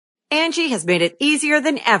Angie has made it easier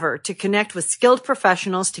than ever to connect with skilled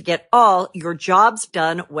professionals to get all your jobs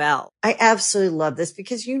done well. I absolutely love this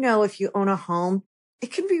because, if you own a home,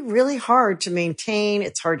 it can be really hard to maintain.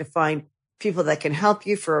 It's hard to find people that can help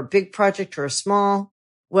you for a big project or a small.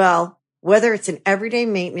 Well, whether it's in everyday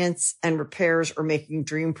maintenance and repairs or making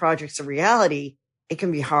dream projects a reality, it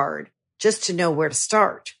can be hard just to know where to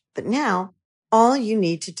start. But now all you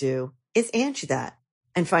need to do is Angie that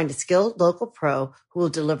and find a skilled local pro who will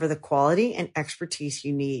deliver the quality and expertise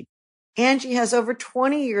you need. Angie has over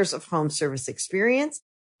 20 years of home service experience,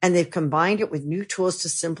 and they've combined it with new tools to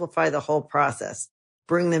simplify the whole process.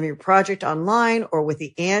 Bring them your project online or with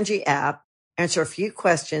the Angie app, answer a few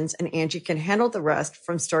questions, and Angie can handle the rest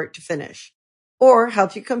from start to finish. Or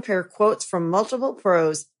help you compare quotes from multiple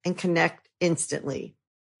pros and connect instantly,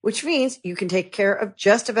 which means you can take care of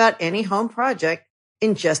just about any home project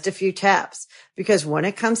in just a few taps. Because when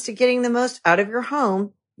it comes to getting the most out of your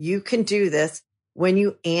home, you can do this when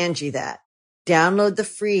you Angie that. Download the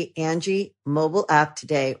free Angie mobile app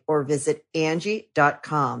today or visit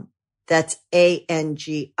Angie.com. That's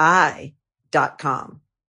ANGI.com.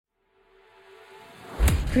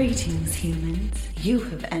 Greetings, humans. You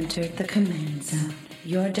have entered the Command Zone,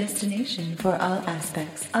 your destination for all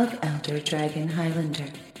aspects of Elder Dragon Highlander.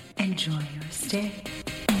 Enjoy your stay.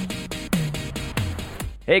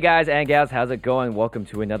 Hey guys and gals, how's it going? Welcome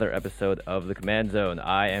to another episode of The Command Zone.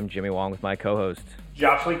 I am Jimmy Wong with my co-host,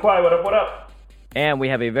 Josh Lee Kwai. What up, what up? And we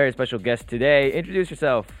have a very special guest today. Introduce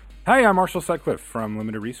yourself. Hi, I'm Marshall Sutcliffe from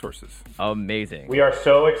Limited Resources. Amazing. We are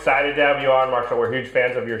so excited to have you on, Marshall. We're huge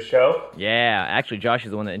fans of your show. Yeah, actually Josh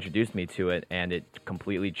is the one that introduced me to it, and it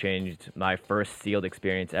completely changed my first sealed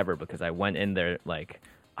experience ever because I went in there like,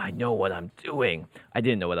 I know what I'm doing. I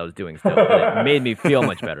didn't know what I was doing still, but it made me feel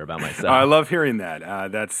much better about myself. I love hearing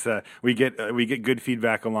that. We get good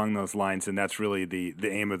feedback along those lines, and that's really the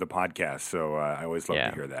aim of the podcast. So I always love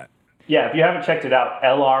to hear that. Yeah, if you haven't checked it out,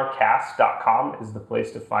 lrcast.com is the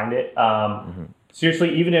place to find it.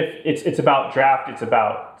 Seriously, even if it's about draft, it's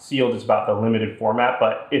about sealed, it's about the limited format,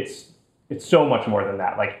 but it's so much more than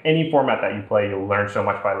that. Like any format that you play, you'll learn so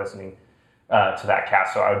much by listening to that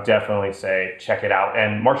cast. So I would definitely say check it out.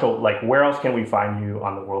 And Marshall, like where else can we find you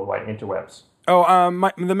on the worldwide interwebs?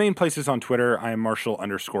 The main place is on Twitter. I am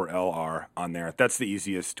Marshall_LR on there. That's the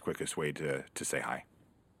easiest, quickest way to say hi.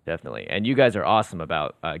 Definitely. And you guys are awesome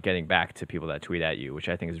about getting back to people that tweet at you, which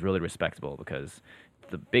I think is really respectable because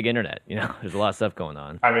the big internet, there's a lot of stuff going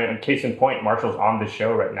on. I mean, case in point, Marshall's on the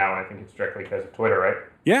show right now, and I think it's directly because of Twitter, right?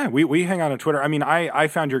 Yeah, we hang out on Twitter. I mean, I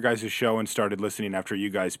found your guys' show and started listening after you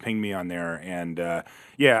guys pinged me on there. And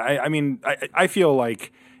I feel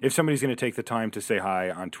like if somebody's going to take the time to say hi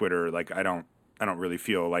on Twitter, like I don't really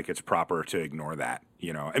feel like it's proper to ignore that,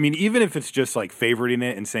 I mean, even if it's just like favoriting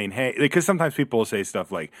it and saying, hey, because sometimes people will say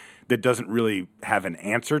stuff like that doesn't really have an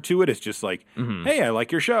answer to it. It's just like, hey, I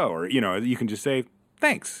like your show. Or, you can just say,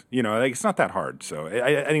 thanks. Like it's not that hard. So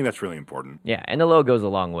I think that's really important. Yeah, and the logo goes a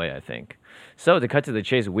long way, I think. So to cut to the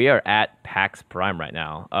chase, we are at PAX Prime right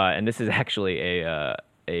now. And this is actually a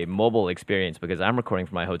mobile experience because I'm recording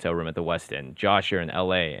from my hotel room at the West End. Josh, you're in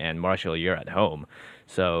LA, and Marshall, you're at home.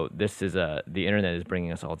 So this is the internet is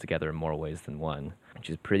bringing us all together in more ways than one, which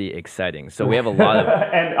is pretty exciting. So we have a lot of...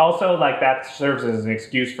 And also, like, that serves as an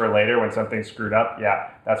excuse for later when something's screwed up. Yeah,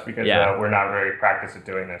 that's because we're not very practiced at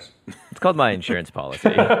doing this. It's called my insurance policy.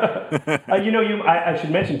 I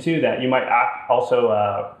should mention, too, that you might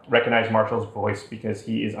also recognize Marshall's voice because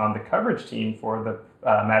he is on the coverage team for the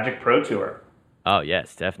Magic Pro Tour. Oh,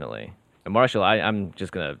 yes, definitely. And Marshall, I'm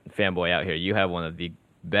just going to fanboy out here. You have one of the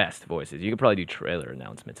best voices. You could probably do trailer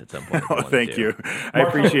announcements at some point. Oh, thank you. I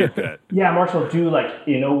appreciate that. Yeah, Marshall, do like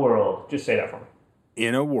In a World. Just say that for me.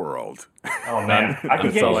 In a World. Oh, man. I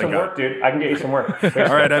can get you some work, dude. I can get you some work. All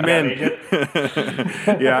right, I'm in.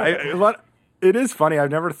 It is funny.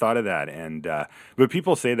 I've never thought of that, and but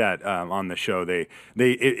people say that on the show.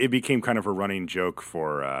 It became kind of a running joke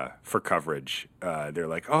for coverage. They're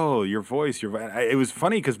like, "Oh, your voice, It was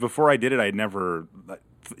funny because before I did it, I'd never,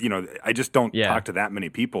 I just don't talk to that many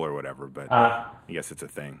people or whatever. But I guess it's a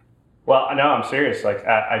thing. Well, no, I'm serious. Like,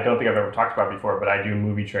 I don't think I've ever talked about it before, but I do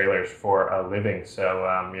movie trailers for a living.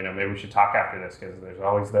 So, maybe we should talk after this because there's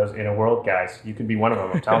always those In a World guys. You could be one of them,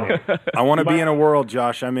 I'm telling you. I want to be in a world,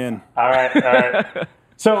 Josh. I'm in. All right.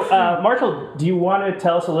 So, Marshall, do you want to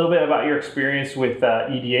tell us a little bit about your experience with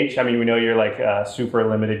EDH? I mean, we know you're like a super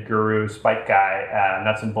limited guru, spike guy,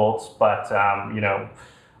 nuts and bolts, but,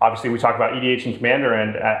 obviously we talk about EDH and Commander,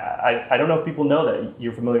 and I don't know if people know that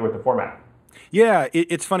you're familiar with the format. Yeah,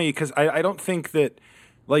 it's funny because I don't think that,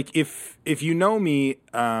 like if you know me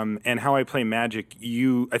and how I play Magic,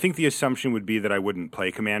 I think the assumption would be that I wouldn't play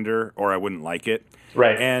Commander or I wouldn't like it.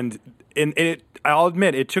 Right. And I'll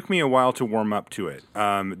admit it took me a while to warm up to it.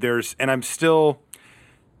 And I'm still,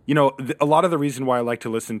 a lot of the reason why I like to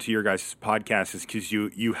listen to your guys' podcast is because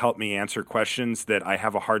you help me answer questions that I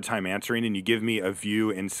have a hard time answering, and you give me a view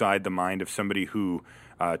inside the mind of somebody who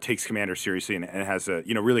takes Commander seriously and has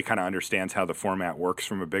really kind of understands how the format works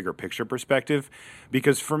from a bigger picture perspective.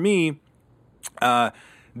 Because for me,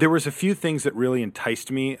 there was a few things that really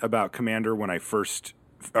enticed me about Commander when I first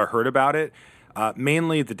heard about it.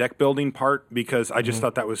 Mainly the deck building part, because I just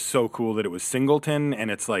thought that was so cool that it was singleton,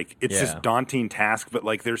 and it's this daunting task, but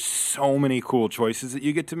like there's so many cool choices that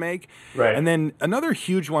you get to make. Right. And then another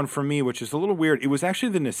huge one for me, which is a little weird, it was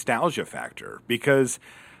actually the nostalgia factor, because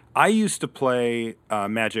I used to play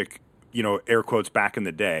Magic, air quotes, back in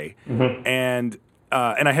the day, and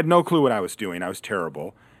I had no clue what I was doing. I was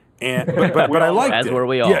terrible. But I liked it. As were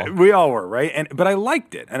we all. Yeah, we all were, right? But I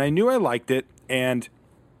liked it, and I knew I liked it, and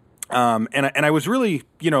I was really,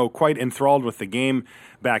 quite enthralled with the game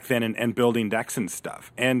back then and building decks and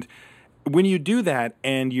stuff. And when you do that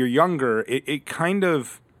and you're younger, it kind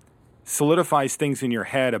of solidifies things in your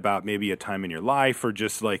head about maybe a time in your life or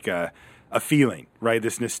just like a feeling, right?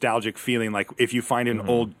 This nostalgic feeling, like if you find an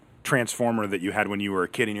old Transformer that you had when you were a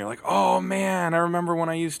kid and you're like, oh man, I remember when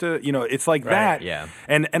I used to, it's like that. Yeah.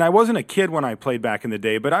 And I wasn't a kid when I played back in the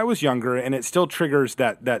day, but I was younger, and it still triggers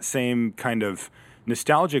that same kind of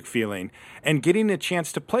nostalgic feeling. And getting a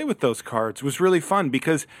chance to play with those cards was really fun,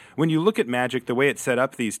 because when you look at Magic the way it's set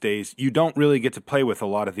up these days, you don't really get to play with a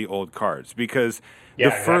lot of the old cards, because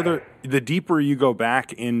the deeper you go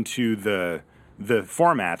back into the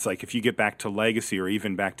formats, like if you get back to Legacy or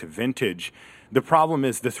even back to Vintage, the problem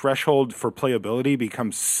is the threshold for playability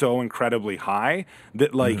becomes so incredibly high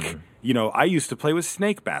that I used to play with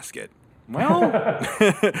Snake Basket. Well,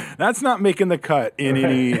 that's not making the cut in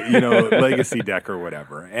any, Legacy deck or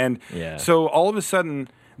whatever. And so all of a sudden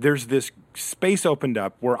there's this space opened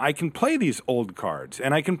up where I can play these old cards,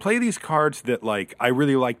 and I can play these cards that I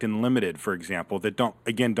really liked in Limited, for example, that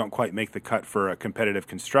don't quite make the cut for a competitive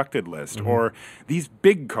constructed list, or these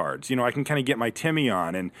big cards. I can kind of get my Timmy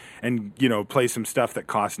on and play some stuff that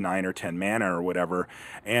costs 9 or 10 mana or whatever,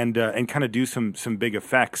 and kind of do some big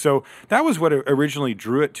effects. So that was what originally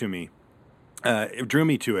drew it to me. It drew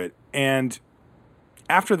me to it. And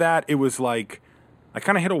after that, it was like I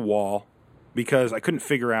kind of hit a wall, because I couldn't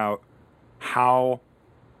figure out how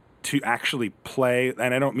to actually play.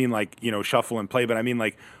 And I don't mean shuffle and play, but I mean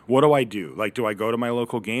what do I do? Do I go to my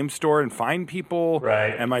local game store and find people?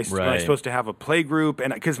 Right. Am I supposed to have a play group?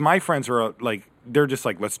 And because my friends are they're just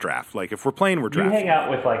let's draft. If we're playing, we're drafting. You hang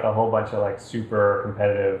out with a whole bunch of super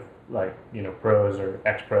competitive pros or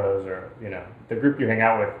ex-pros, or the group you hang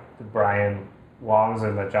out with, the Brian Longs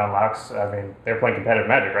and the John Laux. I mean, they're playing competitive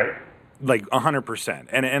Magic, right? 100%.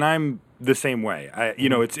 And I'm the same way.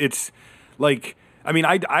 It's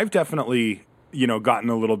I've definitely, gotten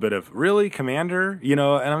a little bit of really Commander, and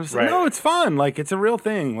I'm just no, it's fun. It's a real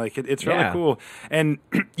thing. It's really cool. And,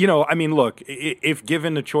 look, if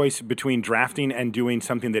given the choice between drafting and doing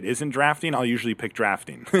something that isn't drafting, I'll usually pick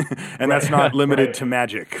drafting. And that's not limited to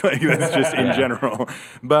Magic. That's just in general.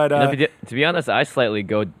 But to be honest, I slightly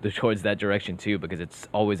go towards that direction too, because it's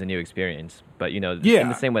always a new experience. But, in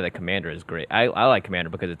the same way that Commander is great. I like Commander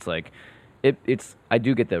because it's I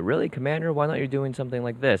do get the really Commander, why not you're doing something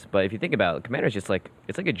like this? But if you think about it, Commander is just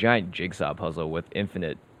it's like a giant jigsaw puzzle with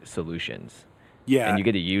infinite solutions. Yeah. And you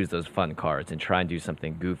get to use those fun cards and try and do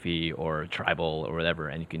something goofy or tribal or whatever,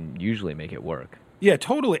 and you can usually make it work. Yeah,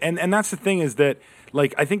 totally. And that's the thing, is that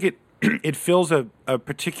I think it fills a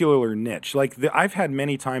particular niche. I've had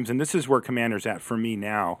many times, and this is where Commander's at for me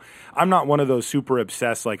now. I'm not one of those super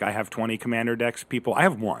obsessed, I have 20 Commander decks people. I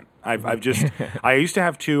have one. I've just, I used to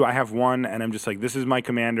have 2. I have 1, and I'm just this is my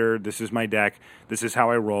Commander. This is my deck. This is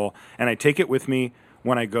how I roll. And I take it with me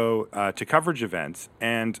when I go to coverage events.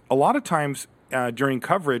 And a lot of times during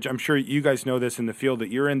coverage, I'm sure you guys know this in the field that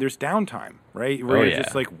you're in, there's downtime, right? Where you're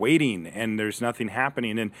just waiting and there's nothing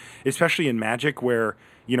happening. And especially in Magic, where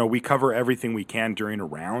we cover everything we can during a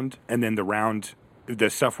round, and then the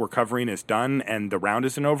stuff we're covering is done and the round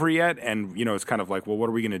isn't over yet. And, it's kind of well, what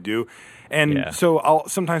are we going to do? And so I'll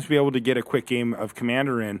sometimes be able to get a quick game of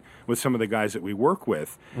Commander in with some of the guys that we work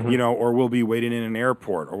with, or we'll be waiting in an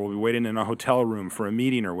airport, or we'll be waiting in a hotel room for a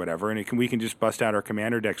meeting or whatever. And we can just bust out our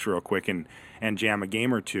Commander decks real quick and jam a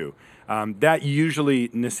game or two. That usually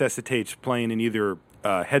necessitates playing in either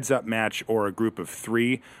heads-up match or a group of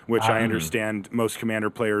 3, which I understand most Commander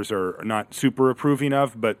players are not super approving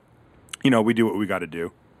of, but, we do what we got to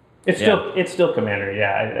do. It's still Commander.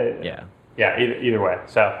 Yeah. Either way.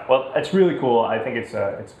 So, well, it's really cool. I think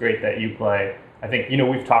it's great that you play. I think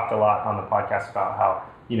we've talked a lot on the podcast about how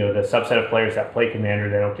the subset of players that play Commander,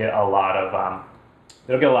 they don't get a lot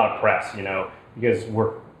of press. Because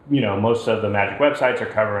we're most of the Magic websites are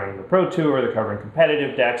covering the Pro Tour, they're covering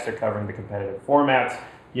competitive decks, they're covering the competitive formats.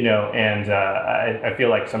 And I feel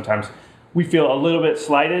like sometimes we feel a little bit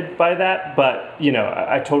slighted by that, but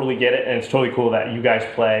I totally get it, and it's totally cool that you guys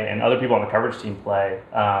play and other people on the coverage team play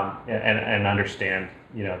and understand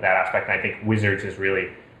that aspect. And I think Wizards has really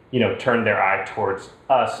turned their eye towards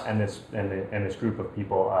us and this group of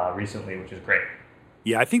people recently, which is great.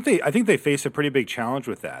 Yeah, I think they face a pretty big challenge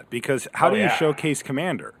with that, because how do you showcase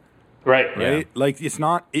Commander? Right. Yeah. Like it's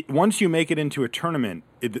not once you make it into a tournament,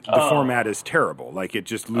 the format is terrible. Like it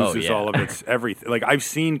just loses all of its everything. Like I've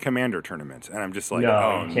seen Commander tournaments, and I'm just like,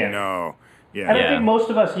 no. Yeah. And I think most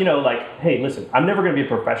of us, hey, listen, I'm never going to be a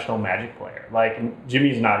professional Magic player. Like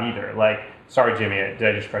Jimmy's not either. Like, sorry, Jimmy, did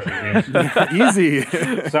I just crush your dreams? Easy.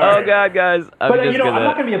 Sorry. Oh God, guys. I'm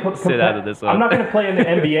not going to be sit out of this one. I'm not going to play in the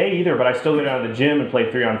NBA either. But I still go down to the gym and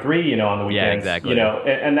play 3-on-3, on the weekends. Yeah, exactly.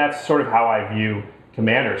 And that's sort of how I view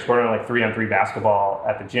Commander, scoring like 3-on-3 basketball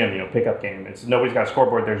at the gym, pickup game. Nobody's got a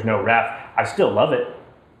scoreboard. There's no ref. I still love it.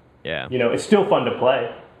 Yeah. It's still fun to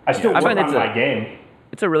play. I still work on my game.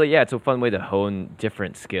 It's it's a fun way to hone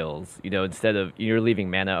different skills. Instead of you're leaving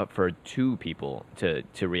mana up for 2 people to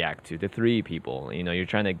react to 3 people. You're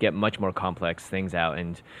trying to get much more complex things out,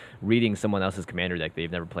 and reading someone else's Commander deck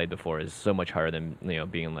they've never played before is so much harder than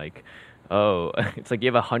being like, oh, it's like you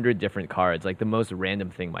have 100 different cards. Like the most random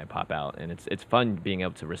thing might pop out, and it's fun being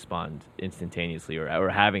able to respond instantaneously or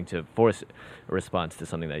having to force a response to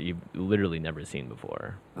something that you've literally never seen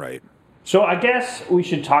before. Right. So I guess we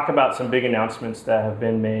should talk about some big announcements that have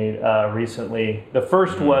been made recently. The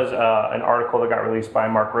first was an article that got released by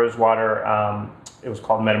Mark Rosewater. It was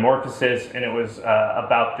called Metamorphosis, and it was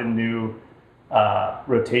about the new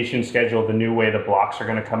rotation schedule, the new way the blocks are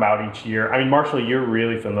going to come out each year. I mean, Marshall, you're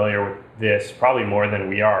really familiar with this, probably more than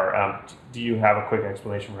we are. Do you have a quick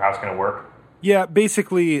explanation for how it's going to work? Yeah,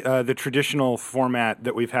 basically, the traditional format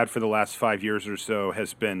that we've had for the last 5 years or so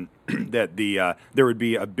has been that there would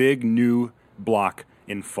be a big new block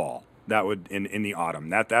in fall. That would in the autumn.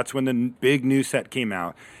 That's when the big new set came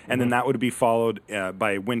out, and then that would be followed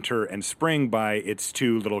by winter and spring by its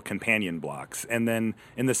 2 little companion blocks, and then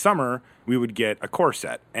in the summer we would get a core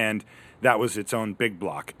set, and that was its own big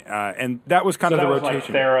block, and that was kind of the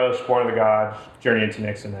rotation. Like Theros, Born of the Gods, Journey into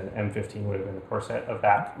Nyx, and then M15 would have been the core set of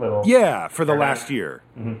that little. Yeah, for the last year.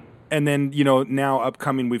 Mm-hmm. And then, now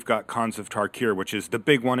upcoming, we've got Khans of Tarkir, which is the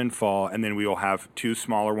big one in fall, and then we will have 2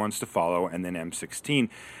 smaller ones to follow, and then M16.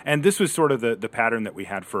 And this was sort of the pattern that we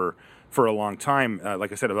had for a long time,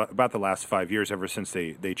 like I said, about the last 5 years, ever since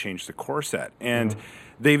they changed the core set. And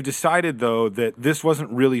they've decided, though, that this wasn't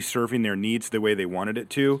really serving their needs the way they wanted it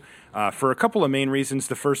to, for a couple of main reasons.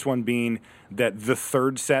 The first one being that the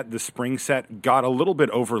third set, the spring set, got a little bit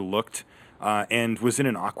overlooked and was in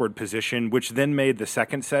an awkward position, which then made the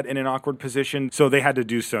second set in an awkward position. So they had to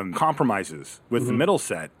do some compromises with the middle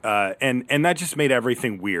set, and that just made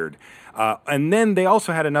everything weird. And then they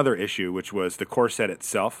also had another issue, which was the core set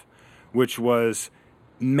itself, which was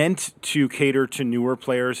meant to cater to newer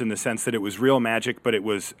players in the sense that it was real Magic, but it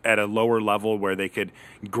was at a lower level where they could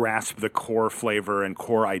grasp the core flavor and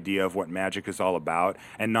core idea of what Magic is all about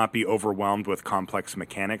and not be overwhelmed with complex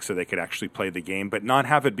mechanics, so they could actually play the game, but not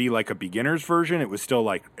have it be like a beginner's version. It was still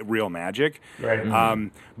like real Magic.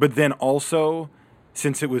 Right. But then also,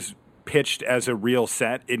 since it was pitched as a real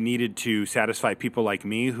set, it needed to satisfy people like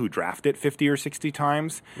me who draft it 50 or 60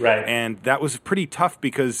 times. Right. And that was pretty tough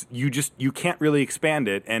because you can't really expand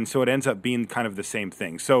it, and so it ends up being kind of the same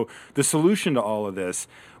thing. So the solution to all of this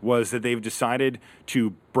was that they've decided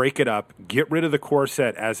to break it up, get rid of the core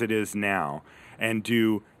set as it is now, and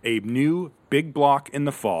do a new big block in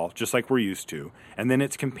the fall, just like we're used to, and then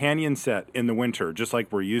its companion set in the winter, just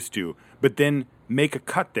like we're used to, but then make a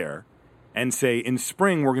cut there and say in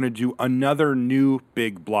spring we're going to do another new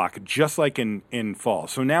big block, just like in fall.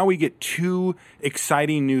 So now we get 2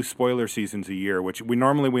 exciting new spoiler seasons a year, which we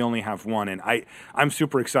only have 1, and I'm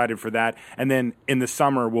super excited for that. And then in the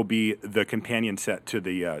summer will be the companion set to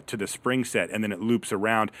the spring set, and then it loops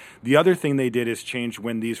around. The other thing they did is change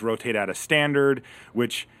when these rotate out of standard,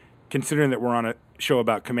 which, considering that we're on a show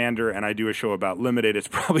about Commander and I do a show about Limited, it's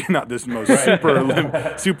probably not this most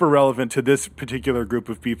super relevant to this particular group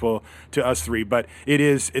of people, to us 3. But it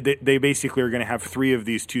is. They basically are going to have 3 of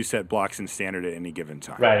these 2-set blocks in Standard at any given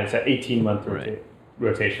time. Right. It's an 18-month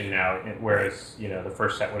rotation now, whereas the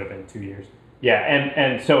first set would have been 2 years. Yeah,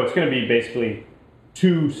 and so it's going to be basically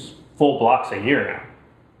full blocks a year now.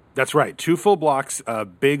 That's right. 2 full blocks,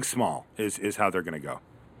 big, small is how they're going to go.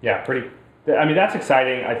 Yeah, I mean, that's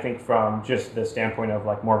exciting, I think, from just the standpoint of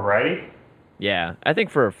like more variety. Yeah, I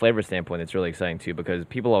think for a flavor standpoint, it's really exciting too because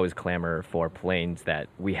people always clamor for planes that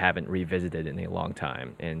we haven't revisited in a long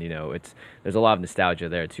time, and there's a lot of nostalgia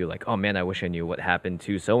there too. Like, oh man, I wish I knew what happened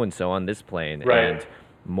to so and so on this plane. Right. And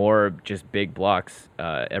more just big blocks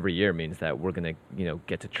every year means that we're gonna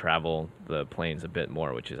get to travel the planes a bit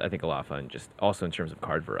more, which is I think a lot of fun. Just also in terms of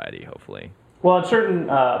card variety, hopefully. Well, and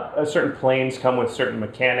certain planes come with certain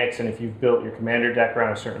mechanics, and if you've built your commander deck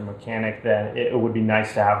around a certain mechanic, then it would be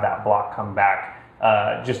nice to have that block come back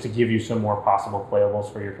just to give you some more possible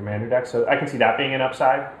playables for your commander deck. So I can see that being an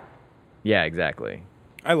upside. Yeah, exactly.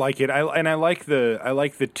 I like it. I like the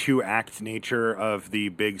 2-act nature of the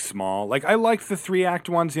big small. Like I like the 3-act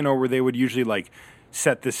ones, where they would usually like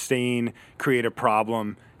set the stain, create a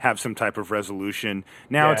problem, have some type of resolution.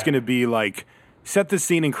 Now it's going to be like set the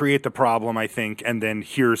scene and create the problem, I think, and then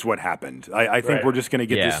here's what happened. I think we're just going to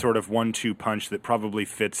get this sort of 1-2 punch that probably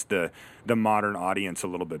fits the modern audience a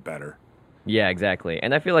little bit better. Yeah, exactly.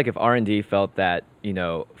 And I feel like if R&D felt that,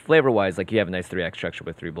 flavor-wise, like you have a nice 3-act structure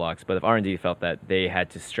with 3 blocks, but if R&D felt that they had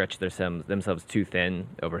to stretch themselves too thin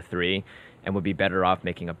over 3 and would be better off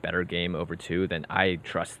making a better game over 2, then I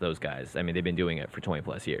trust those guys. I mean, they've been doing it for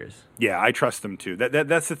 20-plus years. Yeah, I trust them too.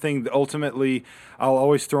 That's the thing. Ultimately, I'll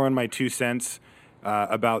always throw in my 2 cents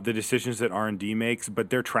about the decisions that R&D makes,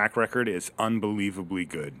 but their track record is unbelievably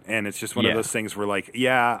good. And it's just one of those things where like,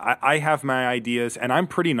 I have my ideas and I'm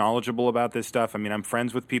pretty knowledgeable about this stuff. I mean, I'm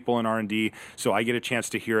friends with people in R&D, so I get a chance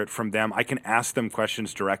to hear it from them. I can ask them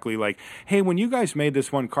questions directly like, hey, when you guys made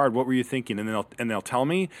this one card, what were you thinking? And they'll tell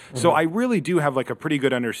me. Mm-hmm. So I really do have like a pretty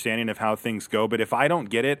good understanding of how things go. But if I don't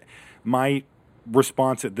get it, my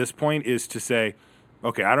response at this point is to say,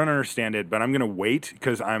 okay, I don't understand it, but I'm going to wait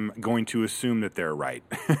because I'm going to assume that they're right.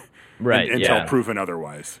 Right, until proven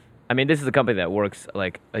otherwise. I mean, this is a company that works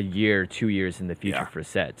like a year, 2 years in the future for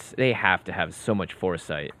sets. They have to have so much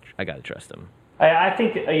foresight. I got to trust them. I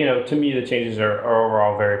think, to me, the changes are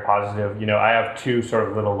overall very positive. I have 2 sort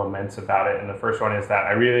of little laments about it. And the first one is that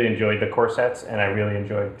I really enjoyed the core sets and I really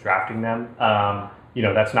enjoyed drafting them.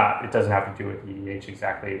 It doesn't have to do with EDH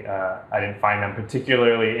exactly. I didn't find them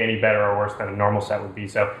particularly any better or worse than a normal set would be.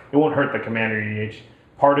 So it won't hurt the Commander EDH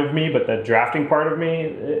part of me, but the drafting part of me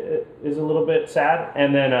is a little bit sad.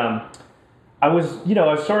 And then I was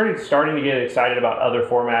starting to get excited about other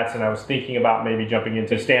formats, and I was thinking about maybe jumping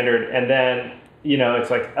into Standard. And then, it's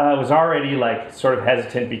like I was already like sort of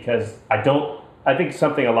hesitant because I think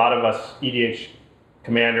something a lot of us EDH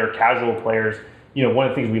Commander casual players, one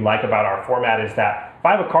of the things we like about our format is that if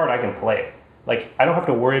I have a card, I can play it. Like, I don't have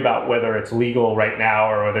to worry about whether it's legal right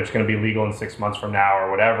now or whether it's going to be legal in 6 months from now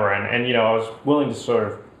or whatever. And I was willing to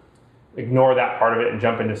sort of ignore that part of it and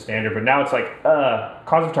jump into Standard. But now it's like,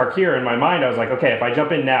 Cause of Tarkir, in my mind, I was like, okay, if I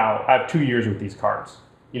jump in now, I have 2 years with these cards.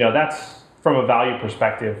 That's, from a value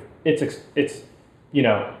perspective, it's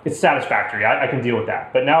satisfactory. I can deal with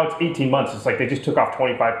that. But now it's 18 months. It's like they just took off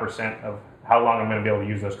 25% of how long I'm going to be able to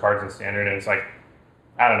use those cards in Standard. And it's like,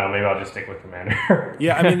 I don't know. Maybe I'll just stick with Commander.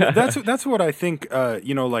 Yeah, I mean that's what I think.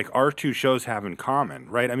 Like our 2 shows have in common,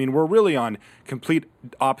 right? I mean, we're really on complete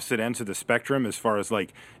opposite ends of the spectrum as far as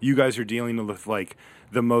like you guys are dealing with like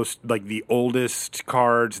the most like the oldest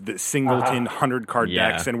cards, the singleton 100-card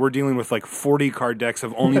decks, and we're dealing with like 40-card decks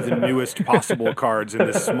of only the newest possible cards in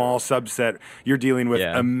this small subset. You're dealing with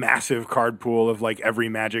a massive card pool of like every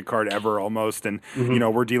Magic card ever almost, and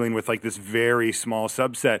we're dealing with like this very small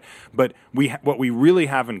subset. But what we really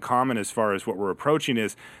have in common as far as what we're approaching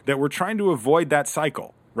is that we're trying to avoid that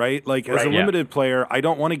cycle. Right? Like as a limited player, I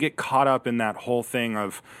don't want to get caught up in that whole thing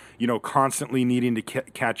of, constantly needing to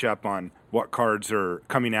catch up on what cards are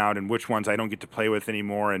coming out and which ones I don't get to play with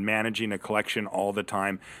anymore and managing a collection all the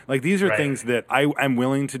time. Like these are things that I'm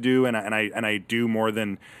willing to do and I do more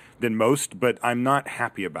than most, but I'm not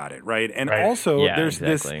happy about it. Right. And also there's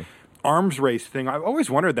this arms race thing. I've always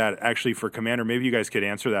wondered that actually for Commander. Maybe you guys could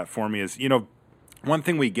answer that for me is, one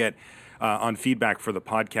thing we get on feedback for the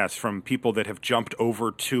podcast from people that have jumped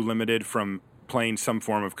over to limited from playing some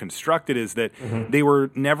form of constructed is that they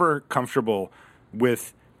were never comfortable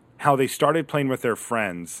with how they started playing with their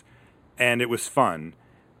friends and it was fun.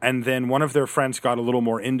 And then one of their friends got a little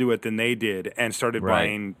more into it than they did and started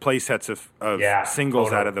buying play sets of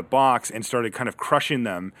singles out of the box and started kind of crushing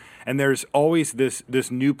them. And there's always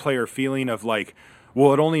this new player feeling of like,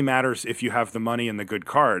 well, it only matters if you have the money and the good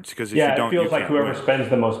cards because if you don't, it feels like whoever spends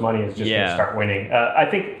the most money is just going to start winning. I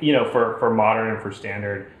think for modern and for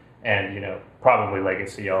Standard, and probably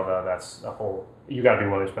Legacy, although that's a whole, you got to be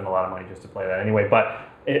willing to spend a lot of money just to play that anyway. But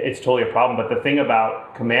it's totally a problem. But the thing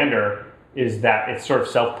about Commander is that it's sort of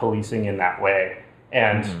self-policing in that way.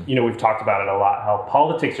 And, we've talked about it a lot, how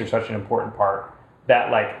politics are such an important part that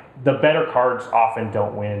the better cards often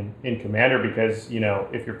don't win in Commander because,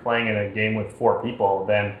 if you're playing in a game with 4 people,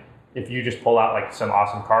 then if you just pull out some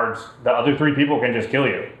awesome cards, the other 3 people can just kill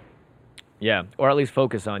you. Yeah, or at least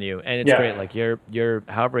focus on you. And it's great, you're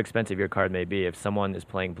however expensive your card may be, if someone is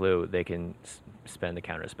playing blue, they can spend a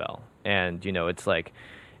counter spell. And, it's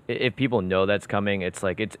if people know that's coming, it's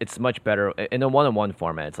it's much better in a one-on-one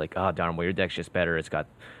format. It's oh darn, well, your deck's just better. It's got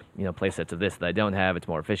play sets of this that I don't have. It's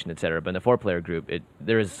more efficient, etc. But in a 4-player group,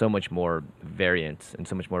 there is so much more variance and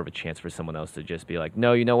so much more of a chance for someone else to just be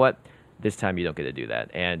no, you know what? This time you don't get to do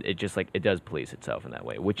that, and it just it does police itself in that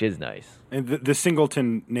way, which is nice. And the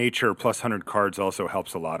singleton nature plus 100 cards also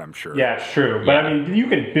helps a lot, I'm sure. Yeah, it's true. But I mean, you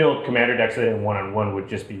could build Commander decks that in one-on-one would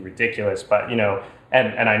just be ridiculous. But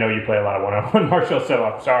and I know you play a lot of one-on-one, Marshall. So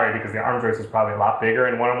I'm sorry because the arms race is probably a lot bigger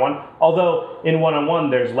in one-on-one. Although in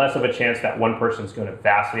one-on-one, there's less of a chance that one person's going to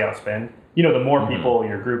vastly outspend. The more people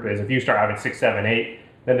your group is, if you start having 6, 7, 8,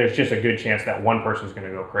 then there's just a good chance that one person's going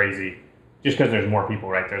to go crazy. Just because there's more people,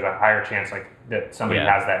 right? There's a higher chance that somebody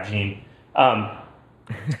has that gene.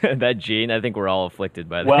 That gene, I think we're all afflicted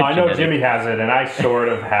by that. Well, I know Jimmy has it, and I sort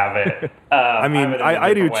of have it.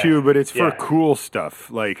 I do too, but it's for cool stuff.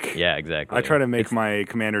 Yeah, exactly. I try to make my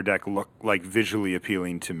Commander deck look visually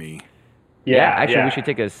appealing to me. Actually, we should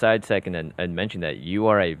take a side second and mention that you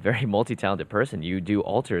are a very multi-talented person. You do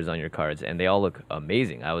alters on your cards, and they all look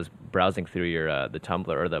amazing. I was browsing through your the Tumblr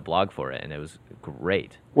or the blog for it, and it was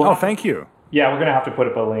great. Well, thank you. Yeah, we're going to have to put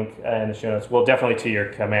up a link in the show notes. Well, definitely to your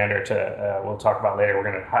Commander. We'll talk about later.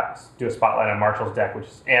 We're going to do a spotlight on Marshall's deck, which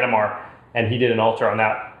is Animar, and he did an altar on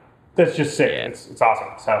that. That's just sick. Yeah. It's awesome.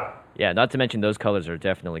 So. Yeah, not to mention those colors are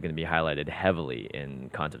definitely going to be highlighted heavily in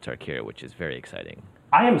Khans of Tarkir, which is very exciting.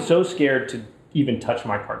 I am so scared to even touch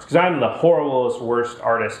my cards because I'm the horriblest, worst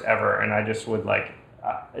artist ever, and I just would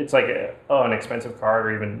it's an expensive card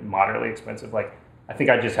or even moderately expensive. I think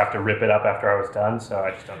I just have to rip it up after I was done, so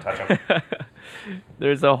I just don't touch them.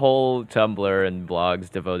 There's a whole Tumblr and blogs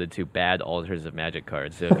devoted to bad altars of Magic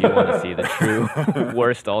cards. So if you want to see the true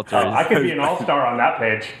worst altars, I could be an all-star on that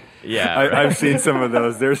page. Yeah, I've seen some of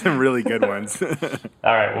those. There's some really good ones. All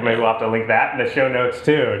right, well, maybe we'll have to link that in the show notes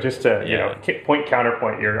too, just to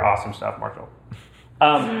counterpoint your awesome stuff, Marshall.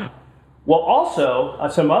 Well, also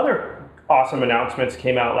some other awesome announcements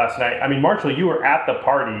came out last night. I mean, Marshall, you were at the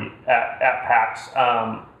party at PAX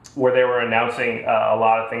where they were announcing a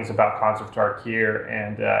lot of things about Khans of Tarkir,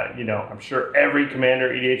 and I'm sure every Commander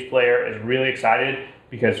EDH player is really excited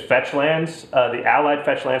because fetch lands, the allied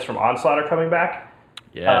fetch lands from Onslaught are coming back.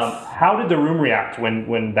 Yes. How did the room react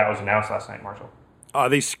when that was announced last night, Marshall?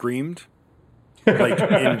 They screamed.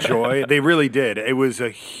 In joy. They really did. It was a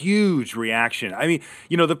huge reaction. I mean,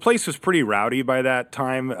 the place was pretty rowdy by that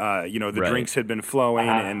time. The drinks had been flowing,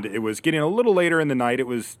 and it was getting a little later in the night. It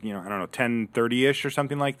was, 10:30-ish or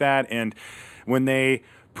something like that. And when they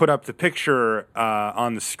put up the picture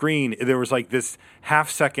on the screen, there was this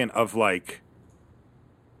half second of wait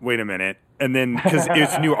a minute. And then, because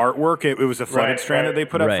it's new artwork, it was a flooded strand that they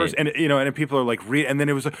put up first. And, and people are and then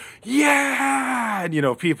it was yeah!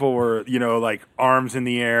 And, people were, arms in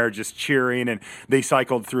the air, just cheering. And they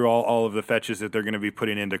cycled through all of the fetches that they're going to be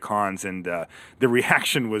putting into Khans. And the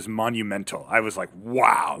reaction was monumental. I was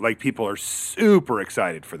wow. People are super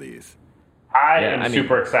excited for these. I am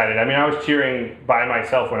super excited. I mean, I was cheering by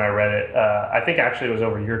myself when I read it. I think actually it was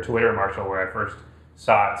over your Twitter, Marshall, where I first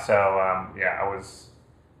saw it. So,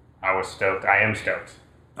 I was stoked. I am stoked.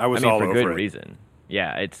 I was all for over good it. reason.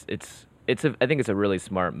 Yeah, I think it's a really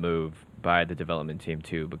smart move by the development team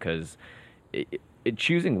too, because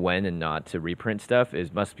choosing when and not to reprint stuff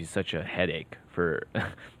must be such a headache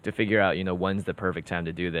to figure out when's the perfect time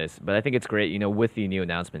to do this. But I think it's great with the new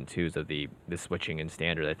announcement too of the switching in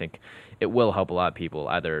standard. I think it will help a lot of people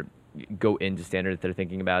either go into standard if they're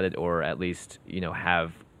thinking about it, or at least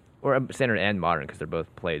have or standard and modern because they're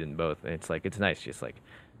both played in both. And it's nice just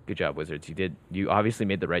good job, Wizards. You obviously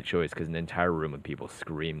made the right choice because an entire room of people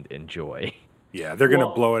screamed in joy. Yeah, they're going to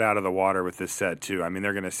blow it out of the water with this set, too. I mean,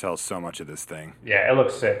 they're going to sell so much of this thing. Yeah, it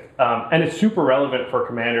looks sick. And it's super relevant for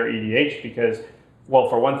Commander EDH because, well,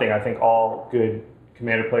 for one thing, I think all good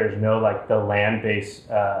Commander players know, the land base,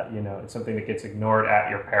 it's something that gets ignored at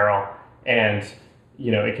your peril. And,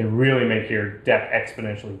 it can really make your deck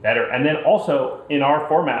exponentially better. And then also, in our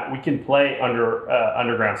format, we can play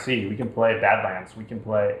Underground Sea. We can play Badlands. We can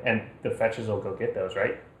play, and the fetches will go get those,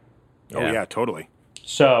 right? Oh, yeah, totally.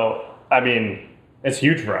 So, I mean, It's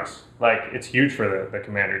huge for us. Like, it's huge for the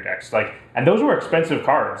commander decks. Like, and those were expensive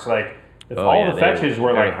cards. Like, if all the fetches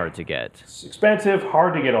were very like hard to get, expensive,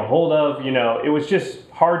 hard to get a hold of, it was just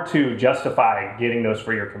hard to justify getting those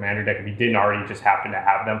for your commander deck if you didn't already just happen to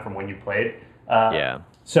have them from when you played.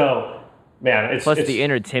 So, man, it's the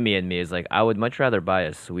inner Timmy in me is like, I would much rather buy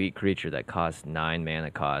a sweet creature that costs 9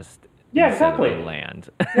 mana cost. Yeah, exactly. Land.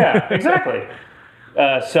 Yeah, exactly.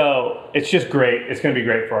 So it's just great. It's going to be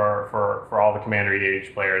great for all the Commander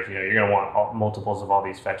EDH players. You're going to want multiples of all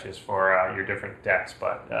these fetches for your different decks,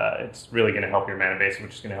 but it's really going to help your mana base,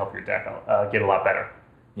 which is going to help your deck get a lot better.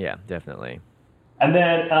 Yeah, definitely. And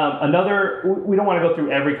then we don't want to go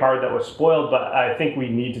through every card that was spoiled, but I think we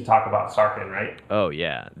need to talk about Sarkhan, right? Oh,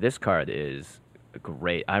 yeah. This card is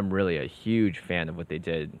great. I'm really a huge fan of what they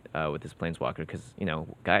did with this Planeswalker because,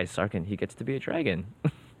 guys, Sarkhan, he gets to be a dragon.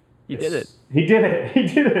 He did it. He did it.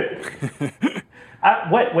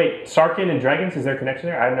 Wait, Sarkhan and dragons, is there a connection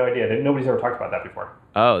there? I have no idea. Nobody's ever talked about that before.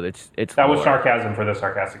 Oh, it's that was sarcasm for the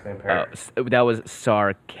sarcastic name pair. Oh, that was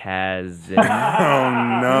sarcasm. Oh,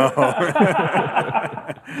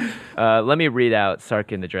 no. Let me read out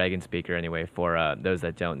Sarkhan the Dragon Speaker anyway for those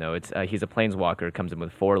that don't know. He's a Planeswalker, comes in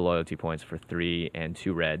with 4 loyalty points for 3 and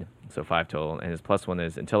 2 red, so 5 total. And his +1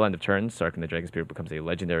 is, until end of turn, Sarkhan the Dragon Speaker becomes a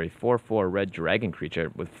legendary 4/4 red dragon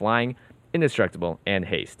creature with flying, indestructible, and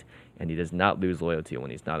haste. And he does not lose loyalty when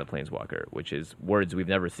he's not a Planeswalker, which is words we've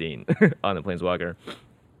never seen on a Planeswalker.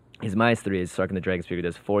 His -3 is Sarkhan the Dragon Speaker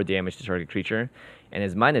does 4 damage to target creature. And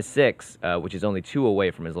his -6, which is only 2 away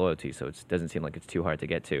from his loyalty, so it doesn't seem like it's too hard to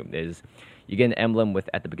get to, is you get an emblem with,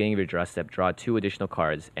 at the beginning of your draw step, draw 2 additional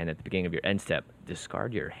cards, and at the beginning of your end step,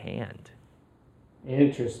 discard your hand.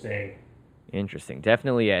 Interesting.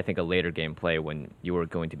 Definitely, I think, a later game play when you are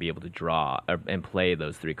going to be able to draw and play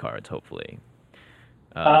those 3 cards, hopefully.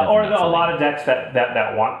 Or a lot of decks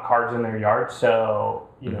that want cards in their yard, so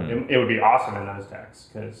it would be awesome in those decks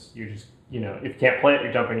because you just if you can't play it,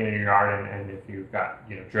 you're dumping it in your yard, and if you've got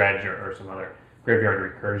dredge or some other graveyard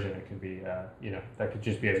recursion, it could be that could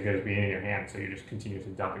just be as good as being in your hand. So you just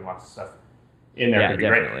continuously dumping lots of stuff in there. Yeah, could be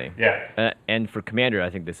definitely. Great. Yeah, and for Commander, I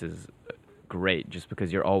think this is great just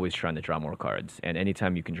because you're always trying to draw more cards, and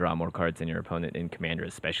anytime you can draw more cards than your opponent in Commander,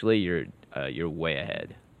 especially, you're way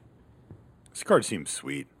ahead. This card seems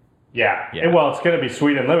sweet. Yeah. Well, it's going to be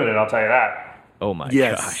sweet and limited, I'll tell you that. Oh my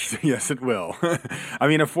gosh. Yes, it will. I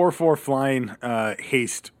mean, a 4/4 flying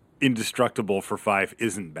haste indestructible for 5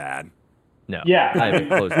 isn't bad. No. Yeah, not even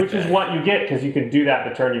close to which is that. what you get because you can do that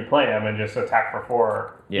the turn you play him and just attack for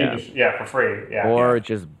 4. Yeah. For free. Yeah. Or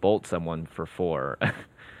just bolt someone for 4,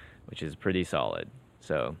 which is pretty solid.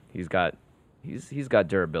 So he's got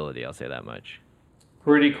durability, I'll say that much.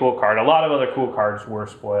 Pretty cool card. A lot of other cool cards were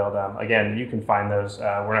spoiled. Again, you can find those.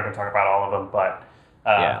 We're not going to talk about all of them, but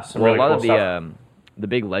some really a lot cool of stuff. the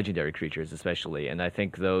big legendary creatures, especially, and I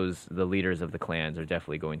think the leaders of the clans are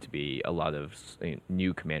definitely going to be a lot of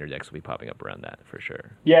new commander decks will be popping up around that for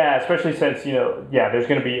sure. Yeah, especially since there's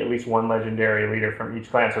going to be at least one legendary leader from each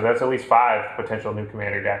clan, so that's at least 5 potential new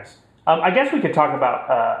commander decks. I guess we could talk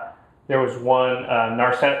about. There was one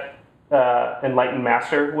Narset. Enlightened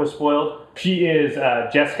Master was spoiled. She is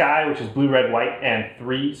Jeskai, which is blue, red, white, and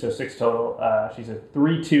 3, so 6 total. She's a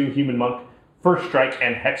 3/2 human monk, first strike,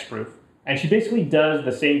 and hexproof. And she basically does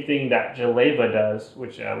the same thing that Jaleva does,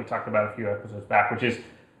 which we talked about a few episodes back, which is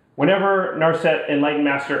whenever Narset Enlightened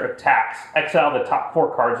Master attacks, exile the top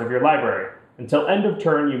 4 cards of your library. Until end of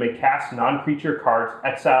turn, you may cast non-creature cards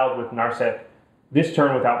exiled with Narset this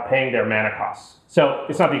turn without paying their mana costs. So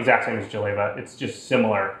it's not the exact same as Jaleva, it's just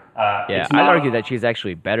similar. I'd argue that she's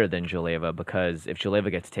actually better than Jaleva because if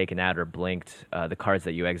Jaleva gets taken out or blinked, the cards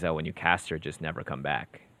that you exile when you cast her just never come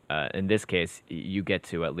back. In this case, you get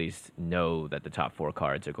to at least know that the top 4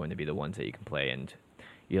 cards are going to be the ones that you can play, and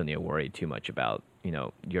you don't need to worry too much about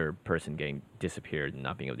your person getting disappeared and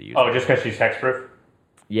not being able to use it. Oh, just because she's hexproof?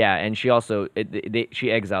 Yeah, and she also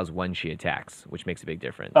she exiles when she attacks, which makes a big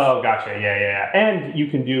difference. Oh, gotcha. Yeah. And you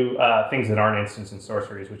can do things that aren't instants and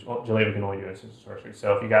sorceries, which Jaleva can only do instants and sorceries.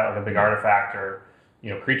 So if you got like a big artifact or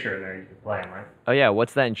creature in there, you can play them, right? Oh yeah,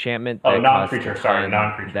 what's that enchantment? Non-creature. Sorry,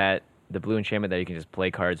 non-creature. That the blue enchantment that you can just play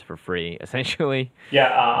cards for free, essentially.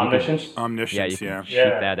 Yeah, Omniscience. Omniscience. Yeah, you can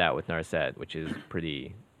shoot that out with Narset, which is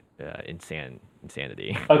pretty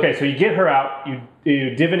insanity. Okay, so you get her out, you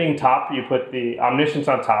do divining top, you put the Omniscience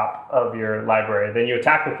on top of your library, then you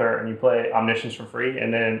attack with her and you play Omniscience for free,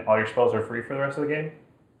 and then all your spells are free for the rest of the game?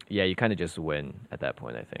 Yeah, you kind of just win at that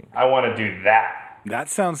point, I think. I want to do that. That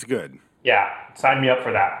sounds good. Yeah, sign me up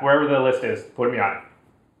for that. Wherever the list is, put me on it.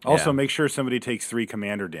 Also, make sure somebody takes 3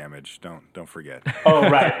 commander damage. Don't forget. Oh,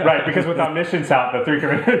 right. Because with omniscience out, the 3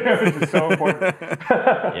 commander damage is so important.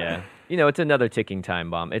 Yeah. It's another ticking time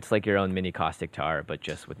bomb. It's like your own mini Caustic Tar, but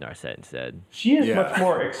just with Narset instead. She is much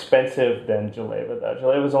more expensive than Jaleva, though.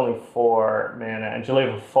 Jaleva's only 4 mana, and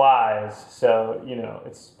Jaleva flies, so,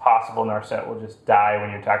 it's possible Narset will just die when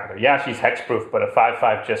you attack with her. Yeah, she's hexproof, but a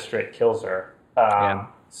 5/5 just straight kills her.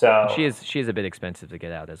 So she is a bit expensive to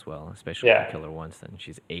get out as well, especially if you kill her once. Then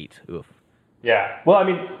she's 8. Oof. Yeah.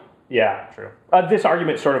 Well, yeah, true. This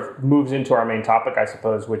argument sort of moves into our main topic, I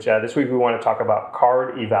suppose, which this week we want to talk about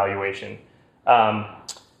card evaluation,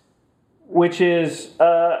 which is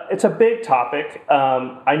it's a big topic.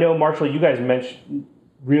 I know, Marshall, you guys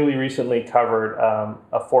really recently covered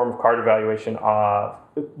a form of card evaluation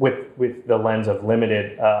with the lens of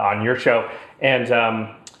limited on your show, and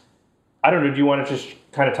I don't know. Do you want to just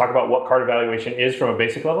kind of talk about what card evaluation is from a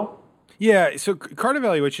basic level? Yeah, so card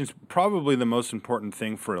evaluation is probably the most important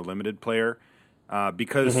thing for a limited player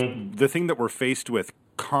because the thing that we're faced with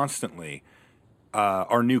constantly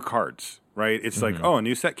are new cards, right? It's like, a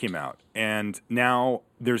new set came out, and now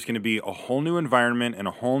there's going to be a whole new environment and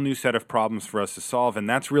a whole new set of problems for us to solve, and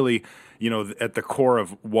that's really, at the core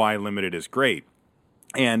of why limited is great.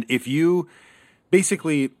 And if you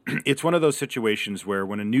basically, it's one of those situations where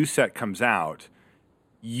when a new set comes out,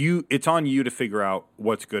 it's on you to figure out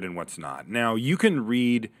what's good and what's not. Now, you can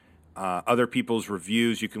read other people's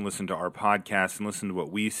reviews. You can listen to our podcast and listen to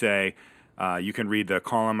what we say. You can read the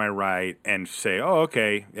column I write and say, oh,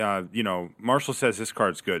 okay, Marshall says this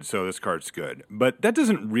card's good, so this card's good. But that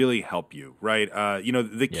doesn't really help you, right?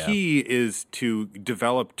 The key is to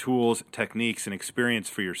develop tools, techniques, and experience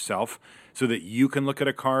for yourself so that you can look at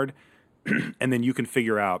a card and then you can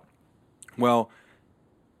figure out, well,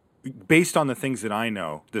 based on the things that I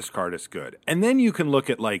know, this card is good. And then you can look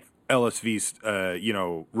at like LSV's,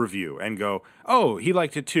 review and go, oh, he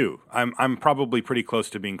liked it too. I'm probably pretty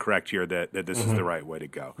close to being correct here that this is the right way to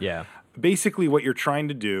go. Yeah. Basically, what you're trying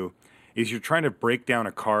to do is you're trying to break down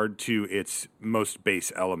a card to its most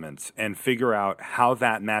base elements and figure out how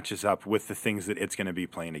that matches up with the things that it's going to be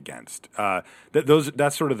playing against.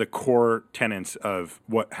 That's sort of the core tenets of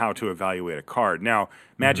how to evaluate a card. Now,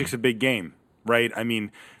 Magic's a big game, right? I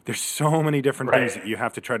mean, there's so many different things that you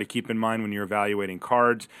have to try to keep in mind when you're evaluating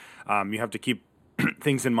cards. You have to keep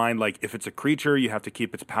things in mind, like if it's a creature, you have to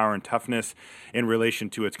keep its power and toughness in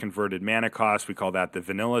relation to its converted mana cost. We call that the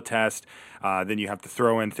vanilla test. Then you have to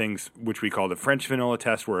throw in things which we call the French vanilla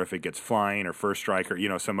test, where if it gets flying or first strike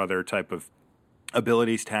or some other type of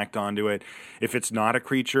abilities tacked onto it. If it's not a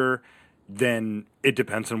creature, then it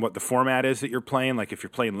depends on what the format is that you're playing. Like if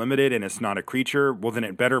you're playing limited and it's not a creature, well, then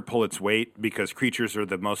it better pull its weight because creatures are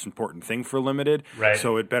the most important thing for limited. Right.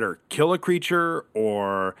 So it better kill a creature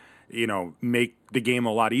or, make the game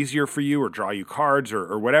a lot easier for you or draw you cards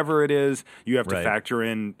or whatever it is. You have to factor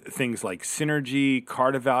in things like synergy,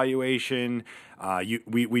 card evaluation.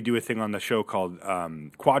 We do a thing on the show called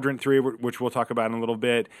Quadrant 3, which we'll talk about in a little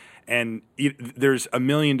bit. And there's a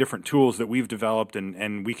million different tools that we've developed,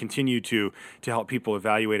 and we continue to help people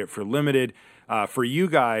evaluate it for limited. For you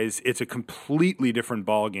guys, it's a completely different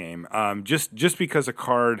ballgame. Just because a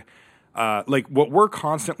card, like what we're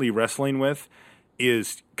constantly wrestling with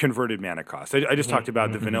is converted mana cost. I just talked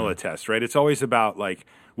about the vanilla test, right? It's always about like,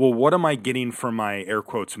 well, what am I getting for my air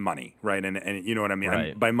quotes money, right? And you know what I mean?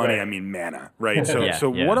 Right. By money, I mean mana, right?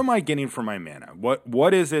 So what am I getting for my mana?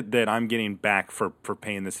 What is it that I'm getting back for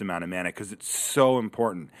paying this amount of mana? Because it's so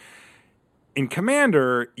important. In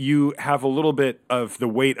Commander, you have a little bit of the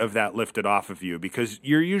weight of that lifted off of you because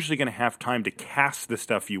you're usually going to have time to cast the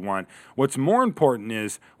stuff you want. What's more important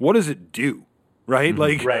is, what does it do? Right?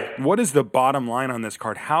 What is the bottom line on this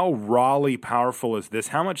card? How rawly powerful is this?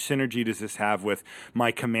 How much synergy does this have with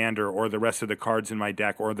my commander or the rest of the cards in my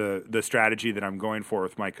deck or the strategy that I'm going for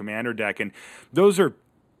with my commander deck? And those are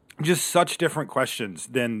just such different questions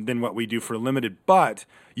than what we do for limited, but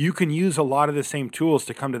you can use a lot of the same tools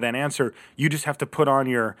to come to that answer. You just have to put on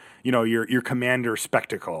your commander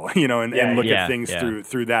spectacle, and look at things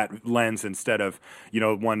through that lens instead of,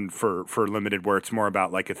 one for limited where it's more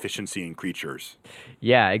about like efficiency in creatures.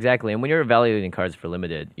 Yeah, exactly. And when you're evaluating cards for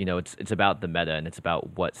limited, it's about the meta and it's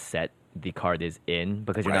about what set the card is in,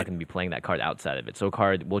 because you're not going to be playing that card outside of it. So a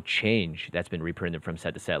card will change that's been reprinted from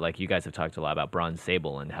set to set. Like you guys have talked a lot about Bronze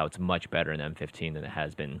Sable and how it's much better in M15 than it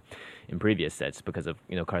has been in previous sets because of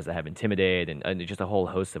cards that have Intimidate and just a whole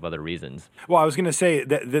host of other reasons. Well, I was going to say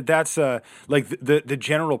that's like the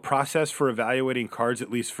general process for evaluating cards,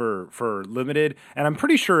 at least for limited, and I'm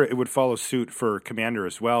pretty sure it would follow suit for Commander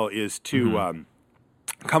as well, is to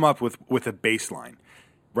come up with a baseline,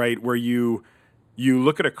 right, where you you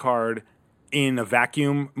look at a card in a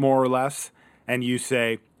vacuum, more or less, and you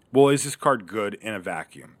say, well, is this card good in a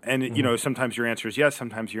vacuum? And, sometimes your answer is yes,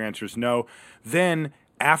 sometimes your answer is no. Then,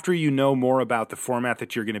 after you know more about the format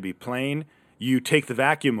that you're going to be playing, you take the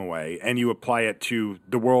vacuum away and you apply it to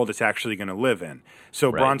the world it's actually going to live in.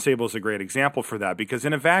 So Bronze Sable is a great example for that, because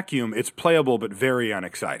in a vacuum, it's playable but very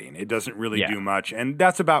unexciting. It doesn't really do much, and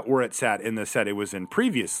that's about where it sat in the set it was in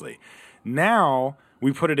previously. Now,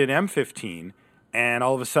 we put it in M15, and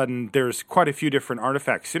all of a sudden, there's quite a few different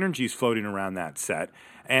artifact synergies floating around that set.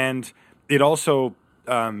 And it also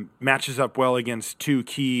matches up well against two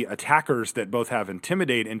key attackers that both have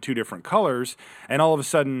Intimidate in two different colors. And all of a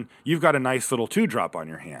sudden, you've got a nice little 2-drop on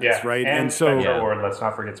your hands, right? And Spectre Ward, let's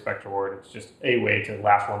not forget Spectre Ward. It's just a way to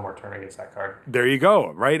last one more turn against that card. There you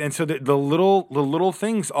go, right? And so the little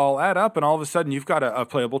things all add up, and all of a sudden, you've got a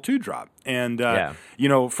playable 2-drop. And,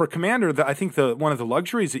 for Commander, I think one of the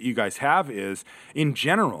luxuries that you guys have is, in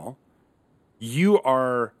general, you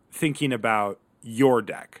are thinking about your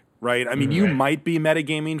deck, right? I mean, you might be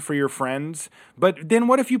metagaming for your friends, but then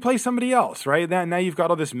what if you play somebody else, right? Now you've got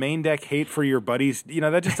all this main deck hate for your buddies.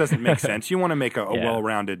 That just doesn't make sense. You want to make a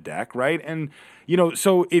well-rounded deck, right? And,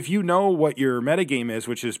 so if you know what your metagame is,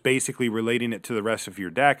 which is basically relating it to the rest of your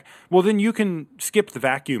deck, well, then you can skip the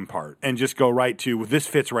vacuum part and just go right to, this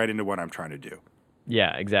fits right into what I'm trying to do.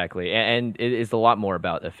 Yeah, exactly. And it is a lot more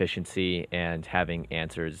about efficiency and having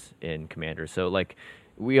answers in Commander. So,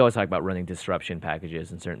 we always talk about running disruption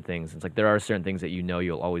packages and certain things. It's there are certain things that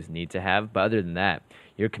you'll always need to have. But other than that,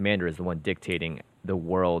 your commander is the one dictating the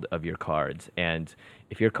world of your cards. And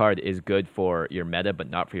if your card is good for your meta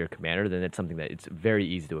but not for your commander, then it's something that it's very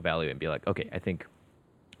easy to evaluate and be like, okay, I think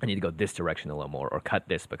I need to go this direction a little more or cut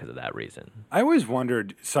this because of that reason. I always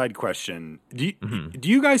wondered, side question, do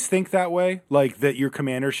you guys think that way? That your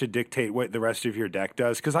commander should dictate what the rest of your deck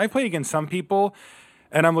does? Because I play against some people,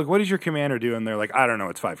 and I'm like, what does your commander do? And they're like, I don't know,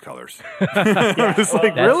 it's 5 colors. I'm just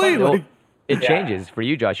really? Well, it changes. For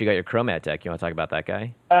you, Josh, you got your Chromat deck. You want to talk about that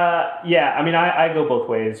guy? I mean, I go both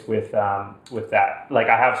ways with that.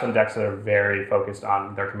 I have some decks that are very focused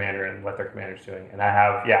on their commander and what their commander's doing. And I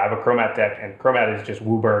have a Chromat deck, and Chromat is just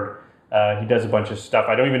Wooburg. He does a bunch of stuff.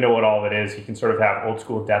 I don't even know what all of it is. He can sort of have old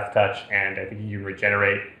school Death Touch, and I think he can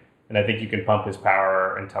regenerate. And I think you can pump his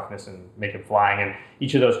power and toughness and make him flying. And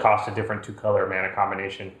each of those costs a different 2-color mana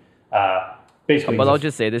combination. Basically, but I'll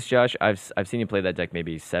just say this, Josh. I've seen you play that deck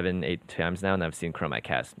maybe 7-8 times now, and I've seen Chromat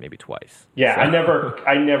cast maybe twice. Yeah, so.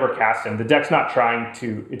 I never cast him. The deck's not trying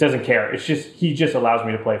to. It doesn't care. It's just he just allows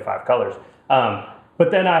me to play 5 colors. But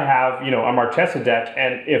then I have a Marchesa deck,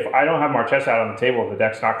 and if I don't have Marchesa out on the table, the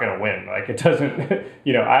deck's not going to win. It doesn't.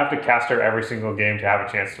 I have to cast her every single game to have a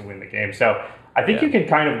chance to win the game. So I think you can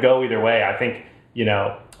kind of go either way. I think Jimmy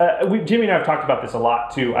and I have talked about this a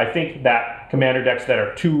lot too. I think that commander decks that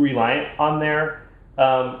are too reliant on their,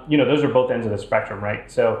 those are both ends of the spectrum, right?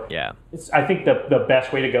 So I think the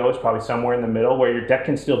best way to go is probably somewhere in the middle where your deck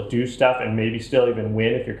can still do stuff and maybe still even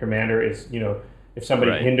win if your commander is, if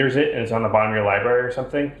somebody hinders it and it's on the bottom of your library or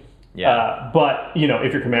something. But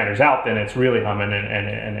if your commander's out, then it's really humming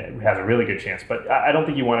and it has a really good chance. But I don't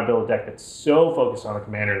think you want to build a deck that's so focused on the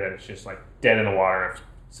commander that it's just dead in the water. If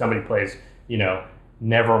somebody plays,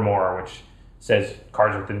 Nevermore, which says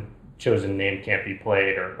cards with the chosen name can't be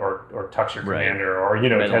played, or touch your commander, or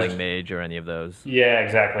Meddling Mage, or any of those. Yeah,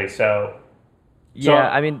 exactly. So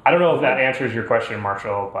I mean, I don't know if that answers your question,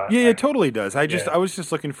 Marshall. But it totally does. I was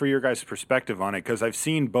just looking for your guys' perspective on it because I've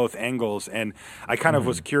seen both angles, and I kind of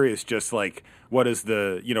was curious, just what do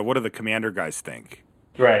the commander guys think?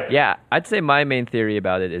 Right. Yeah, I'd say my main theory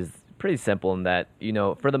about it is pretty simple in that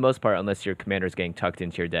for the most part, unless your commander is getting tucked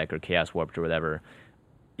into your deck or Chaos Warped or whatever,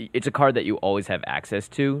 it's a card that you always have access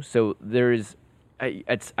to. So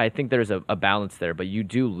I think there's a balance there, but you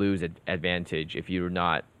do lose advantage if you're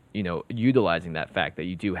not, utilizing that fact that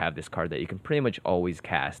you do have this card that you can pretty much always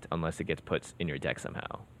cast unless it gets put in your deck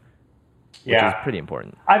somehow. Which is pretty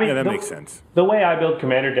important. I mean, that makes sense. The way I build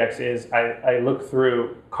commander decks is I look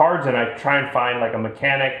through cards and I try and find a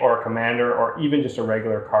mechanic or a commander or even just a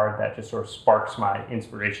regular card that just sort of sparks my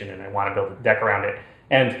inspiration and I want to build a deck around it.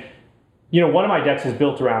 And one of my decks is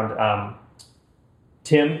built around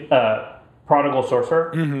Tim, Prodigal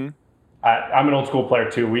Sorcerer. Mm-hmm. I'm an old school player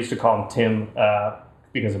too. We used to call him Tim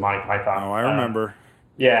because of Monty Python. Oh, I remember.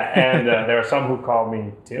 And there are some who call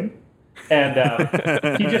me Tim. And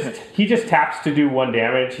he just taps to do 1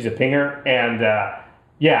 damage. He's a pinger, and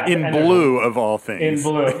Yeah. In blue, of all things. In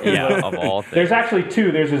blue. Of all things. There's actually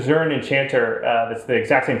two. There's a Zern Enchanter that's the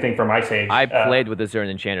exact same thing from Ice Age. I played with the Zern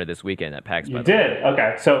Enchanter this weekend at PAX. You did?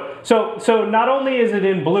 Okay. So not only is it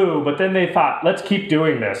in blue, but then they thought, let's keep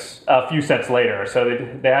doing this a few sets later. So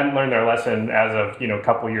they hadn't learned their lesson as of, a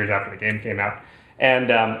couple years after the game came out.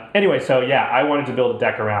 And anyway, so yeah, I wanted to build a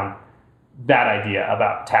deck around that idea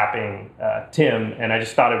about tapping Tim, and I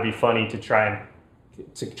just thought it'd be funny to try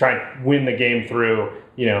and win the game through,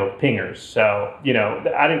 pingers. So,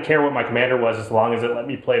 I didn't care what my commander was as long as it let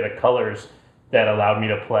me play the colors that allowed me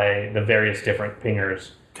to play the various different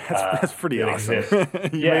pingers. That's pretty awesome.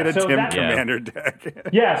 You made a Tim commander deck.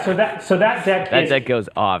 Yeah, so that deck goes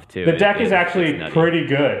off too. The deck is actually pretty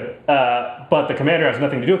good, but the commander has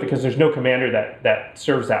nothing to do with it because there's no commander that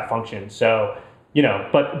serves that function. So,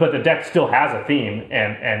 but the deck still has a theme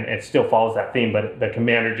and it still follows that theme, but the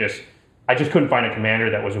commander I just couldn't find a commander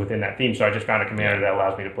that was within that theme, so I just found a commander that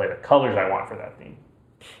allows me to play the colors I want for that theme.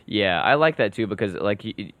 Yeah, I like that too because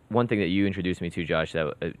one thing that you introduced me to, Josh,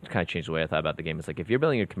 that kind of changed the way I thought about the game is if you're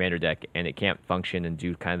building a commander deck and it can't function and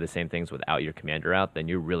do kind of the same things without your commander out, then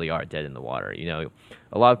you really are dead in the water.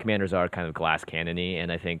 A lot of commanders are kind of glass cannon-y,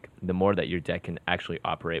 and I think the more that your deck can actually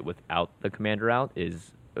operate without the commander out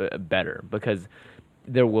is better because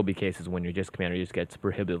there will be cases when your commander just gets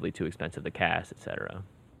prohibitively too expensive to cast, etc.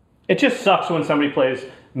 It just sucks when somebody plays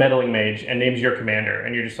Meddling Mage and names your commander,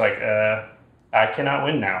 and you're just like, I cannot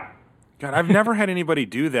win now. God, I've never had anybody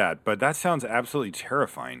do that, but that sounds absolutely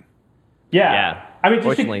terrifying. Yeah. I mean,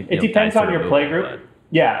 it depends on your play group. But...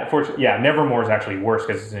 Yeah, Nevermore is actually worse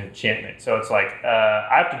because it's an enchantment. So it's like,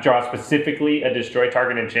 I have to draw specifically a destroy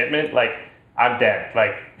target enchantment. Like, I'm dead.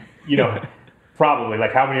 Like, probably.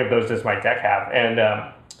 Like, how many of those does my deck have?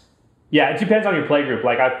 And, it depends on your play group.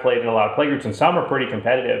 Like, I've played in a lot of play groups, and some are pretty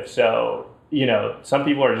competitive. So, some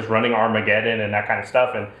people are just running Armageddon and that kind of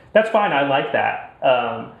stuff. And that's fine. I like that,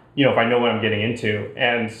 if I know what I'm getting into.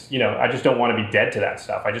 And, I just don't want to be dead to that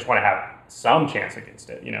stuff. I just want to have some chance against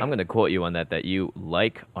it, I'm going to quote you on that you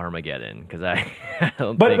like Armageddon, because I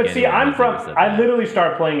don't But see, I literally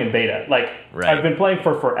started playing in beta. Like, right. I've been playing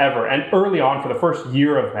for forever. And early on, for the first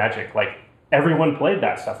year of Magic, like, everyone played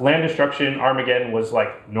that stuff. Land Destruction, Armageddon was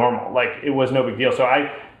like normal. Like, it was no big deal. So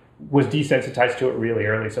I was desensitized to it really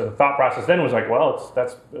early. So the thought process then was like, well,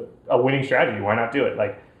 that's a winning strategy. Why not do it?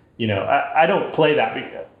 Like, I don't play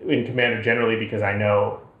that in Commander generally because I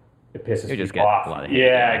know it pisses people off.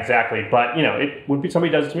 Yeah, exactly. But, when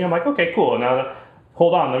somebody does it to me, I'm like, okay, cool. Now,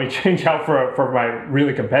 hold on, let me change out for my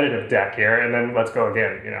really competitive deck here, and then let's go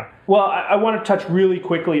again, Well, I want to touch really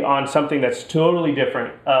quickly on something that's totally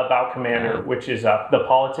different about Commander, which is the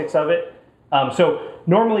politics of it. So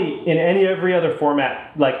normally in every other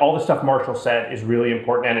format, like all the stuff Marshall said is really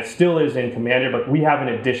important, and it still is in Commander, but we have an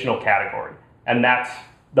additional category, and that's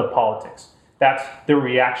the politics. That's the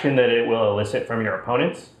reaction that it will elicit from your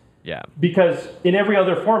opponents. Yeah. Because in every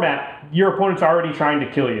other format, your opponent's already trying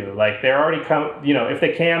to kill you. Like, they're already if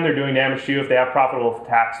they can, they're doing damage to you. If they have profitable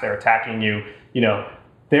attacks, they're attacking you.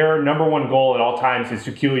 Their number one goal at all times is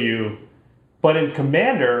to kill you. But in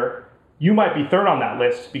Commander, you might be third on that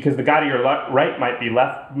list because the guy to your right might be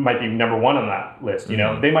number one on that list.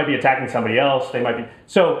 They might be attacking somebody else.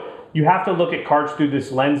 So you have to look at cards through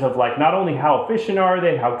this lens of like, not only how efficient are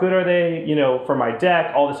they, how good are they, for my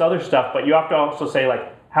deck, all this other stuff, but you have to also say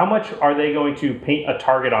like, how much are they going to paint a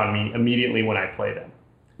target on me immediately when I play them?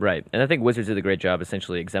 Right. And I think Wizards did a great job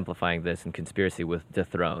essentially exemplifying this in Conspiracy with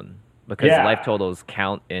Dethrone. Because life totals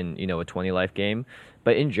count in, a 20 life game.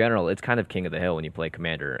 But in general, it's kind of king of the hill when you play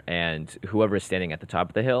Commander. And whoever is standing at the top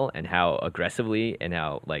of the hill and how aggressively and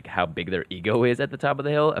how big their ego is at the top of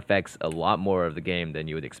the hill affects a lot more of the game than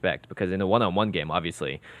you would expect. Because in a one-on-one game,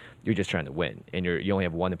 obviously, you're just trying to win, and you only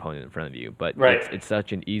have one opponent in front of you. But it's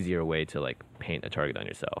such an easier way to paint a target on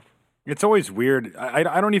yourself. It's always weird.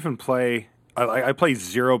 I don't even play. I play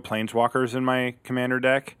 0 Planeswalkers in my Commander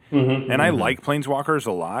deck, and I like Planeswalkers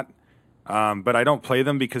a lot. But I don't play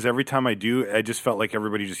them because every time I do, I just felt like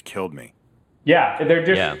everybody just killed me. Yeah,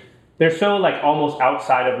 they're so almost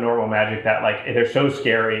outside of normal Magic that they're so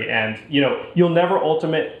scary, and you'll never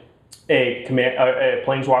ultimate a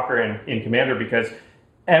Planeswalker in Commander because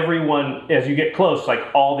everyone, as you get close,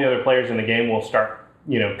 all the other players in the game will start,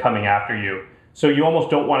 coming after you. So you almost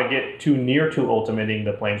don't want to get too near to ultimating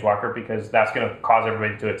the Planeswalker because that's going to cause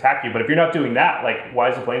everybody to attack you. But if you're not doing that, why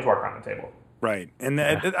is the Planeswalker on the table? Right. And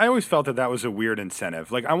I always felt that was a weird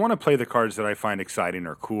incentive. I want to play the cards that I find exciting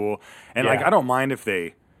or cool. And I don't mind if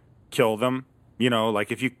they kill them, You know,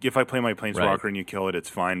 like if I play my Planeswalker and you kill it, it's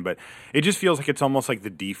fine. But it just feels like it's almost like the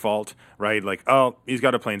default, right? Like, oh, he's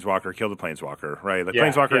got a Planeswalker, kill the Planeswalker, right? The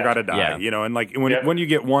Planeswalker got to die, you know. And like when you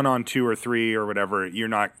get 1 on 2 or 3 or whatever, you're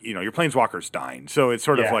not, you know, your Planeswalker's dying. So it's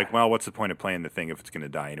sort of like, well, what's the point of playing the thing if it's going to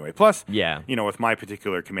die anyway? Plus, you know, with my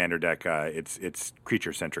particular commander deck, it's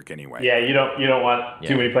creature centric anyway. Yeah, you don't want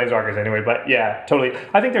too many Planeswalkers anyway. But yeah, totally.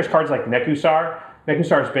 I think there's cards like Nekusar.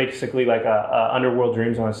 Nekusar is basically like a Underworld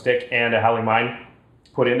Dreams on a stick and a Howling Mine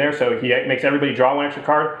put in there. So he makes everybody draw 1 extra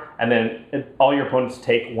card, and then all your opponents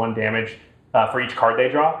take 1 damage for each card they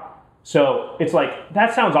draw. So it's like,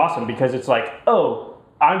 that sounds awesome because it's like, oh,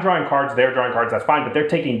 I'm drawing cards, they're drawing cards, that's fine, but they're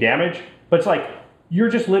taking damage. But it's like, you're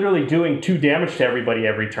just literally doing 2 damage to everybody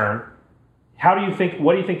every turn. What do you think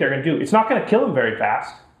they're going to do? It's not going to kill them very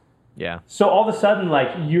fast. Yeah. So all of a sudden,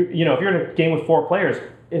 like, you know, if you're in a game with 4 players,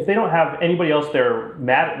 if they don't have anybody else they're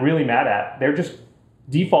really mad at, they're just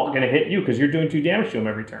default going to hit you because you're doing 2 damage to them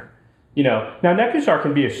every turn. You know, now Nekusar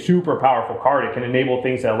can be a super powerful card. It can enable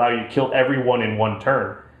things that allow you to kill everyone in 1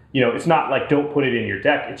 turn. You know, it's not like don't put it in your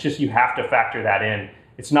deck. It's just you have to factor that in.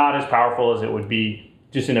 It's not as powerful as it would be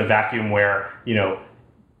just in a vacuum where, you know,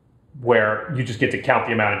 where you just get to count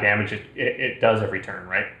the amount of damage it does every turn,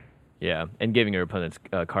 right? Yeah, and giving your opponent's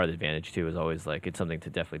card advantage too is always like, it's something to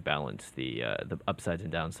definitely balance the upsides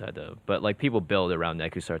and downsides of. But like, people build around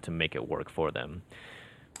Nekusar to make it work for them.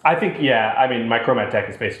 I think, yeah. I mean, my Chromat deck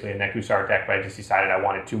is basically a Nekusar deck, but I just decided I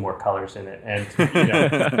wanted 2 more colors in it, and you know,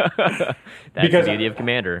 that's the beauty of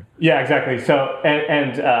Commander. Yeah, exactly. So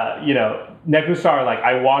and you know, Nekusar, like,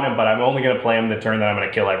 I want him, but I'm only going to play him the turn that I'm going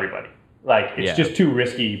to kill everybody. Like, it's just too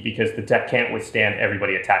risky because the deck can't withstand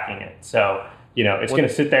everybody attacking it. So, you know, it's going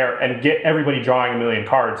to sit there and get everybody drawing a million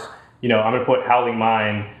cards. You know, I'm going to put Howling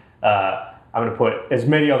Mine. I'm going to put as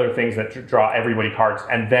many other things that draw everybody cards,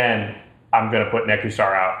 and then I'm going to put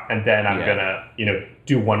Nekusar out, and then I'm going to, you know,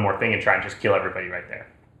 do 1 more thing and try and just kill everybody right there.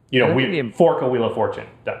 You know, fork a Wheel of Fortune.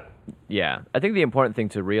 Done. Yeah. I think the important thing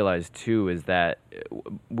to realize, too, is that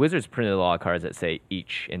Wizards printed a lot of cards that say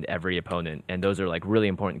each and every opponent, and those are, like, really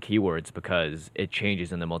important keywords because it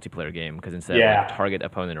changes in the multiplayer game. Because instead of, like, target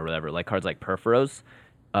opponent or whatever, like, cards like Perforos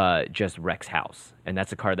just wrecks house. And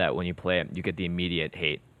that's a card that when you play it, you get the immediate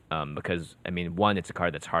hate. Because, I mean, 1, it's a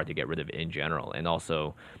card that's hard to get rid of in general, and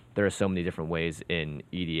also there are so many different ways in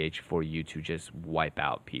EDH for you to just wipe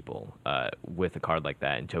out people with a card like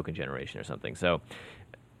that in token generation or something. So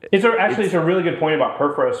it's a really good point about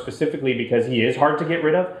Perforos specifically because he is hard to get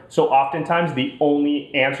rid of. So oftentimes the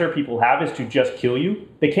only answer people have is to just kill you.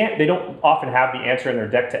 They don't often have the answer in their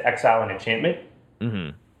deck to exile an enchantment.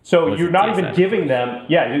 Mm-hmm. So you're not even giving them,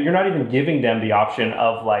 you're not even giving them the option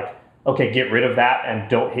of like, okay, get rid of that and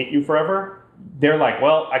don't hate you forever. They're like,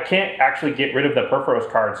 well, I can't actually get rid of the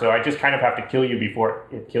Perforos card, so I just kind of have to kill you before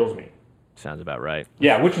it kills me. Sounds about right.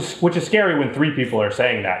 Yeah, which is scary when 3 people are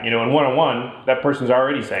saying that. You know, in 1-on-1, that person's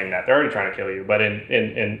already saying that. They're already trying to kill you. But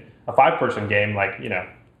in a 5-person game, like, you know,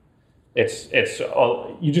 it's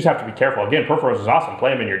you just have to be careful. Again, Perforos is awesome.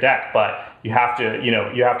 Play him in your deck, but you have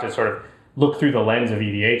to sort of look through the lens of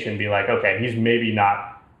EDH and be like, okay, he's maybe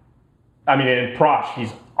not. I mean, in Prosh,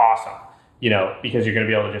 he's awesome. You know, because you're going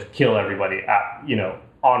to be able to just kill everybody at, you know,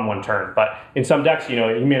 on 1 turn. But in some decks, you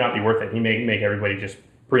know, he may not be worth it. He may make everybody just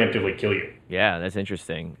preemptively kill you. Yeah, that's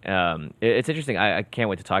interesting. It's interesting. I can't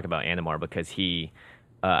wait to talk about Animar because he,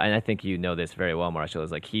 and I think you know this very well, Marshall, is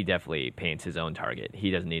like he definitely paints his own target. He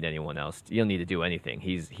doesn't need anyone else. You don't need to do anything.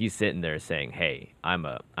 He's sitting there saying, hey, I'm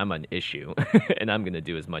an issue, and I'm going to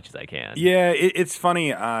do as much as I can. Yeah, it's funny,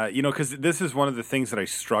 you know, because this is one of the things that I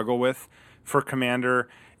struggle with for Commander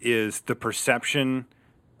is the perception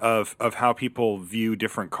of how people view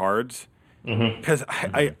different cards. Because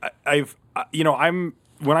I've you know,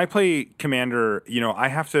 when I play Commander, you know, I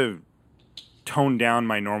have to tone down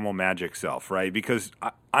my normal Magic self, right? Because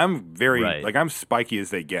I'm very like, I'm spiky as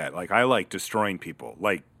they get. Like, I like destroying people,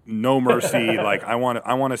 like no mercy. Like, I want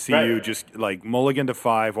to see you just like mulligan to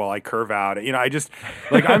 5 while I curve out. You know, I just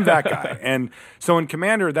like, I'm that guy. And so in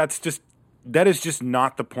Commander, that is just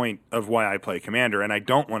not the point of why I play Commander, and I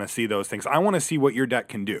don't want to see those things. I want to see what your deck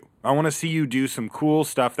can do. I want to see you do some cool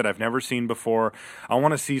stuff that I've never seen before. I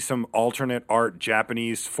want to see some alternate art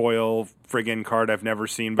Japanese foil friggin' card I've never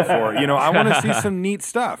seen before. You know, I want to see some neat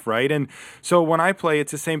stuff, right? And so when I play,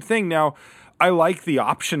 it's the same thing. Now, I like the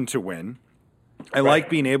option to win. I like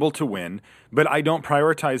being able to win, but I don't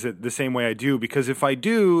prioritize it the same way I do, because if I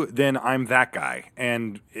do, then I'm that guy.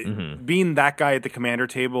 And being that guy at the Commander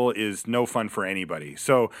table is no fun for anybody.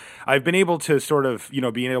 So I've been able to sort of, you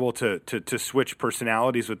know, being able to switch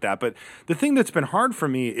personalities with that. But the thing that's been hard for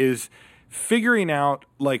me is figuring out,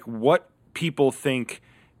 like, what people think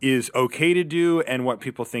is okay to do and what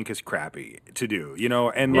people think is crappy to do,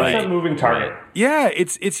 and it's a moving target. Yeah,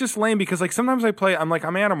 it's just lame because like sometimes I'm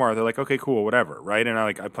Animar. They're like, okay, cool, whatever, right? And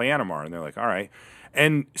I play Animar, and they're like, all right.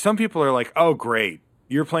 And some people are like, oh, great,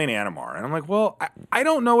 you're playing Animar, and I'm like, well, I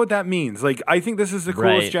don't know what that means. Like, I think this is the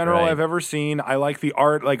coolest general I've ever seen. I like the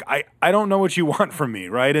art. Like, I don't know what you want from me,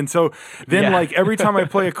 right? And so then like every time I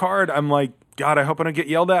play a card, I'm like, God, I hope I don't get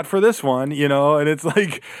yelled at for this one, And it's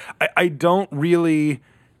like I don't really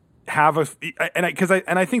have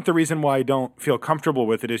I think the reason why I don't feel comfortable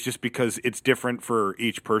with it is just because it's different for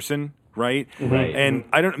each person, right? Right. And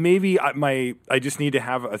I just need to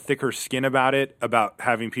have a thicker skin about it, about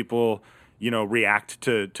having people react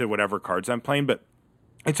to whatever cards I'm playing. But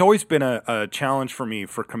it's always been a challenge for me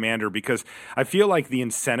for Commander because I feel like the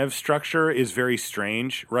incentive structure is very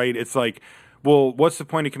strange, right? It's like, well, what's the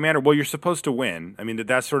point of Commander? Well, you're supposed to win. I mean,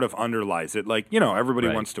 that sort of underlies it. Like, everybody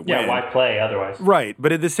wants to win. Yeah, why play otherwise? Right.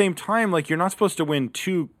 But at the same time, like, you're not supposed to win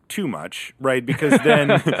too much, right? Because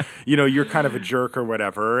then, you're kind of a jerk or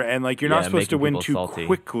whatever. And, like, you're not supposed to win too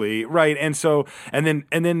quickly. Right. And so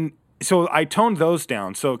I toned those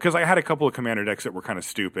down. So, because I had a couple of Commander decks that were kind of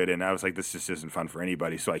stupid, and I was like, this just isn't fun for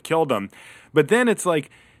anybody. So I killed them. But then it's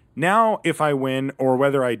like, now if I win or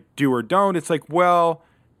whether I do or don't, it's like, well,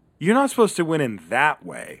 you're not supposed to win in that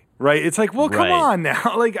way, right? It's like, well, come on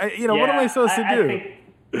now. Like, what am I supposed to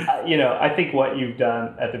do? I think what you've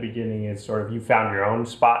done at the beginning is sort of you found your own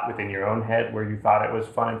spot within your own head where you thought it was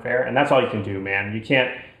fun and fair. And that's all you can do, man. You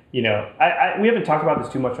can't, we haven't talked about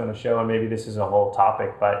this too much on the show, and maybe this is a whole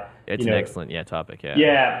topic, but it's an excellent topic. Yeah.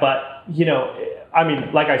 Yeah. But, I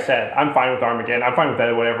mean, like I said, I'm fine with Armageddon. I'm fine with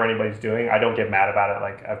whatever anybody's doing. I don't get mad about it.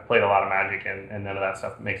 Like, I've played a lot of Magic, and none of that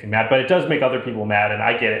stuff makes me mad. But it does make other people mad, and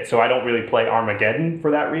I get it. So I don't really play Armageddon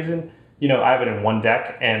for that reason. I have it in one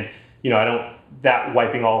deck, and, that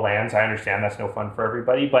wiping all lands, I understand that's no fun for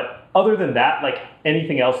everybody. But other than that, like,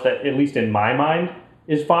 anything else that, at least in my mind,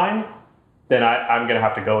 is fine, then I'm going to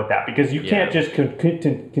have to go with that. Because you can't just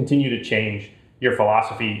continue to change your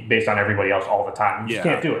philosophy based on everybody else all the time. You just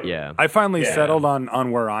can't do it. Yeah. I finally settled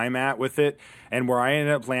on where I'm at with it, and where I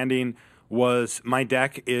ended up landing was my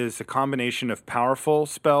deck is a combination of powerful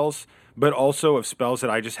spells, but also of spells that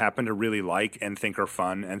I just happen to really like and think are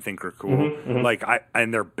fun and think are cool. Like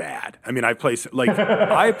and they're bad. I mean, I play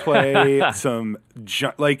some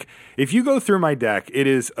if you go through my deck, it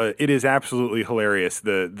is absolutely hilarious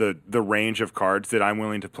the range of cards that I'm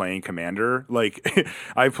willing to play in Commander. Like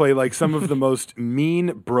I play like some of the most mean,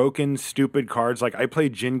 broken, stupid cards. Like I play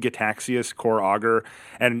Jin Gitaxias Core Augur,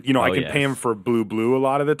 and I can pay him for blue a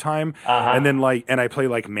lot of the time, and then I play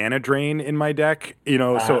like Mana Drain in my deck.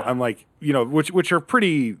 So I'm like. Which are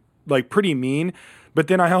pretty mean, but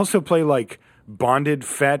then I also play like Bonded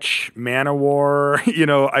Fetch, Mana War.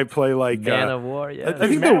 I play like Mana War. Yeah, I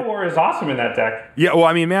think Mana War is awesome in that deck. Yeah, well,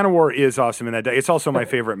 I mean, Mana War is awesome in that deck. It's also my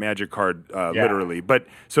favorite Magic card, literally. But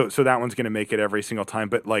so that one's going to make it every single time.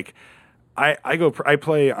 But like. I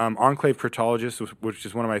play Enclave Cryptologist, which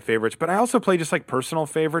is one of my favorites, but I also play just like personal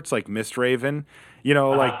favorites like Mistraven.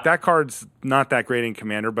 Like that card's not that great in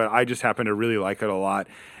Commander, but I just happen to really like it a lot.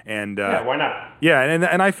 And why not? Yeah,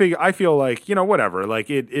 and I feel like whatever. Like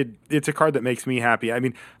it's a card that makes me happy. I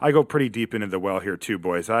mean, I go pretty deep into the well here too,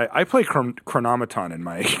 boys. I play Chronometon in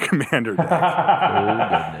my Commander deck.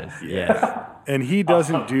 Oh goodness, yes. And he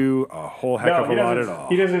doesn't do a whole heck of a lot at all.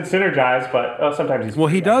 He doesn't synergize, but sometimes he's free.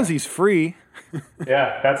 Well, he does. He's free.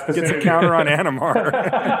 Yeah, that's the Gets a counter on Animar.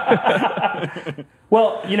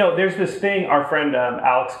 Well, there's this thing, our friend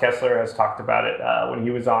Alex Kessler has talked about it when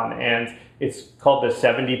he was on, and it's called the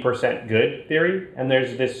 70% good theory. And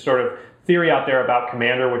there's this sort of theory out there about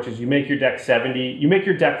Commander, which is you make your deck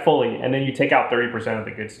fully, and then you take out 30% of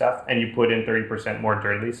the good stuff, and you put in 30% more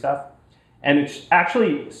dirty stuff. And it's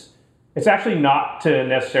actually not to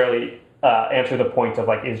necessarily answer the point of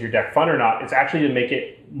like, is your deck fun or not? It's actually to make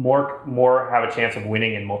it more have a chance of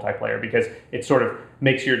winning in multiplayer, because it sort of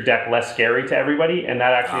makes your deck less scary to everybody, and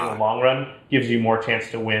that actually in the long run gives you more chance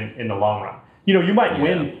to win in the long run. You might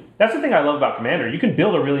win. That's the thing I love about Commander. You can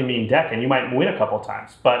build a really mean deck and you might win a couple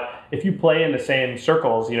times, but if you play in the same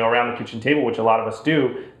circles, around the kitchen table, which a lot of us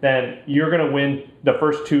do, then you're going to win the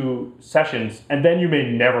first 2 sessions, and then you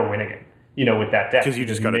may never win again. With that deck. Because you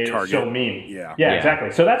just got to target. So mean. Yeah, exactly.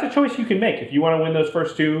 So that's a choice you can make. If you want to win those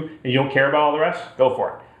first 2 and you don't care about all the rest, go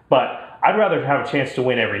for it. But I'd rather have a chance to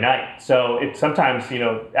win every night. So sometimes,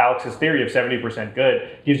 Alex's theory of 70%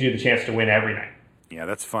 good gives you the chance to win every night. Yeah,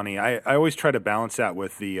 that's funny. I always try to balance that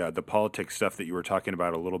with the politics stuff that you were talking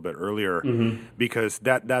about a little bit earlier, because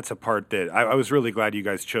that's a part that I was really glad you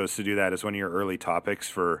guys chose to do that as one of your early topics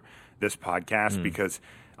for this podcast, because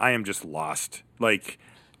I am just lost. Like,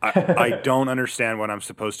 I don't understand what I'm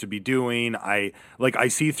supposed to be doing. I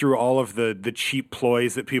see through all of the cheap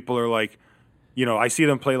ploys that people are like, I see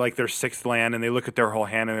them play like their sixth land and they look at their whole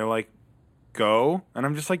hand and they're like, go. And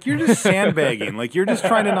I'm just like, you're just sandbagging. Like, you're just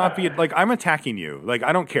trying to not be like, I'm attacking you. Like,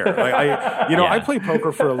 I don't care. Like, I play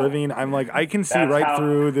poker for a living. I'm like, I can see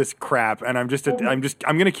through this crap and I'm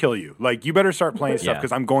going to kill you. Like, you better start playing stuff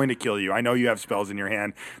because I'm going to kill you. I know you have spells in your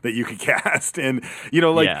hand that you could cast and,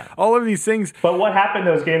 all of these things. But what happened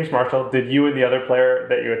in those games, Marshall? Did you and the other player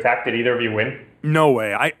that you attacked, did either of you win? No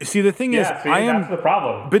way. The thing is, that's the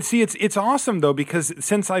problem. But see, it's awesome though, because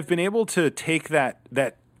since I've been able to take that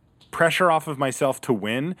pressure off of myself to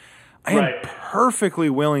win, I am perfectly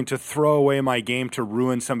willing to throw away my game to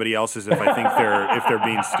ruin somebody else's if I think they're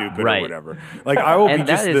being stupid or whatever. Like, I will be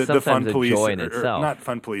just the fun police, or not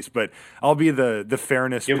fun police, but I'll be the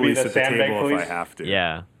fairness police at the table if I have to.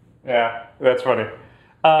 Yeah, that's funny.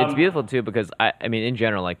 It's beautiful too because I mean, in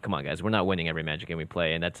general, like, come on, guys, we're not winning every Magic game we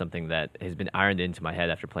play, and that's something that has been ironed into my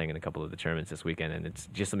head after playing in a couple of the tournaments this weekend, and it's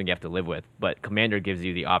just something you have to live with. But Commander gives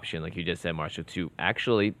you the option, like you just said, Marshall, to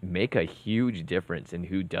actually make a huge difference in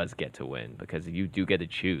who does get to win, because you do get to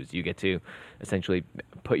choose. You get to essentially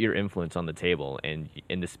put your influence on the table, and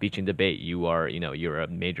in the speech and debate, you're a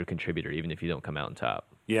major contributor, even if you don't come out on top.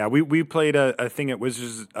 Yeah, we played a thing at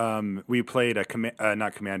Wizards. We played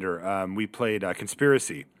not Commander. We played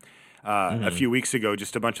Conspiracy a few weeks ago.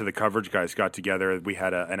 Just a bunch of the coverage guys got together. We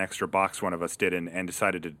had an extra box, one of us did, and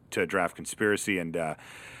decided to draft Conspiracy. And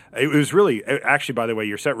it was really, actually, by the way,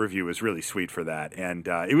 your set review was really sweet for that. And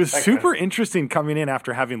it was super interesting coming in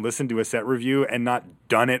after having listened to a set review and not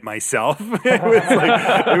done it myself.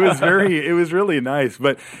 It was really nice.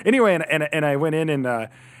 But anyway, and I went in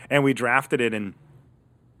and we drafted it,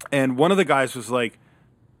 and one of the guys was like,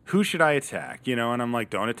 who should I attack? And I'm like,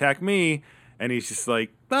 don't attack me. And he's just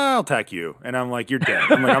like, I'll attack you. And I'm like, you're dead.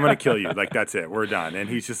 I'm like, I'm going to kill you. Like, that's it. We're done. And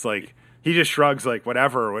he's just like, he just shrugs like,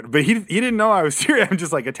 whatever. But he didn't know I was serious. I'm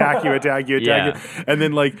just like, attack you. And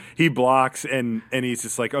then like he blocks and he's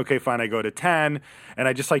just like, okay, fine. I go to 10 and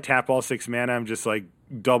I just like tap all 6 mana. I'm just like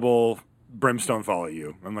double Brimstone follow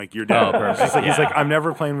you. I'm like, you're dead. He's like, I'm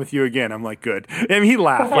never playing with you again. I'm like, good. And he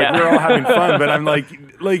laughed. Like, we're all having fun. But I'm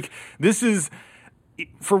like this is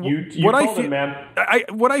for what I feel.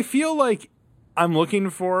 What I feel like I'm looking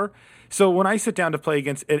for. So when I sit down to play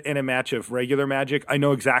against in a match of regular Magic, I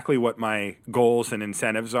know exactly what my goals and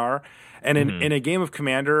incentives are. And in a game of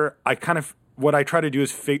Commander, I kind of what I try to do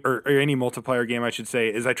is or any multiplayer game, I should say,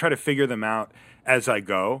 is I try to figure them out as I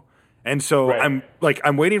go. And so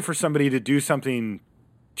I'm waiting for somebody to do something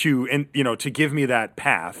to give me that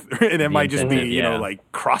path, and it might just be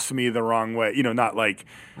like cross me the wrong way, not like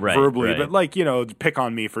verbally, but like pick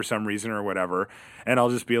on me for some reason or whatever, and I'll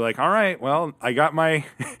just be like, all right, well, I got my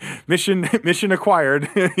mission acquired,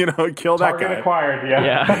 kill that guy. Target acquired,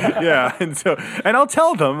 yeah. And I'll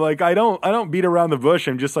tell them like I don't beat around the bush.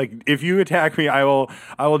 I'm just like, if you attack me, I will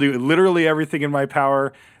do literally everything in my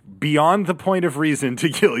power beyond the point of reason to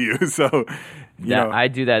kill you. So. I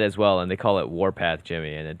do that as well, and they call it Warpath,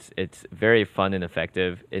 Jimmy, and it's very fun and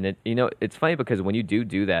effective. And it's funny because when you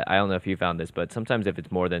do that, I don't know if you found this, but sometimes if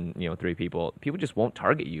it's more than 3 people just won't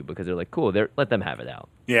target you because they're like, cool, let them have it out.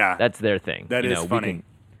 Yeah, that's their thing. That is funny.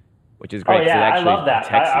 Which is great. Oh yeah, I love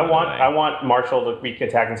that. I want Marshall to be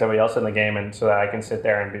attacking somebody else in the game, and so that I can sit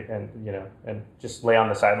there and just lay on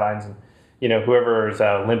the sidelines, and whoever is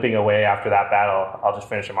limping away after that battle, I'll just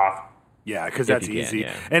finish him off. Yeah, because that's easy.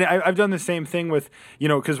 Yeah. And I've done the same thing with,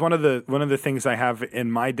 because one of the things I have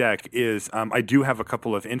in my deck is I do have a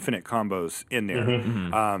couple of infinite combos in there.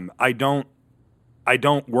 Mm-hmm. I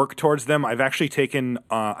don't work towards them. I've actually taken,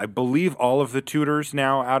 I believe, all of the tutors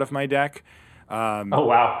now out of my deck. Oh,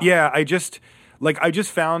 wow. Yeah, I just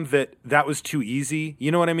found that was too easy.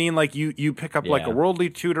 You know what I mean? Like you pick up like a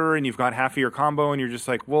worldly tutor and you've got half of your combo and you're just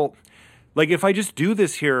like, well, like, if I just do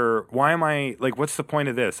this here, why am I, like, what's the point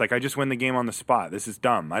of this? Like, I just win the game on the spot. This is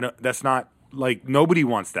dumb. That's not, like, nobody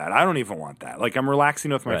wants that. I don't even want that. Like, I'm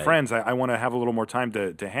relaxing with my friends. I want to have a little more time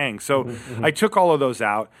to hang. So I took all of those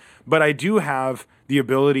out, but I do have the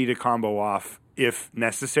ability to combo off if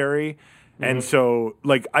necessary. And so,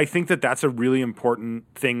 like, I think that's a really important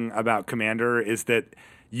thing about Commander is that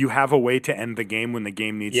you have a way to end the game when the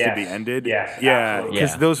game needs to be ended. Yes, yeah,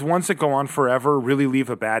 because those ones that go on forever really leave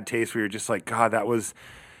a bad taste where you're just like, God, that was...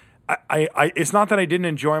 it's not that I didn't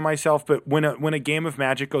enjoy myself, but when a game of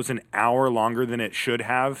Magic goes an hour longer than it should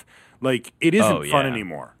have, like it isn't Oh, fun yeah.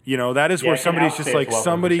 anymore. You know, that is where it can somebody's just outfit like, well for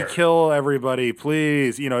somebody sure. kill everybody,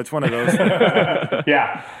 please. You know, it's one of those things.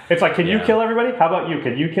 Yeah. It's like, can you Yeah. kill everybody? How about you?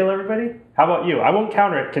 Can you kill everybody? How about you? I won't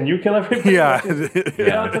counter it. Can you kill everybody? Yeah.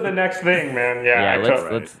 Get on to the next thing, man. Yeah.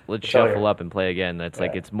 Let's tell shuffle you. up and play again. That's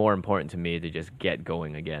like, Yeah. it's more important to me to just get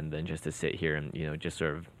going again than just to sit here and, just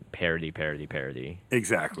sort of parody.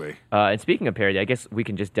 Exactly. And speaking of parody, I guess we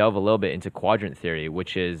can just delve a little bit into quadrant theory,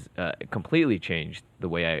 which is completely changed the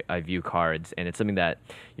way I view cards. And it's something that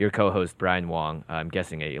your co-host, Brian Wong, I'm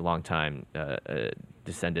guessing a longtime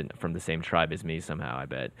descendant from the same tribe as me somehow, I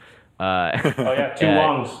bet. Oh, yeah. Two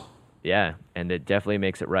longs. Yeah, and it definitely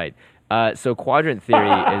makes it right. So quadrant theory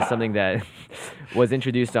is something that was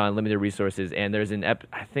introduced on limited resources, and there's I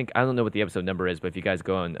don't know what the episode number is, but if you guys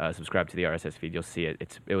go and subscribe to the RSS feed, you'll see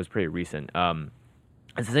it. It was pretty recent.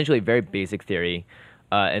 It's essentially a very basic theory,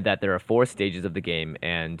 and that there are 4 stages of the game,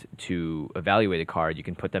 and to evaluate a card, you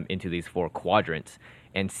can put them into these 4 quadrants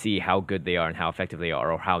and see how good they are and how effective they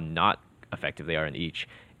are, or how not effective they are in each,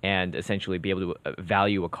 and essentially be able to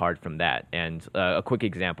value a card from that. And a quick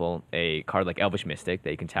example, a card like Elvish Mystic that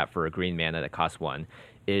you can tap for a green mana that costs 1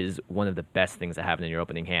 is one of the best things to have in your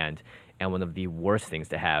opening hand, and one of the worst things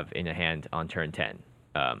to have in a hand on turn 10.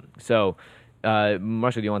 Marshall,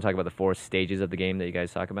 do you want to talk about the 4 stages of the game that you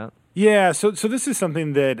guys talk about? Yeah, so this is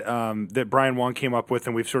something that that Brian Wong came up with,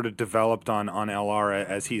 and we've sort of developed on LR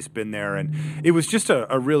as he's been there, and it was just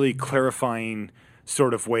a really clarifying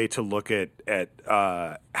sort of way to look at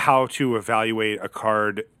how to evaluate a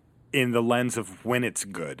card in the lens of when it's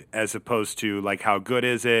good, as opposed to like how good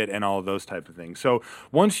is it and all of those type of things. So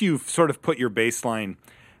once you've sort of put your baseline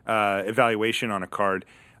evaluation on a card,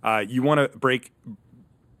 you want to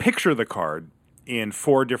picture the card in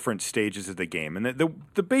 4 different stages of the game. And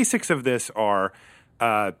the basics of this are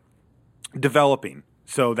developing.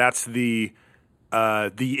 So that's the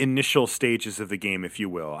initial stages of the game, if you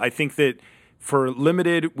will. I think that for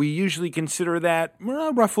limited, we usually consider that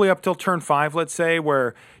roughly up till turn 5, let's say,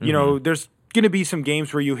 where, you know, there's going to be some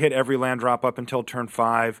games where you hit every land drop up until turn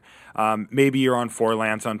 5. Maybe you're on 4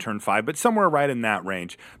 lands on turn 5, but somewhere right in that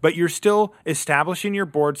range. But you're still establishing your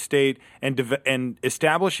board state and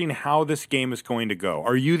establishing how this game is going to go.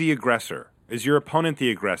 Are you the aggressor? Is your opponent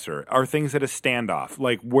the aggressor? Are things at a standoff?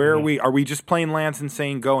 Like, where are we just playing lands and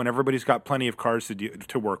saying go, and everybody's got plenty of cards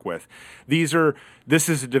to work with? This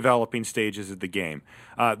is the developing stages of the game.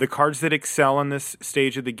 The cards that excel in this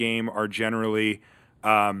stage of the game are generally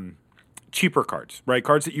cheaper cards, right?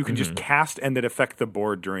 Cards that you can just cast and that affect the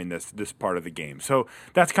board during this part of the game. So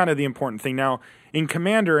that's kind of the important thing. Now, in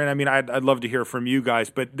Commander, and I mean, I'd love to hear from you guys,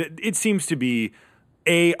 but it seems to be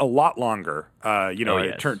a lot longer.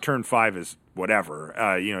 Turn 5 is whatever.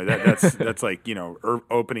 That's like,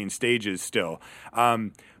 opening stages still.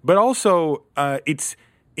 But also, it's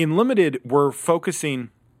in limited, we're focusing.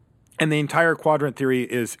 And the entire quadrant theory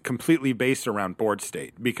is completely based around board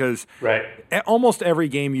state, because almost every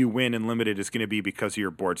game you win in limited is going to be because of your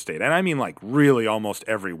board state. And I mean, like, really almost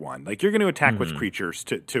every one. Like, you're going to attack with creatures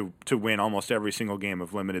to win almost every single game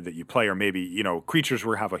of limited that you play, or maybe, creatures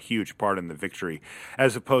will have a huge part in the victory,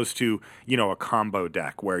 as opposed to, a combo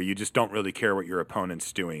deck where you just don't really care what your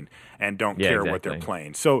opponent's doing and don't care what they're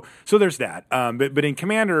playing. So there's that. But in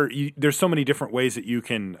Commander, there's so many different ways that you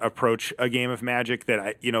can approach a game of Magic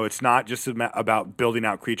that, it's not just about building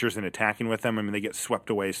out creatures and attacking with them. I mean, they get swept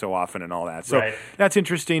away so often and all that. So that's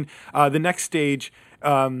interesting. The next stage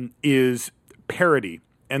is parity.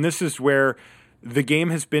 And this is where the game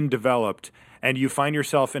has been developed and you find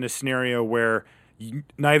yourself in a scenario where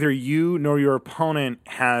neither you nor your opponent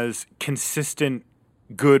has consistent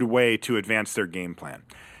good way to advance their game plan.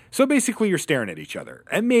 So basically you're staring at each other.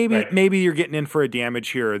 And maybe you're getting in for a damage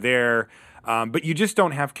here or there. But you just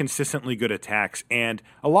don't have consistently good attacks. And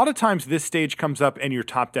a lot of times this stage comes up and you're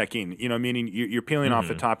top decking, meaning you're peeling off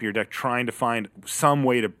the top of your deck, trying to find some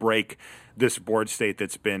way to break this board state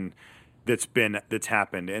that's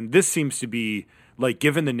happened. And this seems to be, like,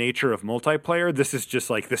 given the nature of multiplayer, this is just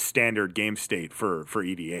like the standard game state for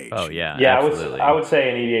EDH. Oh, yeah. Yeah, absolutely. I would say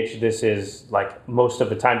in EDH this is like most of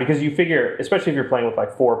the time, because you figure, especially if you're playing with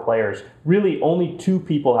like 4 players, really only 2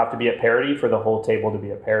 people have to be at parity for the whole table to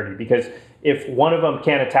be at parity. Because if one of them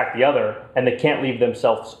can't attack the other and they can't leave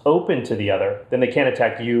themselves open to the other, then they can't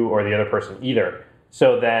attack you or the other person either.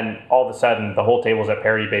 So then all of a sudden the whole table's at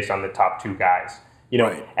parity based on the top 2 guys.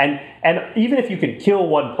 And even if you could kill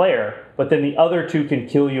one player, but then the other 2 can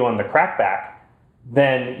kill you on the crackback,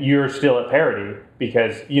 then you're still at parity,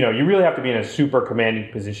 because you really have to be in a super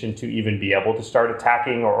commanding position to even be able to start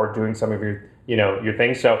attacking or doing some of your your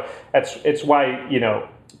things. So it's why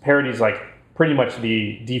parity is like pretty much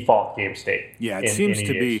the default game state. Yeah, it seems in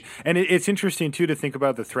to be. EDH. And it's interesting, too, to think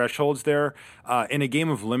about the thresholds there. In a game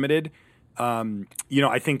of Limited,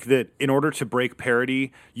 I think that in order to break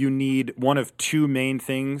parity, you need one of two main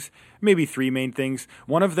things, maybe three main things.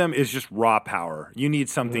 One of them is just raw power. You need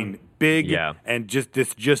something big and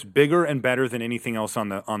just bigger and better than anything else on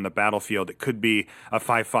the battlefield. It could be a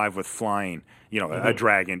 5/5 with flying, a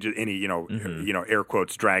dragon, just any, air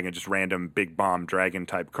quotes dragon, just random big bomb dragon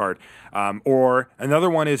type card. Or another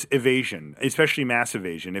one is evasion, especially mass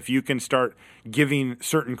evasion. If you can start giving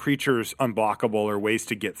certain creatures unblockable or ways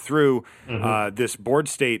to get through this board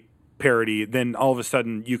state parity, then all of a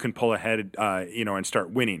sudden you can pull ahead, and start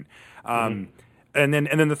winning. And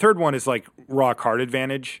then the third one is like raw card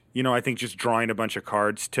advantage. I think just drawing a bunch of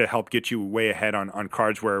cards to help get you way ahead on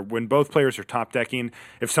cards where when both players are top decking,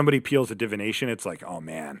 if somebody peels a divination, it's like, oh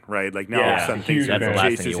man, right? Like now all of a sudden things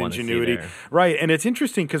chases ingenuity. Right. And it's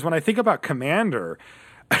interesting because when I think about Commander,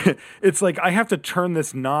 it's like I have to turn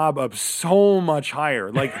this knob up so much higher.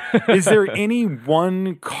 Like, is there any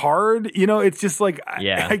one card? It's just like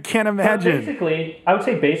I can't imagine. I would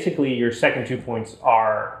say basically your second 2 points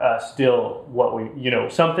are still what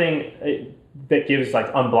something that gives like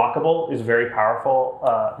unblockable is very powerful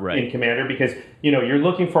in Commander because you're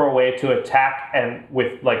looking for a way to attack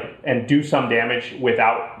and do some damage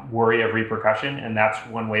without worry of repercussion, and that's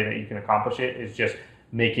one way that you can accomplish it is just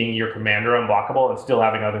making your commander unblockable and still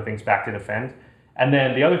having other things back to defend. And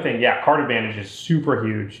then the other thing, card advantage is super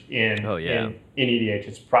huge in EDH.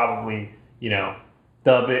 It's probably, the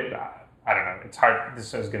bit, I don't know, it's hard,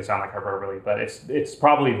 this is going to sound like hyperbole, but it's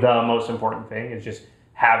probably the most important thing is just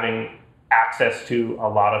having access to a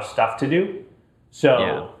lot of stuff to do.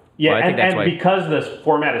 So, and because this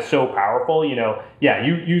format is so powerful,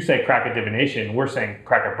 you say crack a divination, we're saying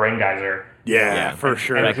crack a brain geyser. Yeah, for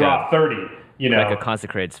sure. And draw 30. Like a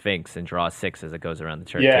consecrated sphinx and draw 6 as it goes around the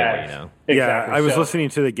turntable, Exactly. Yeah, I was listening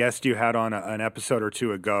to the guest you had on an episode or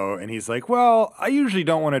two ago, and he's like, well, I usually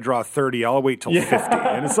don't want to draw 30. I'll wait till 50.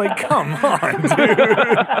 And it's like, come on, dude.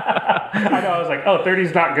 I know. I was like, 30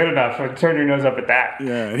 is not good enough. So turn your nose up at that.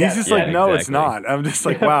 Yeah, and he's just like, no, it's not. I'm just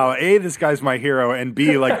like, wow, A, this guy's my hero, and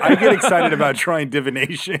B, like, I get excited about trying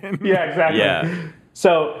divination. Yeah, exactly. Yeah.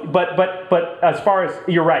 So, but as far as,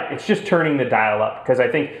 you're right, it's just turning the dial up, because I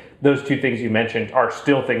think those two things you mentioned are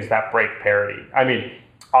still things that break parity. I mean,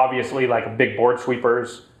 obviously, like big board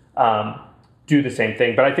sweepers do the same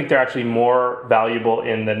thing, but I think they're actually more valuable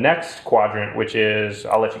in the next quadrant, which is,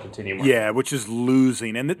 I'll let you continue, Mark. Yeah, which is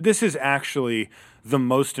losing. And this is actually the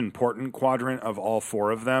most important quadrant of all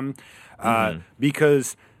four of them,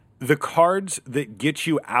 because the cards that get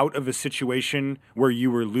you out of a situation where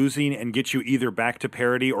you were losing and get you either back to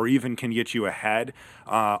parity or even can get you ahead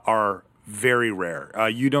are very rare.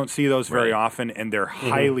 You don't see those very often, and they're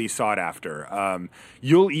highly sought after.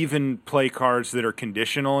 You'll even play cards that are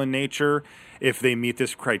conditional in nature if they meet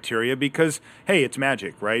this criteria because, hey, it's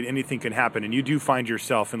Magic, right? Anything can happen, and you do find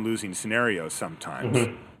yourself in losing scenarios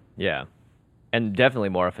sometimes. Yeah. And definitely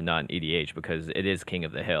more often not in EDH because it is king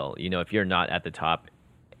of the hill. If you're not at the top,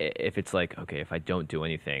 if it's like, okay, if I don't do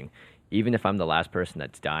anything, even if I'm the last person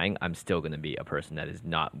that's dying, I'm still going to be a person that is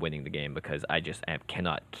not winning the game because I just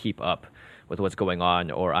cannot keep up with what's going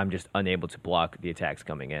on, or I'm just unable to block the attacks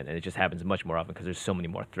coming in. And it just happens much more often because there's so many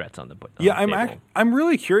more threats on the table. I'm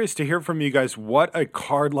really curious to hear from you guys what a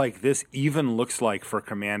card like this even looks like for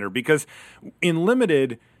Commander, because in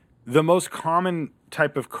Limited, the most common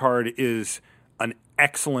type of card is an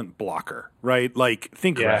excellent blocker, right? Like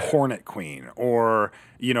think Hornet Queen or,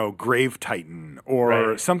 Grave Titan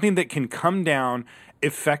or something that can come down,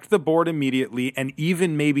 affect the board immediately, and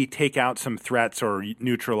even maybe take out some threats or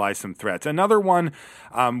neutralize some threats. Another one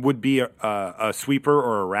would be a sweeper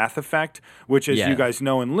or a wrath effect, which, as you guys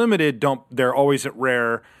know, in Limited, they're always at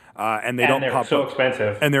rare. And they're pop so up.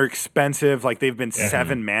 expensive. And they're expensive. Like they've been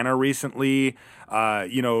 7 mana recently,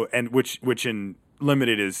 and which in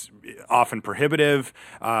Limited is often prohibitive,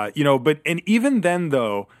 but even then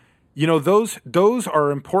though, those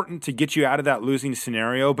are important to get you out of that losing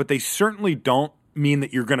scenario, but they certainly don't mean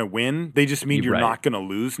that you're going to win. They just mean you're not going to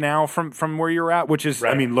lose now from where you're at, which is,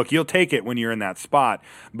 I mean, look, you'll take it when you're in that spot,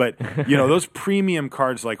 but those premium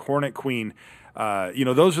cards like Hornet Queen,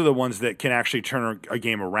 those are the ones that can actually turn a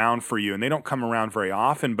game around for you, and they don't come around very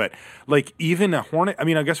often. But like even a Hornet, I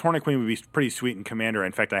mean, I guess Hornet Queen would be pretty sweet in Commander.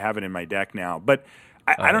 In fact, I have it in my deck now. But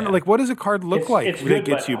I don't know, like, what does a card look like that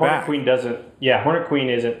gets you Hornet back? Queen doesn't. Yeah, Hornet Queen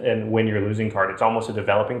isn't a win you're losing card. It's almost a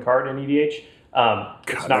developing card in EDH. God,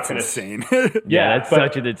 not that's going to insane. Yeah, that's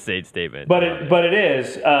such an insane statement. But it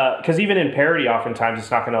is, because even in parody, oftentimes it's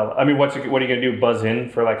not going to. I mean, what are you going to do? Buzz in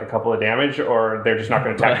for like a couple of damage, or they're just not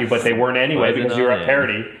going to attack you? But they weren't anyway because you're a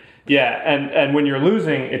parody. Yeah, and when you're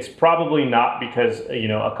losing, it's probably not because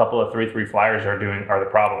a couple of 3/3 flyers are the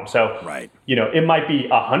problem. So right. It might be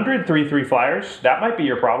 100 3/3 flyers. That might be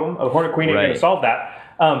your problem. A Hornet Queen ain't going to solve that.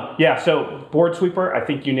 So Board Sweeper, I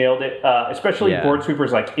think you nailed it. Especially Board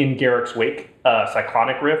Sweepers like In Garrick's Wake,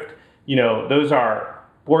 Cyclonic Rift. Those are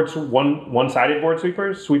one-sided board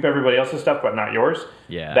sweepers. Sweep everybody else's stuff, but not yours.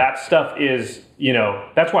 Yeah. That stuff is,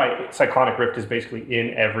 that's why Cyclonic Rift is basically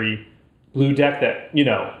in every blue deck that,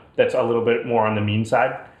 that's a little bit more on the mean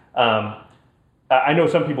side. I know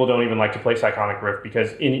some people don't even like to play Cyclonic Rift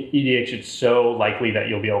because in EDH it's so likely that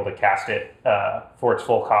you'll be able to cast it for its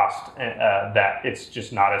full cost that it's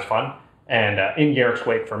just not as fun. And In Garrick's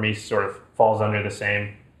Wake for me sort of falls under the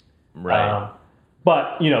same. Right.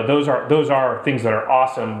 But those are things that are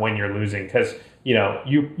awesome when you're losing because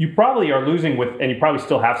you probably are losing and you probably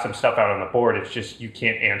still have some stuff out on the board. It's just you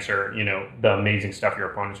can't answer the amazing stuff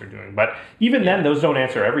your opponents are doing. But even then, those don't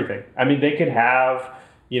answer everything. I mean, they could have.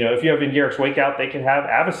 If you have In Garrick's Wake out, they can have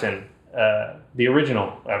Avacyn, the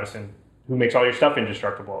original Avacyn, who makes all your stuff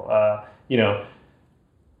indestructible.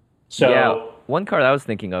 So yeah, one card I was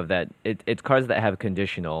thinking of that it's cards that have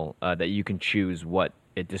conditional that you can choose what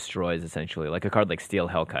it destroys essentially, like a card like Steel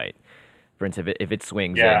Hellkite. For instance, if it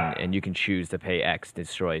swings in and you can choose to pay X to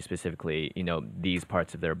destroy specifically, these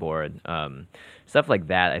parts of their board, stuff like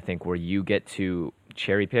that. I think where you get to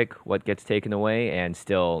cherry pick what gets taken away and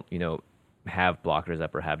still, have blockers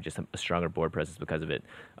up or have just a stronger board presence because of it.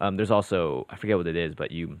 There's also, I forget what it is, but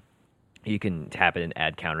you can tap it and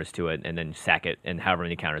add counters to it and then sack it and however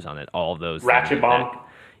many counters on it, all of those. Ratchet Bomb.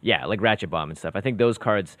 Yeah, like Ratchet Bomb and stuff. I think those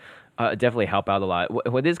cards definitely help out a lot.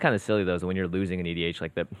 What is kind of silly though is when you're losing an EDH,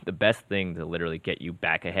 like the best thing to literally get you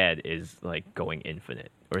back ahead is like going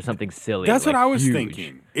infinite or something silly. That's like, what I was huge.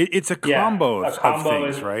 thinking. It's a combo of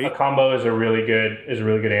things, right? A combo is a really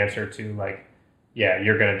good answer to like. Yeah,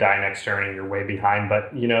 you're going to die next turn and you're way behind,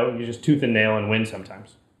 but you just tooth and nail and win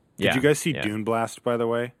sometimes. Did you guys see Dune Blast, by the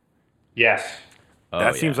way? Yes.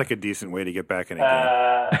 That seems like a decent way to get back in a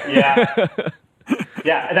game. Yeah.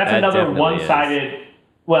 Yeah, that's another one-sided,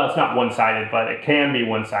 well, it's not one-sided, but it can be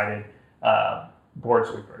one-sided board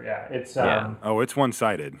sweeper. Yeah, it's it's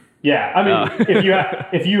one-sided. Yeah, I mean,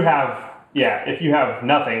 if you have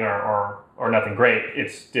nothing or nothing great,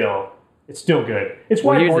 it's still good. It's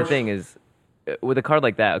why here's the thing is, with a card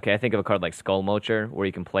like that, okay, I think of a card like Skull Mulcher, where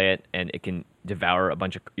you can play it and it can devour a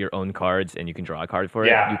bunch of your own cards and you can draw a card for it.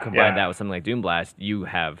 You combine that with something like Doom Blast, you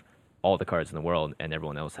have all the cards in the world and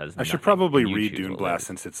everyone else has nothing. I should probably read Doom Blast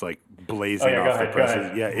since it's like blazing off the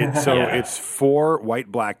presses. Yeah, it's 4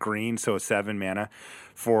 white, black, green, so 7 mana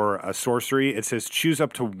for a sorcery. It says choose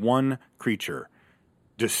up to 1 creature,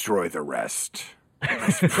 destroy the rest.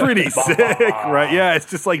 It's pretty sick, right? Yeah, it's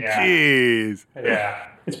just like, jeez. Yeah.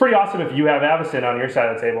 It's pretty awesome if you have Avacyn on your side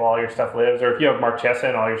of the table, all your stuff lives, or if you have Marchesa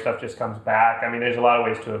and all your stuff just comes back. I mean, there's a lot of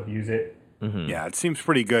ways to abuse it. Mm-hmm. Yeah, it seems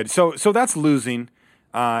pretty good. So that's losing,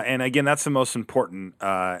 and again, that's the most important.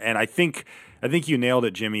 And I think you nailed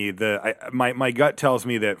it, Jimmy. My gut tells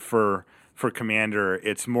me that for Commander,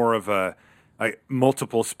 it's more of a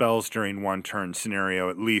multiple spells during one turn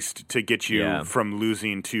scenario, at least to get you from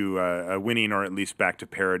losing to winning, or at least back to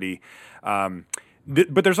parity.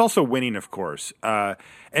 But there's also winning, of course.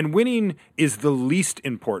 And winning is the least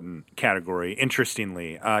important category,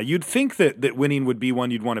 interestingly. You'd think that winning would be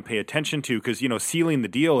one you'd want to pay attention to because, sealing the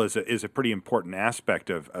deal is a pretty important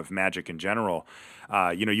aspect of Magic in general.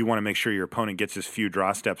 You want to make sure your opponent gets as few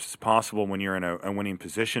draw steps as possible when you're in a winning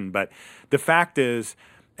position. But the fact is,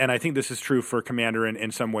 and I think this is true for Commander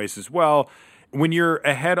in some ways as well, when you're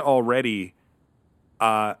ahead already,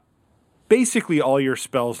 basically all your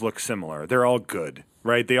spells look similar. They're all good,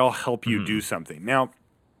 right? They all help you do something. Now,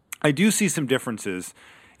 I do see some differences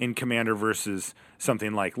in Commander versus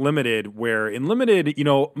something like Limited, where in Limited,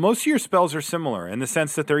 most of your spells are similar in the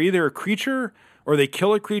sense that they're either a creature or they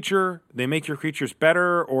kill a creature, they make your creatures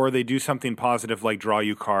better, or they do something positive like draw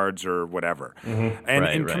you cards or whatever. Mm-hmm. And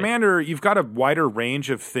in Commander, you've got a wider range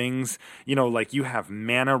of things, like you have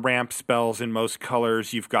mana ramp spells in most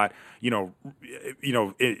colors. You've got,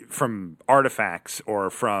 from artifacts or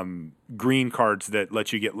from green cards that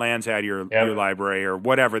let you get lands out of your library or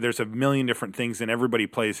whatever. There's a million different things, and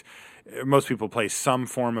most people play some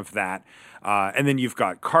form of that. And then you've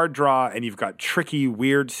got card draw, and you've got tricky,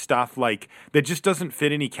 weird stuff like that just doesn't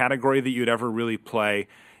fit any category that you'd ever really play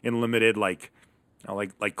in Limited, like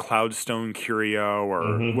like Cloudstone Curio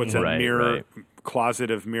or what's that, Right, mirror right. closet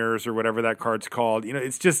of mirrors or whatever that card's called.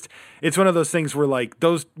 It's one of those things where like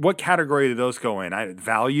those, what category do those go in?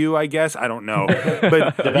 Value, I guess. I don't know,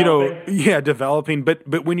 but developing.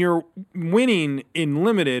 But when you're winning in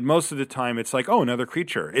limited, most of the time it's like, oh, another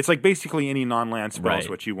creature. It's like basically any non-land spell is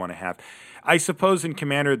what you want to have. I suppose in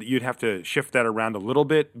Commander that you'd have to shift that around a little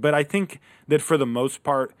bit, but I think that for the most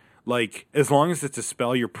part, like, as long as it's a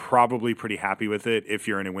spell, you're probably pretty happy with it if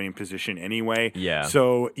you're in a winning position anyway. Yeah.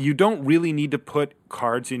 So you don't really need to put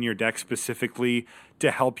cards in your deck specifically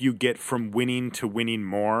to help you get from winning to winning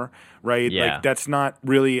more, right? Yeah. Like, that's not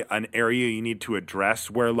really an area you need to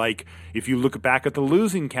address, where, like, if you look back at the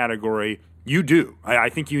losing category, you do. I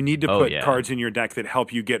think you need to put cards in your deck that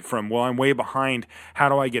help you get from, well, I'm way behind. How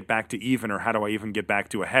do I get back to even, or how do I even get back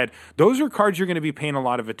to ahead? Those are cards you're going to be paying a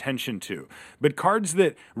lot of attention to. But cards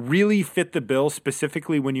that really fit the bill,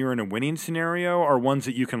 specifically when you're in a winning scenario, are ones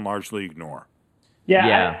that you can largely ignore.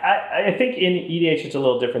 Yeah. I think in EDH it's a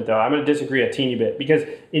little different, though. I'm going to disagree a teeny bit, because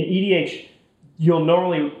in EDH, you'll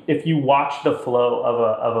normally, if you watch the flow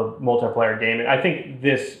of a multiplayer game, and I think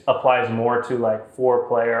this applies more to like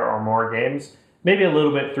 4-player or more games, maybe a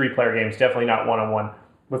little bit 3-player games, definitely not one-on-one.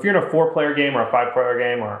 But if you're in a 4-player game or a 5-player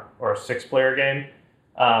game or a 6-player game,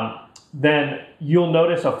 then you'll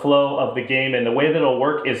notice a flow of the game. And the way that it'll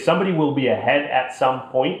work is somebody will be ahead at some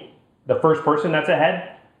point, the first person that's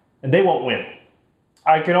ahead, and they won't win.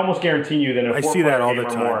 I can almost guarantee you that in a 4-player I see that all game the or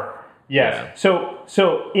time. more. Yes. Yeah.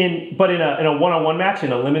 So in a one-on-one match,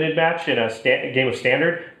 in a limited match, in a game of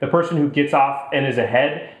standard, the person who gets off and is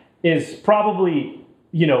ahead is probably,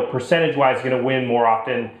 percentage-wise going to win more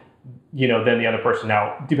often, than the other person.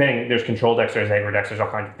 Now, depending, there's control decks, there's aggro decks, there's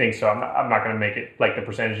all kinds of things. So I'm not going to make it like the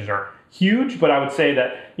percentages are huge, but I would say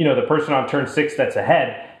that, the person on turn 6 that's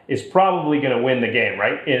ahead is probably going to win the game,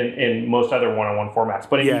 right? In most other one-on-one formats,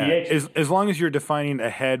 but in EDH, as long as you're defining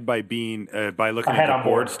ahead by being by looking ahead at the on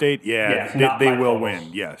board board state, they will win.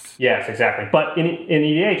 Yes, exactly. But in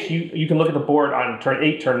EDH, you can look at the board on turn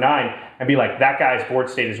 8, turn 9, and be like, that guy's board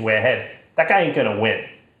state is way ahead. That guy ain't going to win,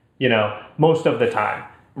 most of the time.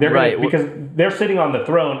 They're because they're sitting on the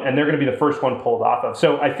throne and they're going to be the first one pulled off of.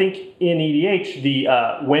 So I think in EDH,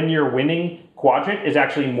 the when you're winning quadrant is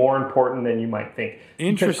actually more important than you might think.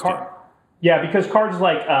 Interesting. Because cards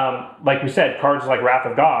like we said, cards like Wrath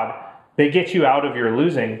of God, they get you out of your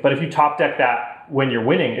losing. But if you top deck that when you're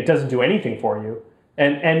winning, it doesn't do anything for you.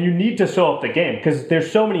 And you need to sew up the game, because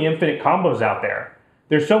there's so many infinite combos out there.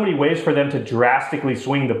 There's so many ways for them to drastically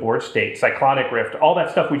swing the board state, Cyclonic Rift, all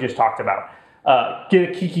that stuff we just talked about. Get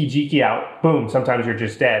a Kiki Jiki out, boom, sometimes you're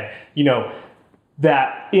just dead.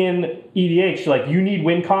 That in EDH, like, you need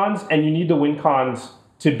win cons, and you need the win cons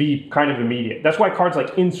to be kind of immediate. That's why cards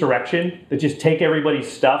like Insurrection, that just take everybody's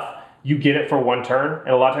stuff, you get it for one turn, and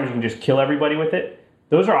a lot of times you can just kill everybody with it.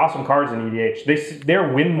 Those are awesome cards in EDH.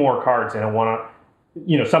 They're win more cards in a one,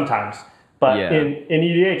 sometimes. But in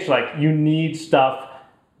EDH, like, you need stuff.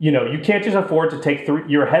 You can't just afford to take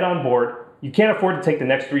you're ahead on board. You can't afford to take the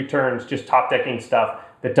next 3 turns just top decking stuff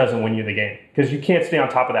that doesn't win you the game, because you can't stay on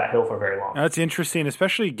top of that hill for very long. That's interesting,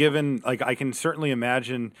 especially given, like, I can certainly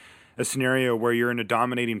imagine a scenario where you're in a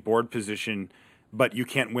dominating board position, but you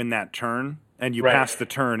can't win that turn, and you pass the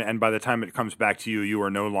turn, and by the time it comes back to you, you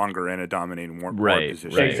are no longer in a dominating board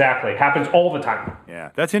position. Right. Exactly. Happens all the time.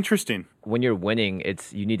 Yeah, that's interesting. When you're winning,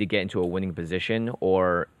 you need to get into a winning position,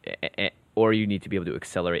 or you need to be able to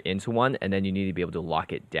accelerate into one, and then you need to be able to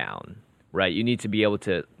lock it down. Right, you need to be able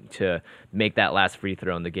to make that last free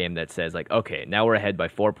throw in the game that says, like, okay, now we're ahead by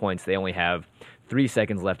 4 points. They only have 3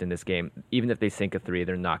 seconds left in this game. Even if they sink a 3,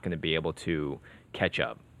 they're not going to be able to catch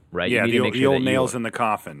up. Right? Yeah, you need the old nails in the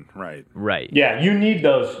coffin. Right. Right. Yeah, you need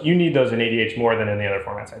those. You need those in ADH more than in the other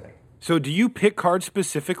formats, I think. So, do you pick cards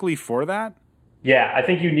specifically for that? Yeah, I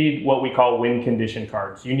think you need what we call win condition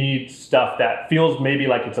cards. You need stuff that feels maybe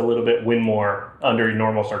like it's a little bit win more under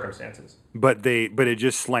normal circumstances. But it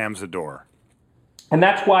just slams the door. And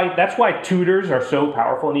that's why tutors are so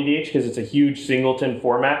powerful in EDH, because it's a huge singleton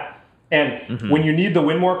format. And when you need the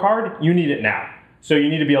win more card, you need it now. So you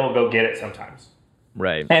need to be able to go get it sometimes.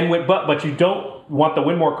 Right. And but you don't want the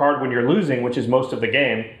win more card when you're losing, which is most of the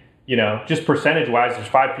game. Just percentage wise, there's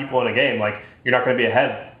 5 people in a game. Like, you're not going to be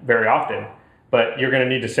ahead very often. But you're going to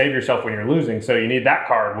need to save yourself when you're losing, so you need that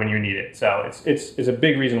card when you need it. So it's a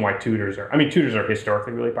big reason why tutors are. I mean, tutors are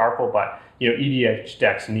historically really powerful, but EDH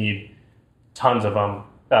decks need tons of them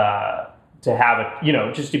to have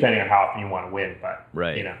it. Just depending on how often you want to win, but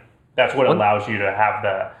that's what allows you to have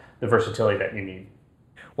the versatility that you need.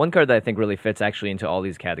 One card that I think really fits actually into all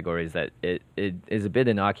these categories that it is a bit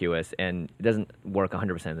innocuous and it doesn't work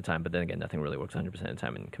 100% of the time, but then again, nothing really works 100% of the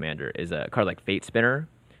time in Commander, is a card like Fate Spinner,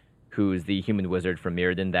 who's the human wizard from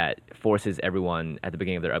Mirrodin that forces everyone at the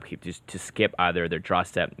beginning of their upkeep to skip either their draw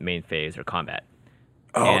step, main phase, or combat.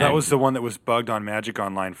 Oh, that was the one that was bugged on Magic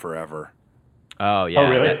Online forever. Oh, yeah. Oh,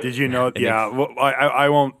 really? Did you know? Yeah, well, I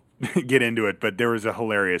won't get into it, but there was a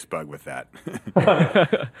hilarious bug with that.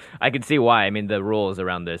 I can see why. I mean, the rules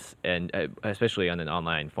around this, and especially on an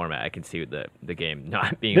online format, I can see the game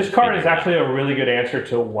not being... This card is actually a really good answer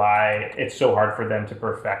to why it's so hard for them to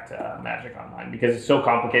perfect Magic Online, because it's so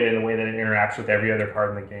complicated in the way that it interacts with every other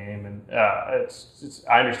card in the game. And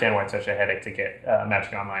I understand why it's such a headache to get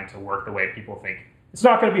Magic Online to work the way people think. It's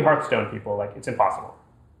not going to be Hearthstone, people. Like, it's impossible.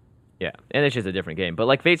 Yeah, and it's just a different game. But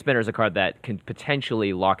like Fate Spinner is a card that can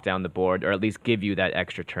potentially lock down the board or at least give you that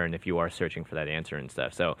extra turn if you are searching for that answer and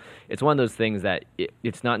stuff. So it's one of those things that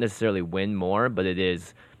it's not necessarily win more, but it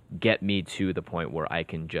is get me to the point where I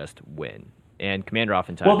can just win. And Commander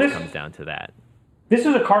oftentimes comes down to that. This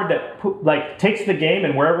is a card that takes the game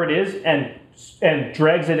and wherever it is and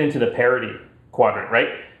drags it into the parity quadrant, right?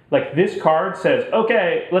 Like this card says,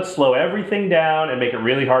 okay, let's slow everything down and make it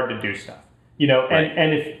really hard to do stuff. You know, right.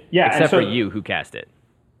 and if except for you who cast it,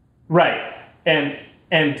 right?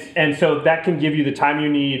 And so that can give you the time you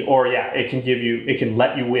need, or it can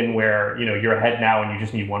let you win where you're ahead now and you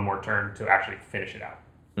just need one more turn to actually finish it out.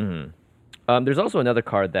 Mm-hmm. There's also another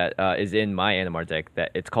card that is in my Animar deck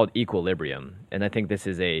that it's called Equilibrium, and I think this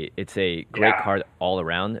is a great card all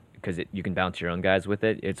around because you can bounce your own guys with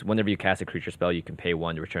it. It's whenever you cast a creature spell, you can pay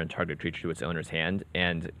 1 to return target creature to its owner's hand.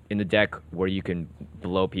 And in the deck where you can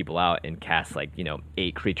blow people out and cast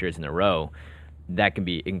 8 creatures in a row, that could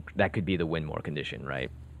be the win more condition,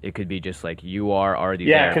 right? It could be just like you are already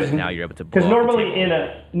there, but now you're able to blow. Because normally in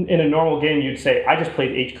a normal game, you'd say, I just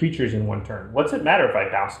played 8 creatures in one turn. What's it matter if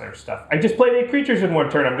I bounce their stuff? I just played 8 creatures in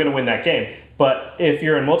one turn. I'm going to win that game. But if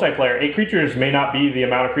you're in multiplayer, 8 creatures may not be the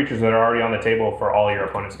amount of creatures that are already on the table for all your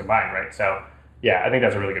opponents combined, right? So, yeah, I think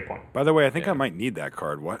that's a really good point. By the way, I think I might need that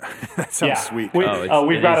card. What? That sounds sweet. We've got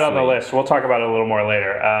it on the list. We'll talk about it a little more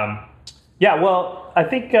later. I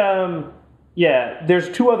think... there's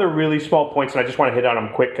 2 other really small points, and I just want to hit on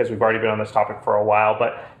them quick because we've already been on this topic for a while.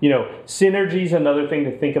 But, synergy is another thing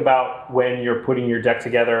to think about when you're putting your deck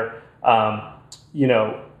together.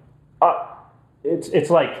 It's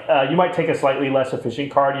like you might take a slightly less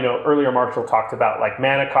efficient card. Earlier Marshall talked about like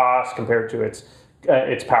mana cost compared to its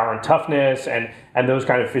power and toughness and those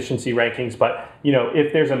kind of efficiency rankings. But,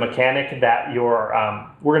 if there's a mechanic that we're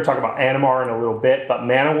going to talk about Animar in a little bit, but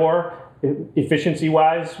Mana War,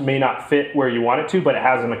 efficiency-wise, may not fit where you want it to, but it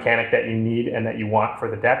has a mechanic that you need and that you want for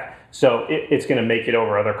the deck. So it's going to make it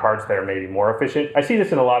over other cards that are maybe more efficient. I see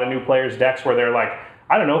this in a lot of new players' decks where they're like,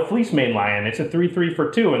 I don't know, Fleece Mane Lion. It's a 3/3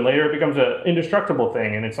 for 2, and later it becomes an indestructible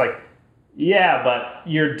thing. And it's like, yeah, but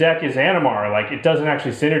your deck is Animar. Like, it doesn't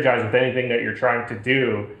actually synergize with anything that you're trying to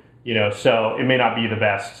do, so it may not be the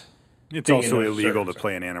best. It's also illegal to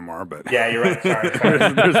play an Animar, but yeah, you're right. Sorry.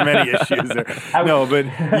 there's many issues there. No, but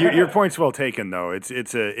your point's well taken, though.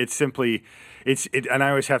 It's simply, and I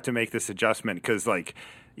always have to make this adjustment because, a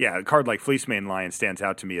card like Fleece Mane Lion stands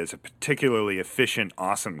out to me as a particularly efficient,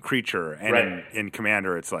 awesome creature, and in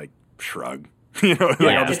Commander, it's like shrug.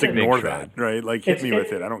 I'll just ignore that, right? Like hit me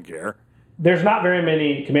with it. I don't care. There's not very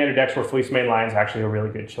many Commander decks where Fleece Mane Lion is actually a really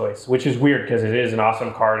good choice, which is weird because it is an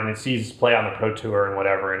awesome card and it sees play on the Pro Tour and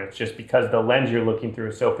whatever. And it's just because the lens you're looking through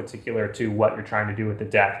is so particular to what you're trying to do with the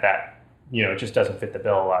deck that, it just doesn't fit the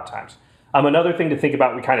bill a lot of times. Another thing to think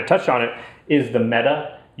about, we kind of touched on it, is the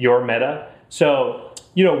meta, your meta. So,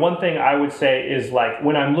 one thing I would say is like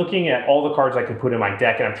when I'm looking at all the cards I can put in my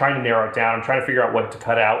deck and I'm trying to narrow it down, I'm trying to figure out what to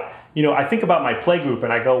cut out. I think about my play group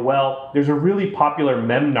and I go, well, there's a really popular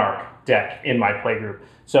Memnarch deck in my play group.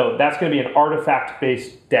 So that's going to be an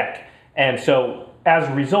artifact-based deck. And so as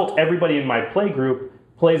a result, everybody in my play group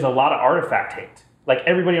plays a lot of artifact hate. Like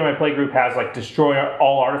everybody in my play group has like destroy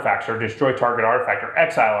all artifacts or destroy target artifact or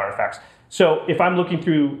exile artifacts. So if I'm looking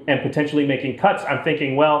through and potentially making cuts, I'm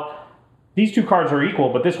thinking, well, these 2 cards are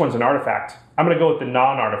equal, but this one's an artifact. I'm going to go with the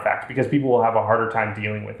non-artifact because people will have a harder time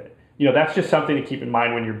dealing with it. That's just something to keep in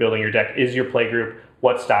mind when you're building your deck. Is your play group,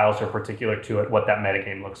 what styles are particular to it, what that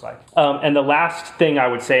metagame looks like. And the last thing I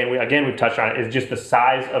would say, and we've touched on it, is just the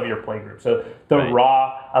size of your play group. So the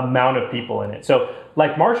raw amount of people in it. So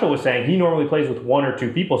like Marshall was saying, he normally plays with 1 or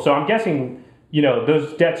 2 people. So I'm guessing,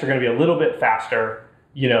 those decks are going to be a little bit faster.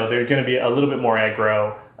 They're going to be a little bit more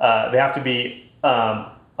aggro. They have to be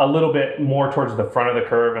a a little bit more towards the front of the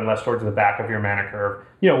curve and less towards the back of your mana curve.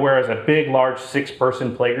 Whereas a big, large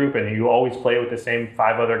 6-person play group, and you always play with the same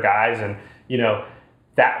 5 other guys, and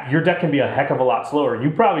that your deck can be a heck of a lot slower. You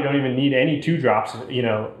probably don't even need any 2-drops,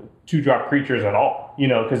 2-drop creatures at all,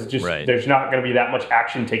 because there's not going to be that much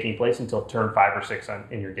action taking place until turn 5 or 6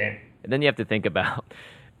 in your game. And then you have to think about,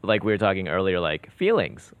 like we were talking earlier, like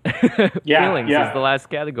feelings. Feelings is the last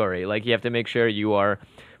category. Like you have to make sure you are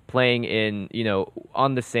playing in,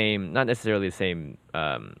 on the same, not necessarily the same,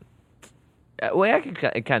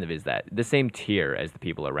 it kind of is that, the same tier as the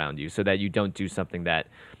people around you, so that you don't do something that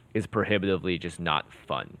is prohibitively just not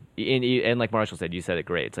fun. And like Marshall said, you said it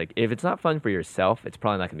great. It's like, if it's not fun for yourself, it's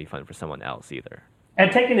probably not going to be fun for someone else either.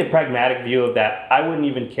 And taking the pragmatic view of that, I wouldn't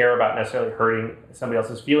even care about necessarily hurting somebody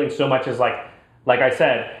else's feelings so much as like I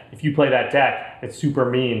said, if you play that deck, it's super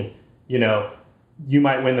mean, you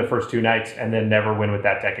might win the first 2 nights and then never win with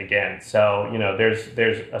that deck again. So,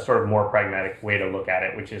 there's a sort of more pragmatic way to look at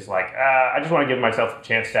it, which is like, I just want to give myself a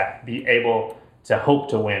chance to be able to hope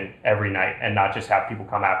to win every night and not just have people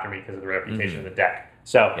come after me because of the reputation of the deck.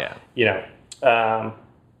 So,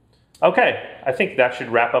 okay, I think that should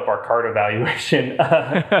wrap up our card evaluation.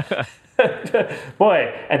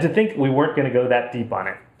 Boy, and to think we weren't going to go that deep on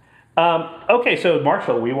it. Okay, so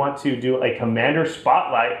Marshall, we want to do a commander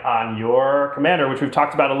spotlight on your commander, which we've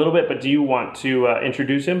talked about a little bit, but do you want to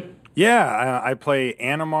introduce him? Yeah, I play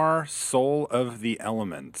Animar, Soul of the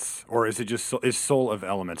Elements. Or is it just is Soul of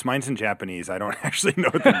Elements? Mine's in Japanese. I don't actually know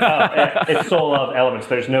what the it's Soul of Elements.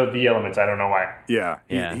 There's no the elements. I don't know why. Yeah.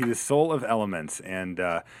 He's the Soul of Elements, and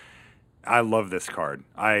I love this card.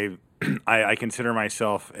 I consider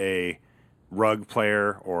myself a rug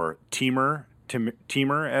player or teamer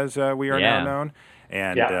as we are now known.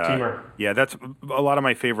 And teamer. That's a lot of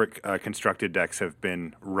my favorite constructed decks have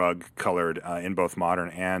been rug colored in both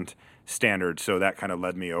modern and standard. So that kind of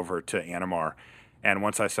led me over to Animar. And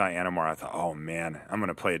once I saw Animar, I thought, oh man, I'm going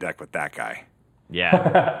to play a deck with that guy.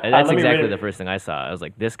 Yeah, and that's exactly the first thing I saw. I was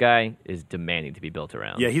like, this guy is demanding to be built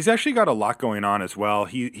around. Yeah, he's actually got a lot going on as well.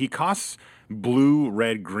 He costs blue,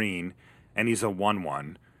 red, green, and he's a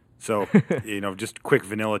 1/1. So, just quick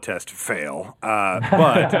vanilla test, fail.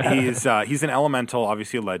 But he's an elemental,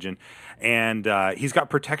 obviously a legend, and he's got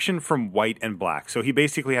protection from white and black. So he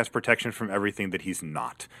basically has protection from everything that he's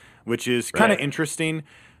not, which is kind of interesting.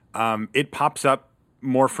 It pops up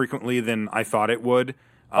more frequently than I thought it would.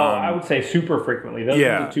 I would say super frequently. Those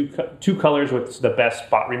are the two colors with the best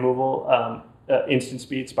spot removal, instant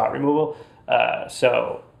speed spot removal.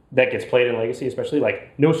 So that gets played in Legacy, especially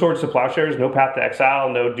like no Swords to Plowshares, no Path to Exile,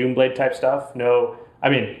 no Doomblade type stuff.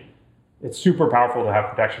 It's super powerful to have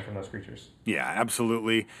protection from those creatures. Yeah,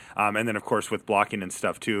 absolutely. And then, of course, with blocking and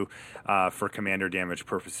stuff, too, for commander damage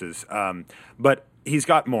purposes. But he's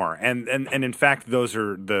got more. And in fact, those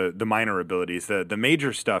are the minor abilities. The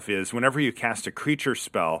major stuff is whenever you cast a creature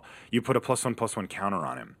spell, you put a +1/+1 counter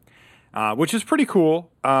on him, which is pretty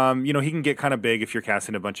cool. He can get kind of big if you're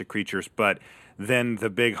casting a bunch of creatures, but then the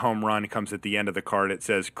big home run comes at the end of the card. It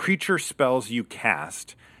says, creature spells you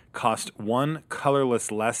cast cost 1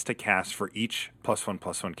 colorless less to cast for each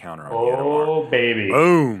 +1/+1 counter on the Animar. Oh, baby.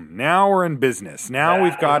 Boom. Now we're in business. Now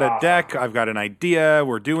we've got a deck. I've got an idea.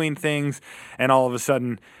 We're doing things. And all of a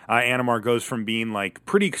sudden, Animar goes from being like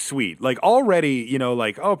pretty sweet. Like already,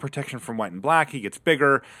 protection from white and black. He gets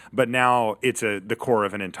bigger. But now it's the core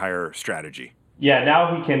of an entire strategy. Yeah,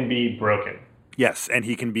 now he can be broken. Yes, and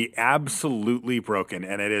he can be absolutely broken,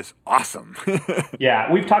 and it is awesome.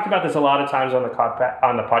 Yeah, we've talked about this a lot of times on the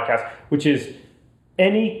podcast, which is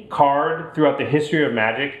any card throughout the history of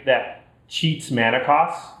Magic that cheats mana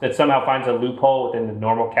costs, that somehow finds a loophole within the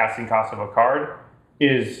normal casting cost of a card,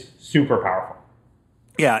 is super powerful.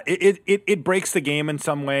 Yeah, it breaks the game in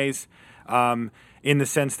some ways, in the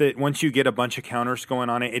sense that once you get a bunch of counters going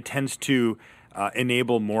on it, it tends to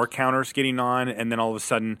enable more counters getting on, and then all of a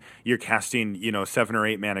sudden you're casting 7 or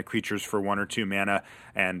 8 mana creatures for 1 or 2 mana,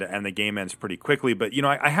 and the game ends pretty quickly. But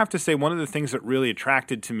I have to say, one of the things that really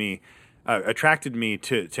attracted me to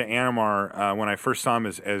Animar when I first saw him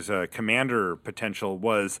as a commander potential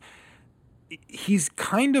was he's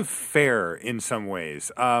kind of fair in some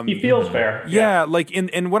ways. He feels fair. Yeah,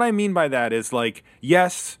 and what I mean by that is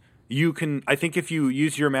yes. I think if you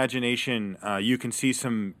use your imagination, you can see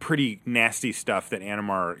some pretty nasty stuff that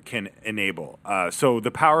Animar can enable. So the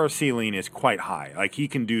power ceiling is quite high. Like, he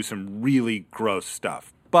can do some really gross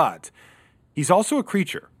stuff. But he's also a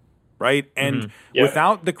creature, right? And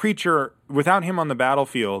without him on the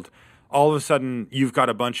battlefield, all of a sudden you've got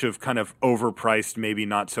a bunch of kind of overpriced, maybe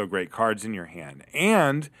not so great cards in your hand.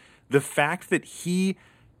 And the fact that he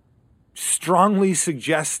strongly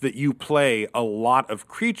suggests that you play a lot of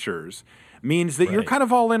creatures means that you're kind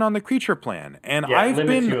of all in on the creature plan. And I've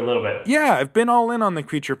been you a little bit. Yeah, I've been all in on the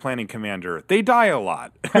creature planning commander. They die a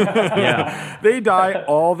lot. They die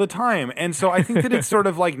all the time. And so I think that it's sort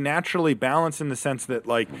of like naturally balanced in the sense that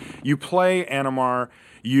like you play Animar,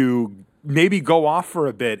 you maybe go off for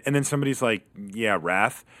a bit, and then somebody's like, yeah,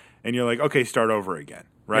 Wrath. And you're like, okay, start over again.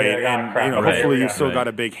 Right. And hopefully you've still got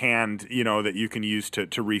a big hand, that you can use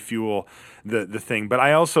to refuel the thing. But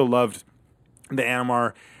I also loved the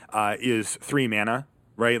Animar is 3 mana,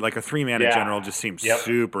 right? Like a 3 mana general just seems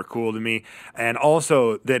super cool to me. And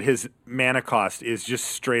also that his mana cost is just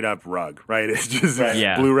straight up rug, right? It's just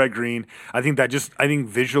blue, red, green. I think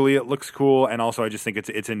visually it looks cool. And also I just think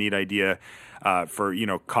it's a neat idea for,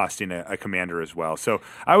 costing a commander as well. So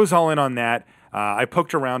I was all in on that. I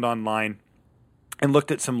poked around online and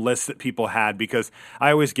looked at some lists that people had because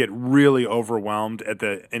I always get really overwhelmed at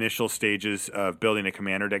the initial stages of building a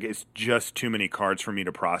commander deck. It's just too many cards for me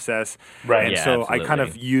to process. Right. And so absolutely. I kind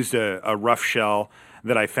of used a rough shell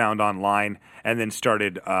that I found online and then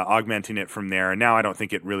started augmenting it from there. And now I don't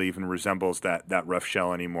think it really even resembles that rough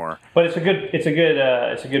shell anymore. But it's a good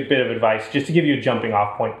bit of advice just to give you a jumping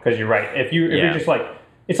off point, because you're right. If you're just like,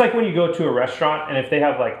 it's like when you go to a restaurant and if they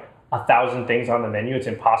have like 1,000 things on the menu, it's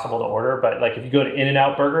impossible to order. But like if you go to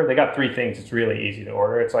In-N-Out Burger, they got 3 things. It's really easy to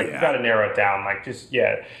order. It's like you got to narrow it down. Like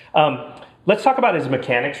let's talk about his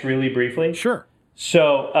mechanics really briefly. Sure.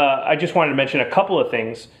 So I just wanted to mention a couple of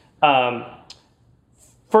things.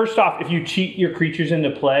 First off, if you cheat your creatures into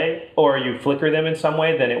play or you flicker them in some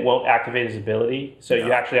way, then it won't activate his ability. So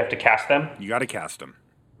you actually have to cast them. You got to cast them.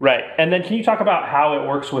 Right. And then can you talk about how it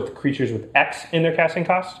works with creatures with X in their casting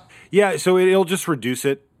cost? Yeah, so it'll just reduce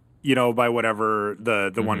it, by whatever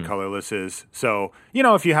the one colorless is. So,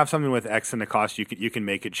 if you have something with X in the cost, you can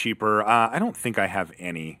make it cheaper. I don't think I have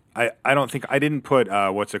any. I didn't put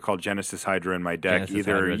what's it called, Genesis Hydra in my deck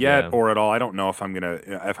yet or at all. I don't know if I'm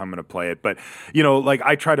gonna play it, but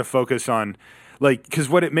I try to focus on because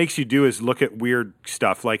what it makes you do is look at weird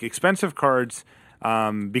stuff. Like expensive cards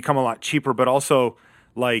become a lot cheaper, but also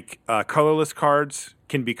colorless cards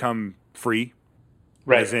can become free.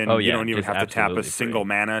 Right. As in, you don't even have to tap a single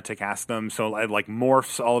mana to cast them. So,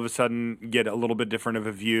 morphs all of a sudden get a little bit different of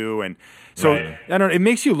a view, and so I don't know. It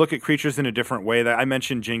makes you look at creatures in a different way. That I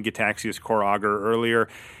mentioned Jin Gitaxias Core Augur earlier.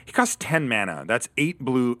 He costs 10 mana. That's 8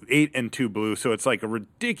 and 2 blue. So it's like a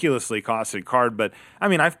ridiculously costed card. But I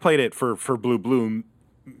mean, I've played it for blue.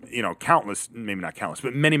 Countless, maybe not countless,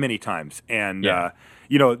 but many, many times. And,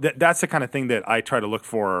 that's the kind of thing that I try to look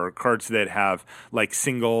for, cards that have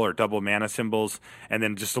single or double mana symbols, and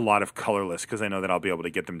then just a lot of colorless, because I know that I'll be able to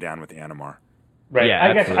get them down with Animar. Right. Yeah,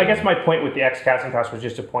 I guess my point with the X casting cost was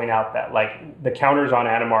just to point out that the counters on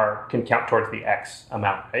Animar can count towards the X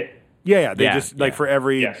amount, right? Yeah. They just for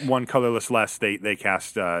every one colorless less, they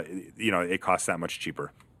cast. It costs that much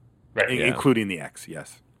cheaper, right? Including the X.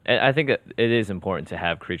 Yes. And I think it is important to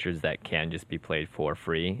have creatures that can just be played for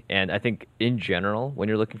free. And I think in general, when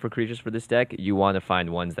you're looking for creatures for this deck, you want to find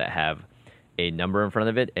ones that have a number in front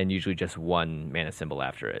of it and usually just one mana symbol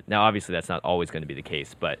after it. Now, obviously, that's not always going to be the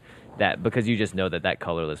case, but that because you just know that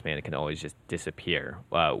colorless mana can always just disappear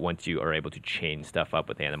once you are able to chain stuff up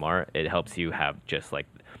with Animar, it helps you have just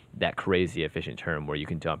that crazy efficient turn where you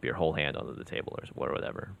can dump your whole hand onto the table or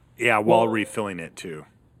whatever. Yeah, while refilling it too.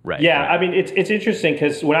 Right. Yeah, right. I mean, it's interesting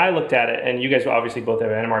because when I looked at it, and you guys obviously both have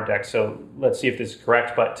Animar decks, so let's see if this is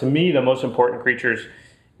correct. But to me, the most important creatures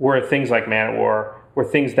were things like Man at War, were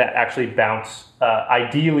things that actually bounce,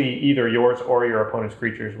 ideally either yours or your opponent's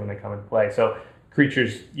creatures when they come into play. So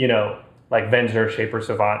creatures, like Venzer, Shaper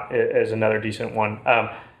Savant is another decent one.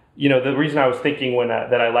 The reason I was thinking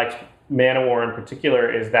that I liked Man at War in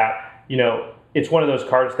particular is that, it's one of those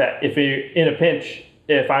cards that if you're in a pinch,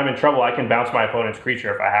 if I'm in trouble, I can bounce my opponent's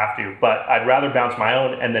creature if I have to, but I'd rather bounce my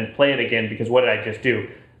own and then play it again, because what did I just do?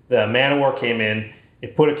 The Man at War came in,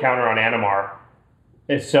 it put a counter on Animar,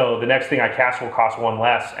 and so the next thing I cast will cost 1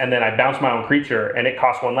 less, and then I bounce my own creature and it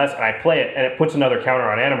costs 1 less, and I play it and it puts another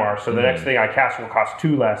counter on Animar, so the next thing I cast will cost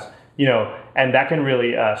 2 less, and that can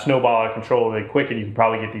really snowball out of control really quick, and you can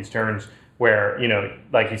probably get these turns where,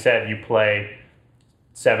 like you said, you play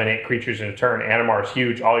 7-8 creatures in a turn. Animar is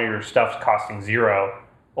huge. All your stuff's costing 0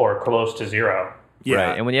 or close to 0. Yeah.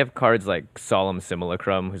 Right. And when you have cards like Solemn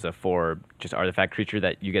Simulacrum, who's a 4 just artifact creature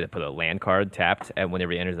that you get to put a land card tapped, and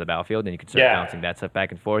whenever he enters the battlefield, and you can start bouncing that stuff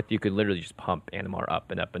back and forth, you could literally just pump Animar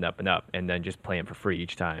up and up and up and up, and then just play him for free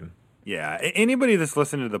each time. Yeah, anybody that's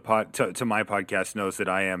listening to to my podcast knows that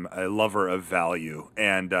I am a lover of value,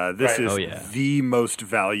 and this is the most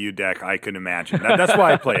value deck I could imagine. That's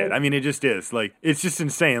why I play it. I mean, it just is like it's just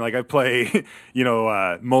insane. Like I play,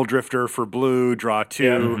 Mole Drifter for blue, draw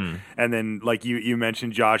 2, and then like you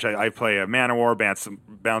mentioned, Josh, I play a Mana War, bounce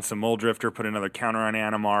the Mole Drifter, put another counter on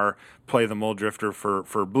Animar, play the Mole Drifter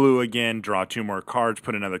for blue again, draw 2 more cards,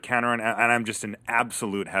 put another counter on, and I'm just in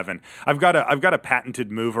absolute heaven. I've got a patented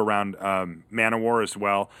move around Mana War as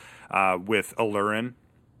well, with Allurin,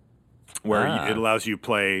 where it allows you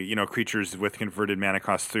play, creatures with converted mana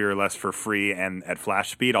cost 3 or less for free and at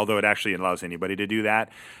flash speed, although it actually allows anybody to do that.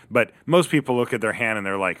 But most people look at their hand and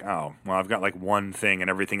they're like, oh, well, I've got like one thing and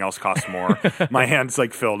everything else costs more. My hand's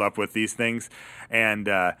like filled up with these things. And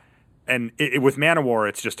with Mana War,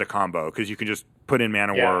 it's just a combo because you can just put in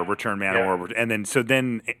Mana War, return Mana War, and then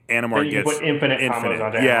Animar gets put infinite. Combos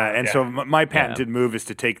on Animar. Yeah, and so my patented move is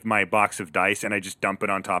to take my box of dice and I just dump it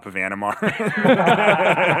on top of Animar,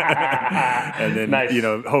 and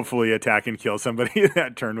then hopefully attack and kill somebody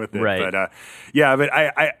that turn with it. Right. But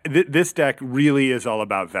this deck really is all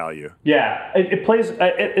about value. Yeah, it plays.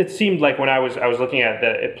 It seemed like when I was looking at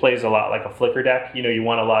that, it plays a lot like a flicker deck. You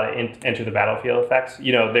want a lot of enter the battlefield effects.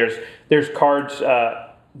 There's cards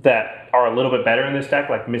that are a little bit better in this deck,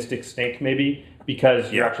 like Mystic Snake maybe,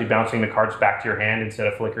 because you're actually bouncing the cards back to your hand instead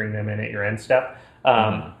of flickering them in at your end step.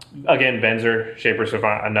 Again, Venzer, Shaper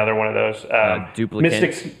Savant, another one of those.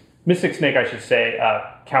 Duplicate. Mystic Snake, I should say,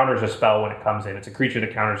 counters a spell when it comes in. It's a creature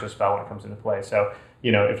that counters a spell when it comes into play. So,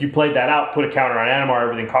 if you played that out, put a counter on Animar,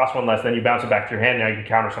 everything costs 1 less, then you bounce it back to your hand, now you can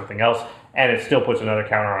counter something else, and it still puts another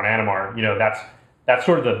counter on Animar. That's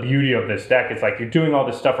sort of the beauty of this deck. It's like you're doing all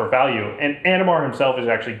this stuff for value, and Animar himself is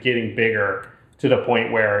actually getting bigger to the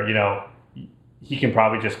point where he can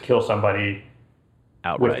probably just kill somebody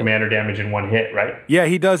outright with commander damage in one hit, right? Yeah,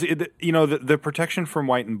 he does. The protection from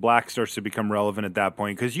white and black starts to become relevant at that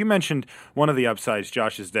point, because you mentioned one of the upsides,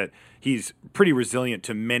 Josh, is that he's pretty resilient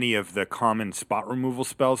to many of the common spot removal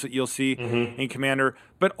spells that you'll see in Commander,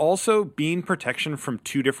 but also being protection from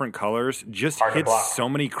 2 different colors just hits so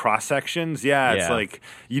many cross sections. Yeah, it's like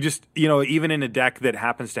you just, even in a deck that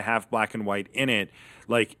happens to have black and white in it,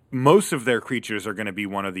 like most of their creatures are going to be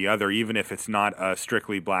one or the other, even if it's not a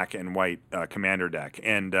strictly black and white commander deck.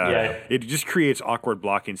 And it just creates awkward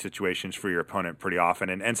blocking situations for your opponent pretty often.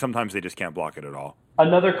 And sometimes they just can't block it at all.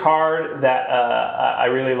 Another card that I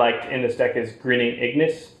really liked in this deck is Grinning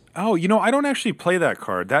Ignis. Oh, I don't actually play that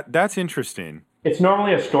card. That's interesting. It's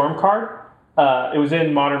normally a storm card. It was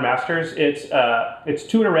in Modern Masters. It's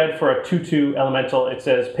 2 and a red for a 2/2 elemental. It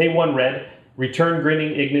says pay 1 red, return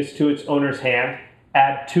Grinning Ignis to its owner's hand,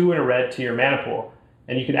 add 2 and a red to your mana pool.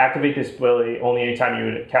 And you can activate this ability only anytime you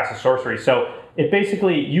would cast a sorcery. So it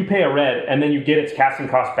basically, you pay a red and then you get its casting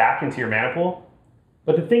cost back into your mana pool.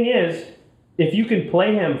 But the thing is, if you can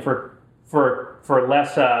play him for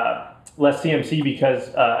less CMC because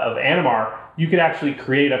of Animar, you could actually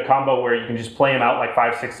create a combo where you can just play him out like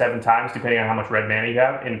 5, 6, 7 times, depending on how much red mana you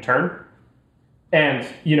have in a turn. And,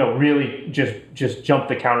 really just jump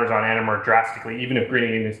the counters on Animar drastically, even if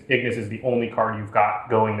Grinning Ignis is the only card you've got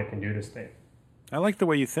going that can do this thing. I like the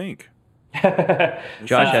way you think.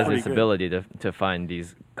 Josh has this ability to find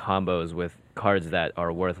these combos with cards that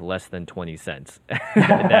are worth less than 20 cents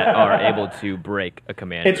that are able to break a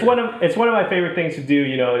commander. It's one of my favorite things to do,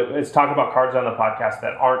 is talk about cards on the podcast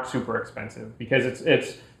that aren't super expensive, because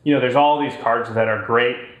it's there's all these cards that are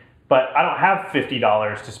great, but I don't have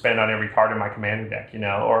 $50 to spend on every card in my commander deck,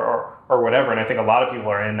 or whatever. And I think a lot of people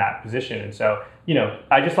are in that position. And so,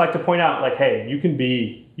 I just like to point out, like, hey, you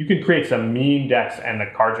can create some mean decks and the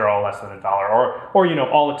cards are all less than $1, or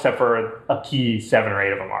all except for a key 7 or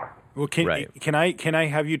 8 of them are. Well, can I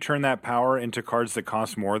have you turn that power into cards that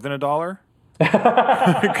cost more than $1?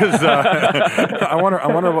 Because I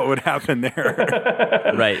wonder what would happen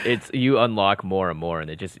there. Right, it's you unlock more and more, and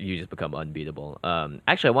you just become unbeatable.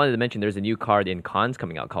 Actually, I wanted to mention there's a new card in Cons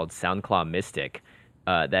coming out called Soundclaw Mystic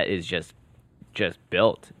that is just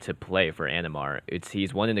built to play for Animar.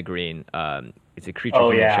 He's 1 in the green. It's a creature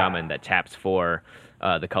from the Shaman that taps for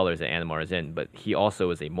the colors that Animar is in, but he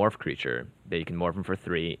also is a morph creature that you can morph him for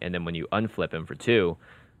 3, and then when you unflip him for 2,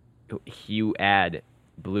 you add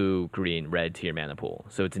blue, green, red to your mana pool.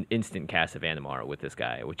 So it's an instant cast of Animar with this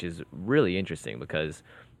guy, which is really interesting because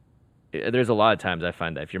there's a lot of times I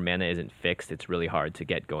find that if your mana isn't fixed, it's really hard to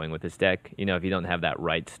get going with this deck. If you don't have that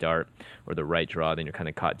right start or the right draw, then you're kind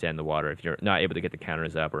of caught dead in the water if you're not able to get the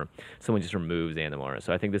counters up or someone just removes Animar.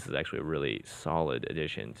 So I think this is actually a really solid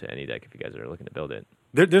addition to any deck if you guys are looking to build it.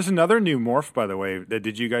 There's another new morph, by the way.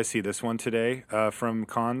 Did you guys see this one today from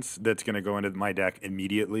Cons that's going to go into my deck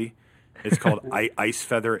immediately? It's called Ice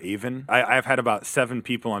Feather Aven. I've had about 7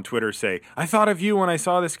 people on Twitter say, "I thought of you when I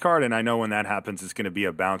saw this card," and I know when that happens, it's going to be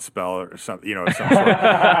a bounce spell or some, of some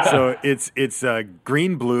sort. So it's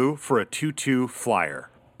green blue for a 2/2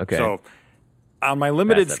 flyer. Okay. So on my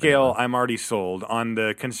limited Fast scale, I'm already sold. On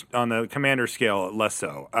the commander scale, less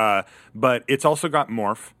so. But it's also got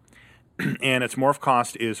morph, and its morph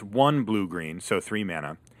cost is 1 blue green, so 3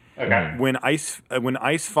 mana. Okay. When Ice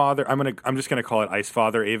Father, I'm just gonna call it Ice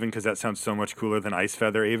Father Aven because that sounds so much cooler than Ice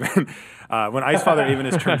Feather Aven. When Ice Father Aven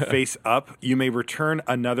is turned face up, you may return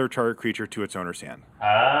another target creature to its owner's hand.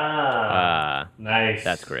 Nice.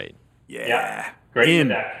 That's great. Yeah. Great In.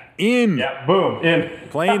 deck. In. Yeah. Boom. In.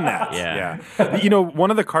 Playing that. Yeah.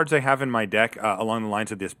 One of the cards I have in my deck along the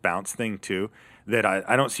lines of this bounce thing too that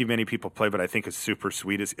I don't see many people play, but I think is super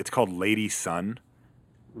sweet. It's called Lady Sun.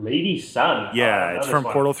 Lady Sun. Yeah, it's from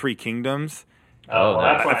Portal 3 Kingdoms. Oh,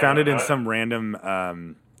 that's I found it in some random,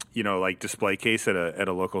 like display case at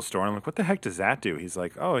a local store. And I'm like, what the heck does that do? He's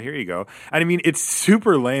like, oh, here you go. And I mean, it's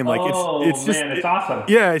super lame. Like it's just, it's awesome.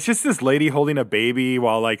 Yeah, it's just this lady holding a baby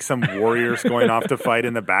while like some warriors going off to fight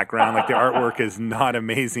in the background. Like the artwork is not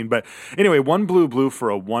amazing. But anyway, 1 blue for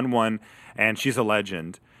a 1/1, and she's a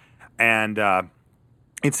legend. And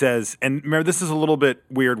it says, and remember, this is a little bit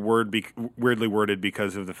weirdly worded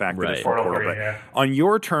because of the fact that it's from Portal Portal. 3, yeah. On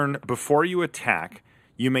your turn, before you attack,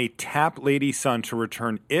 you may tap Lady Sun to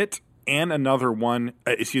return it and and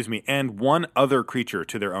one other creature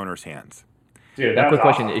to their owner's hands. Dude, Now, that's quick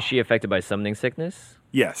question: awesome. is she affected by summoning sickness?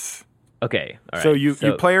 Yes. Okay. All right. So you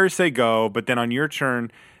players say go, but then on your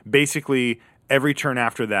turn, basically every turn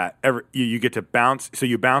after that, you get to bounce. So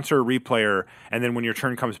you bounce her, replay her, and then when your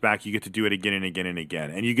turn comes back, you get to do it again and again and again.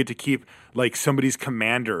 And you get to keep like somebody's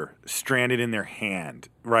commander stranded in their hand,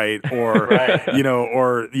 right? Or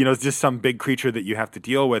just some big creature that you have to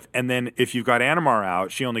deal with. And then if you've got Animar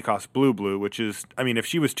out, she only costs blue, which is, I mean, if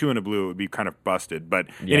she was 2 and a blue, it would be kind of busted. But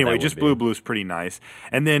anyway, just blue is pretty nice.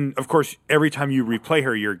 And then of course, every time you replay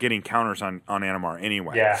her, you're getting counters on Animar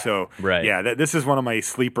anyway. Yeah. So right. This is one of my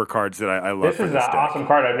sleeper cards that I love. This is an awesome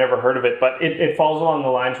card. I've never heard of it, but it falls along the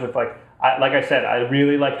lines with like I said, I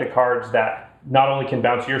really like the cards that not only can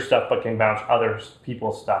bounce your stuff, but can bounce other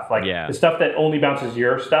people's stuff. Like the stuff that only bounces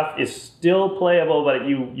your stuff is still playable, but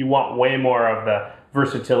you want way more of the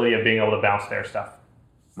versatility of being able to bounce their stuff.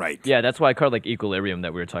 Right. Yeah, that's why a card like Equilibrium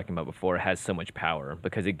that we were talking about before has so much power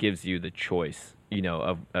because it gives you the choice,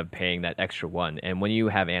 of paying that extra 1. And when you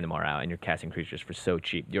have Animar out and you're casting creatures for so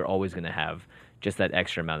cheap, you're always going to have just that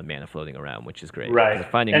extra amount of mana floating around, which is great. Right.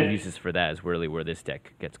 Finding uses for that is really where this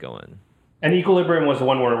deck gets going. And Equilibrium was the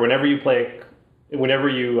one where whenever you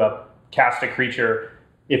cast a creature,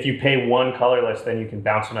 if you pay 1 colorless, then you can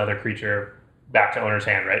bounce another creature back to owner's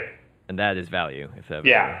hand, right? And that is value.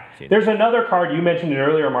 There's another card, you mentioned it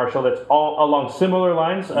earlier, Marshall, that's all along similar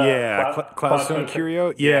lines. Cloudstone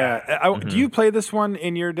Curio. Yeah. Do you play this one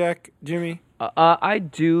in your deck, Jimmy? I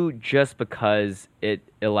do, just because it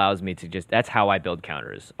allows me to that's how I build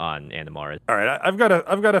counters on Animar. All right, I've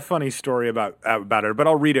got a funny story about it, but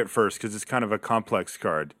I'll read it first because it's kind of a complex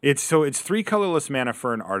card. It's 3 colorless mana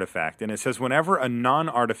for an artifact, and it says whenever a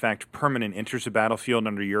non-artifact permanent enters a battlefield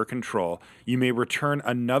under your control, you may return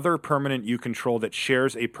another permanent you control that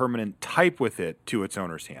shares a permanent type with it to its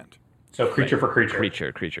owner's hand. So creature for creature.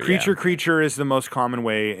 Creature is the most common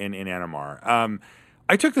way in Animar.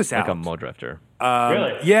 I took this out. Like a Muldrifter.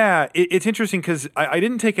 Really? Yeah, it's interesting because I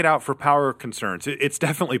didn't take it out for power concerns. It's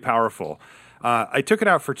definitely powerful. I took it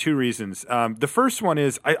out for 2 reasons. The first one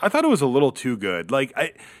is I thought it was a little too good. Like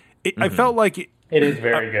I felt like it is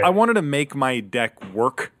very good. I wanted to make my deck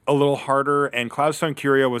work a little harder, and Cloudstone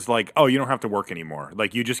Curio was like, oh, you don't have to work anymore.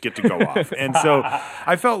 Like you just get to go off. And so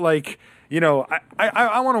I felt like,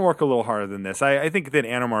 I want to work a little harder than this. I think that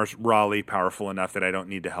Animar's rawly powerful enough that I don't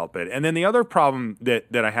need to help it. And then the other problem that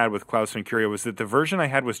I had with Cloudstone Curio was that the version I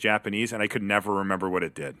had was Japanese, and I could never remember what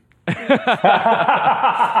it did. Right,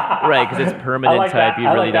 because it's permanent type.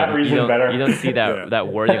 You really don't see that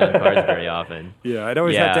wording on cards very often. Yeah, I'd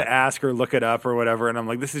always have to ask or look it up or whatever, and I'm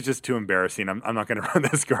like, this is just too embarrassing. I'm not going to run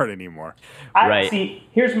this card anymore. See,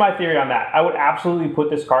 here's my theory on that. I would absolutely put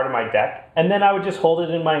this card in my deck, and then I would just hold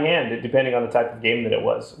it in my hand, depending on the type of game that it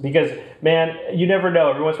was. Because, man, you never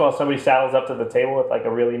know. Every once in a while, somebody saddles up to the table with like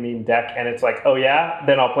a really mean deck, and it's like, oh yeah,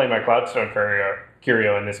 then I'll play my Cloudstone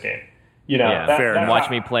Curio in this game. Fair. And watch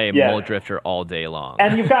me play Muldrifter all day long.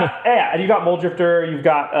 And you've got Muldrifter. You've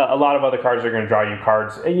got a lot of other cards that are going to draw you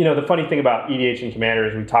cards. The funny thing about EDH and Commander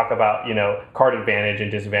is we talk about card advantage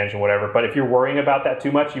and disadvantage and whatever. But if you're worrying about that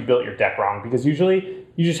too much, you built your deck wrong, because usually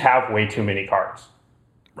you just have way too many cards.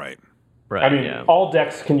 Right. Right. I mean, all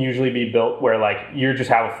decks can usually be built where like you just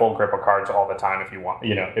have a full grip of cards all the time if you want,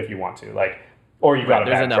 if you want to, like, or you've got a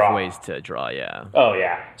There's bad enough draw. ways to draw. Yeah. Oh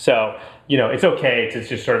yeah. So it's okay to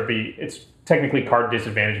just sort of it's technically card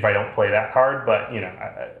disadvantage if I don't play that card, but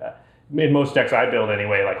in most decks I build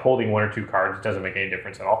anyway, like holding 1 or 2 cards doesn't make any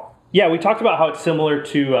difference at all. Yeah, we talked about how it's similar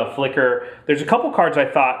to Flicker. There's a couple cards I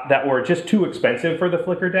thought that were just too expensive for the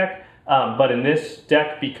Flicker deck, but in this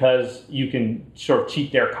deck, because you can sort of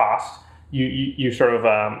cheat their cost, you sort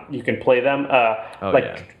of you can play them.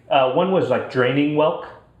 One was like Draining Welk.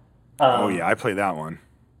 I play that one.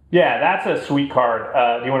 Yeah, that's a sweet card.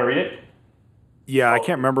 Do you want to read it? Yeah, I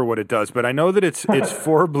can't remember what it does, but I know that it's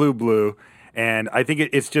 4 blue, and I think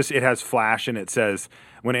it has flash, and it says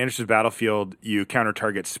when it enters the battlefield, you counter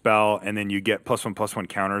target spell, and then you get +1/+1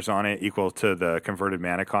 counters on it equal to the converted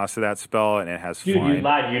mana cost of that spell, and it has Dude, flying. you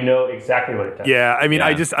lied. You know exactly what it does. Yeah, I mean,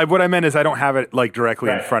 what I meant is I don't have it like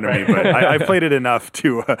directly in front of me, but I played it enough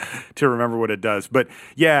to remember what it does. But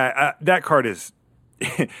yeah, that card is.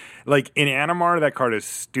 Like in Animar, that card is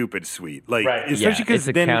stupid sweet. Like especially because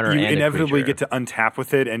then you inevitably get to untap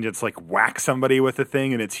with it and just like whack somebody with the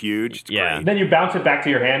thing, and it's huge. It's great. Then you bounce it back to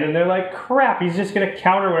your hand, and they're like, "Crap, he's just gonna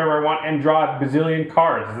counter whatever I want and draw a bazillion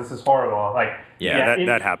cards. This is horrible." Like,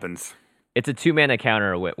 that happens. It's a 2-mana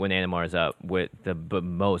counter when Animar is up with the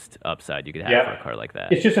most upside you could have for a card like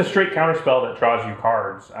that. It's just a straight counter spell that draws you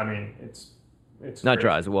cards. I mean, it's not crazy.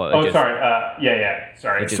 draws. Well, sorry.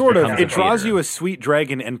 Sorry. Sort of. It draws you a sweet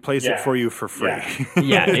dragon and plays it for you for free.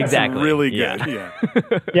 Yeah, exactly. It's really good.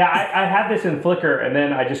 Yeah. I had this in Flicker, and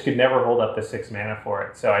then I just could never hold up the 6 mana for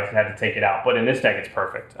it, so I had to take it out. But in this deck, it's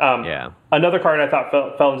perfect. Another card I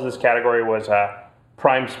thought fell into this category was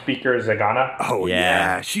Prime Speaker Zagana. Oh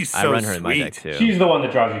yeah, she's so sweet. I run her in my deck too. She's the one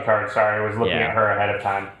that draws you cards. Sorry, I was looking at her ahead of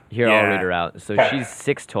time. Here, I'll read her out. So she's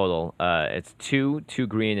 6 total. It's 2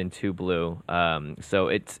 green, and 2 blue. So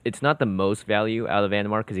it's not the most value out of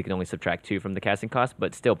Animar because you can only subtract 2 from the casting cost,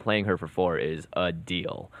 but still playing her for 4 is a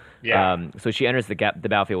deal. Yeah. So she enters the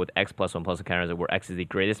battlefield with X +1/+1 counters, where X is the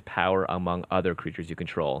greatest power among other creatures you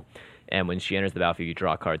control. And when she enters the battlefield, you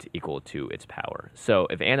draw cards equal to its power. So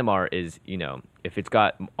if Animar is, if it's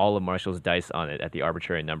got all of Marshall's dice on it at the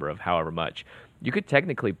arbitrary number of however much, you could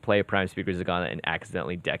technically play a Prime Speaker Zagana and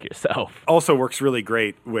accidentally deck yourself. Also works really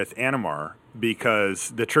great with Animar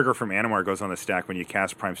because the trigger from Animar goes on the stack when you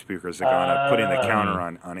cast Prime Speaker Zagana, putting the counter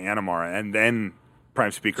on Animar, and then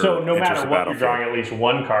Prime Speaker. So no matter what, you're drawing at least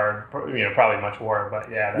one card. Probably much more, but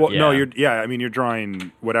yeah. No, you're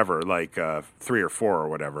drawing whatever, like 3 or 4 or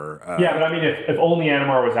whatever. But I mean, if only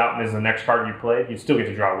Animar was out and is the next card you played, you'd still get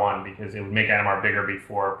to draw 1 because it would make Animar bigger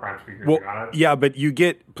before Prime Speaker Zagana. Yeah, but you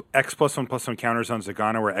get X +1/+1 counters on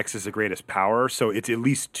Zagana where X is the greatest power, so it's at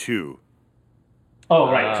least 2. Oh,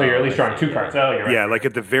 right. So you're at least drawing 2 cards. Oh, you're right. Yeah, like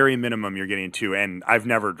at the very minimum, you're getting 2, and I've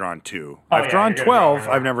never drawn 2. I've drawn 12.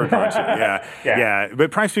 I've never drawn 2. Yeah. But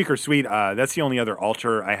Prime Speaker Sweet, that's the only other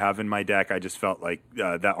altar I have in my deck. I just felt like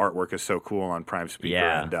that artwork is so cool on Prime Speaker.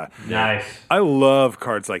 Yeah. And, nice. I love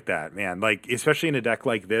cards like that, man. Like, especially in a deck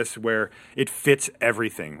like this where it fits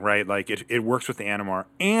everything, right? Like, it works with the Animar,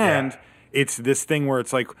 and... It's this thing where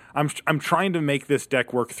it's like I'm trying to make this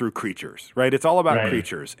deck work through creatures, right? It's all about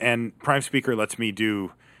creatures, and Prime Speaker lets me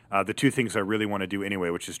do the 2 things I really want to do anyway,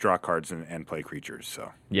 which is draw cards and play creatures.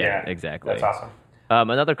 So yeah, exactly. That's awesome.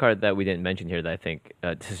 Another card that we didn't mention here that I think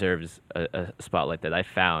deserves a spotlight that I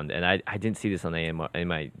found, and I didn't see this on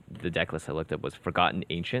the deck list I looked up, was Forgotten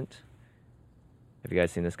Ancient. Have you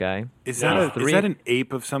guys seen this guy? Is that an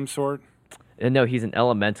ape of some sort? No, he's an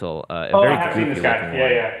elemental. I have seen this guy.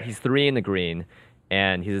 Yeah. He's 3 in the green,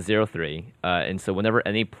 and he's a 0/3. And so whenever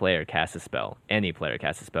any player casts a spell, you may put a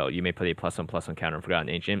 +1/+1 counter on Forgotten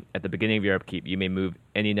Ancient. At the beginning of your upkeep, you may move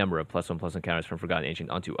any number of +1/+1 counters from Forgotten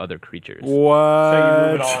Ancient onto other creatures. What? So you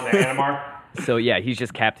move it all into Animar? So yeah, he's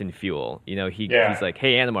just Captain Fuel. He's like,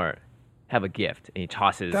 hey, Animar, have a gift. And he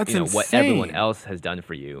tosses what everyone else has done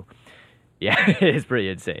for you. Yeah, it is pretty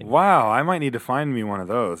insane. Wow, I might need to find me one of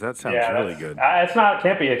those. That sounds really good.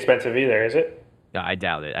 Can't be expensive either, is it? No, I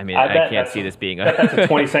doubt it. I mean, I can't see this being that's a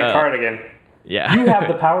 20-cent card again. Yeah. You have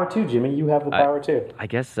the power too, Jimmy. You have the power too. I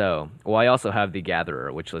guess so. Well, I also have the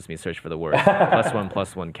Gatherer, which lets me search for the word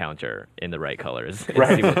 +1/+1 counter in the right colors and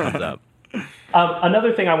see what comes up.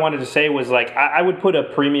 Another thing I wanted to say was like I would put a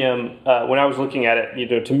premium when I was looking at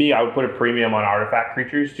it. To me, I would put a premium on artifact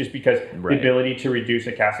creatures just because the ability to reduce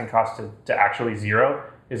a casting cost to actually 0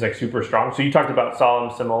 is like super strong. So you talked about Solemn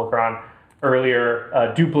Simulacron earlier.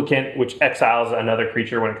 Duplicant, which exiles another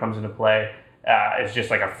creature when it comes into play, is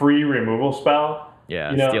just like a free removal spell.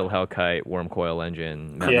 Yeah, Steel Hellkite, Worm Coil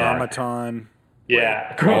Engine, Chronomaton.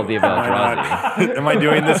 Yeah. All the above, Eldrazi. Am I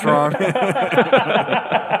doing this wrong?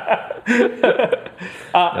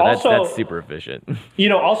 That's super efficient.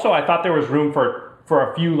 Also, I thought there was room for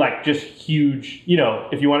a few, like, just huge,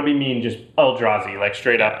 if you want to be mean, just Eldrazi, like,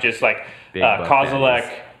 straight up, just like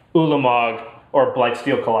Kozilek, Ulamog, or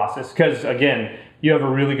Blightsteel Colossus. Because, again, you have a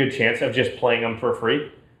really good chance of just playing them for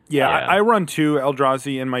free. Yeah, I run 2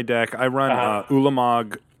 Eldrazi in my deck. I run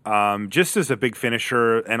Ulamog just as a big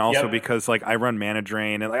finisher, and also because like I run Mana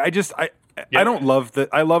Drain, and like I don't love the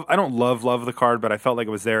I don't love the card, but I felt like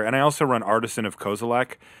it was there. And I also run Artisan of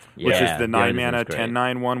Kozilek, which is the 9 mana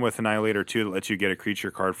 10/9 one with Annihilator 2 that lets you get a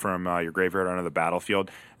creature card from your graveyard onto the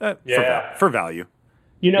battlefield for value.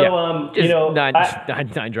 Nine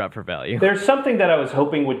drop for value. There's something that I was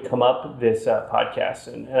hoping would come up this podcast,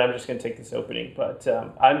 and I'm just going to take this opening. But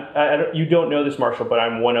you don't know this, Marshall, but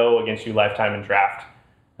I'm 1-0 against you lifetime in draft.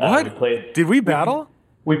 What? Did we battle?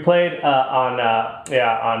 We played on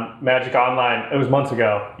Magic Online. It was months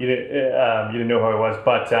ago. You didn't know who I was,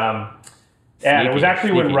 but and it was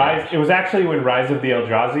actually when Rise of the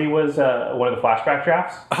Eldrazi was one of the flashback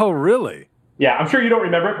drafts. Oh, really? Yeah, I'm sure you don't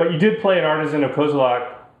remember it, but you did play an Artisan of Kozilek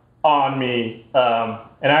on me,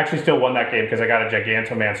 and I actually still won that game because I got a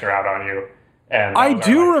Gigantomancer out on you. And I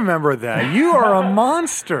do remember that. You are a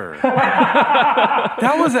monster.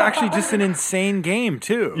 That was actually just an insane game,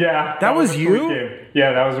 too. Yeah. That was you?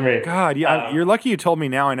 Yeah, that was me. God, yeah, you're lucky you told me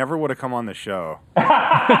now. I never would have come on the show.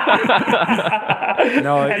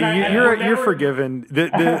 No, you're forgiven.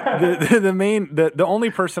 The only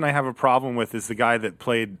person I have a problem with is the guy that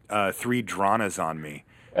played 3 Dranas on me,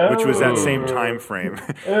 which was that same time frame.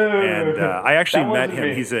 And I actually met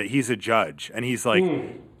him. He's a judge, and he's like,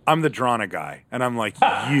 I'm the Drana guy. And I'm like,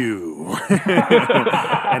 you.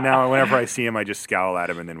 And now whenever I see him, I just scowl at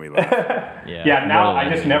him, and then we laugh. Yeah, now I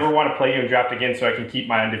just never want to play you in draft again so I can keep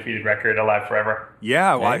my undefeated record alive forever.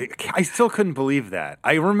 Yeah, well, I still couldn't believe that.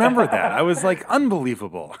 I remember that. I was like,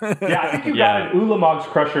 unbelievable. Yeah, I think you got an Ulamog's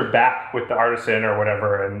Crusher back with the Artisan or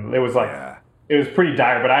whatever, and it was like, it was pretty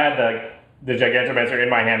dire, but I had the Gigantomancer in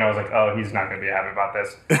my hand. I was like, oh, he's not going to be happy about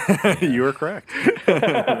this. You were correct.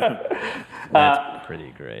 That's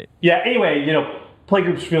pretty great. Yeah, anyway,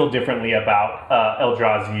 playgroups feel differently about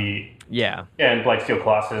Eldrazi and Blightsteel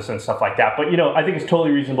Colossus and stuff like that. But, I think it's totally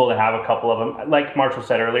reasonable to have a couple of them. Like Marshall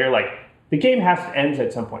said earlier, like, the game has to end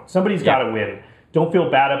at some point. Somebody's got to win. Don't feel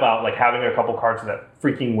bad about, like, having a couple cards that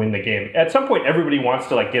freaking win the game. At some point, everybody wants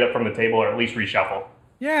to, like, get up from the table or at least reshuffle.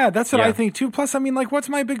 Yeah, that's what I think too. Plus, I mean, like, what's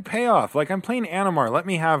my big payoff? Like, I'm playing Animar. Let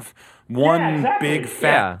me have one big,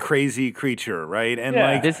 fat, crazy creature, right? And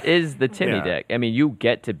like, this is the Timmy deck. I mean, you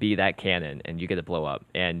get to be that cannon, and you get to blow up.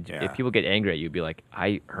 And if people get angry at you, be like,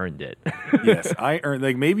 I earned it. Yes, I earned.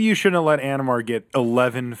 Like, maybe you shouldn't have let Animar get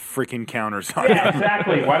 11 freaking counters on him. Yeah,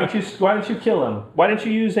 exactly. Why don't you kill him? Why don't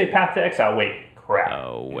you use a Path to Exile? Wait. Crap.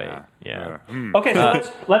 Oh, wait. Yeah. Okay, so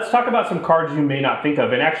let's talk about some cards you may not think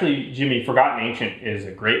of. And actually, Jimmy, Forgotten Ancient is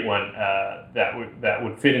a great one that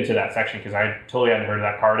would fit into that section because I totally hadn't heard of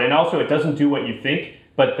that card. And also, it doesn't do what you think,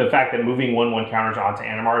 but the fact that moving 1/1 counters onto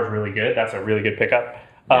Animar is really good. That's a really good pickup.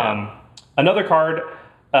 Yeah. Another card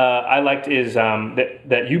I liked is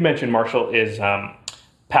that you mentioned, Marshall, is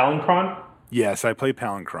Palinchron. Yes, I play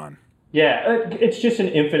Palinchron. Yeah, it's just an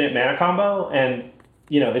infinite mana combo, and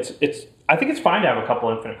it's. I think it's fine to have a couple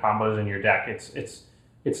infinite combos in your deck.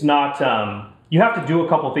 It's not. You have to do a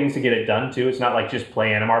couple things to get it done too. It's not like just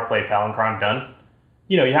play Animar, play Palinchron, done.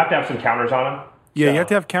 You have to have some counters on him. Yeah, you have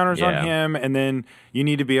to have counters on him, and then you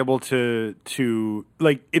need to be able to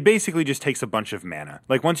like, it basically just takes a bunch of mana.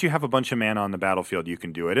 Like, once you have a bunch of mana on the battlefield, you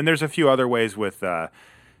can do it. And there's a few other ways with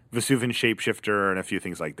Vesuvian Shapeshifter and a few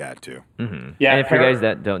things like that too. Mm-hmm. Yeah, and for you guys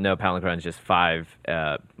that don't know, Palinchron is just 5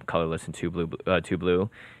 colorless and 2 blue.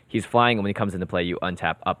 He's flying, and when he comes into play, you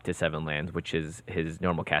untap up to 7 lands, which is his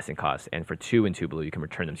normal casting cost. And for 2 and 2 blue, you can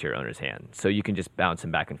return them to your owner's hand. So you can just bounce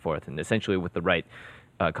him back and forth, and essentially with the right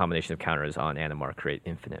combination of counters on Animar, create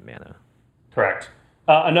infinite mana. Correct.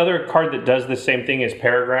 Another card that does the same thing is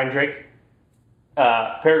Peregrine Drake.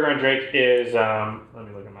 Peregrine Drake is, let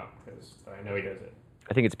me look him up because I know he does it.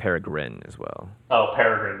 I think it's Peregrine as well. Oh,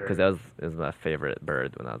 Peregrine Drake. Because that was my favorite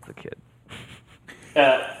bird when I was a kid.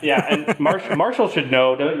 And Marshall should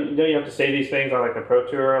know. Don't you have to say these things on like the Pro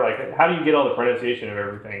Tour? Like, how do you get all the pronunciation of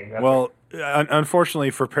everything? Unfortunately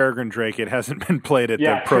for Peregrine Drake, it hasn't been played at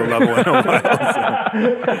the pro level in a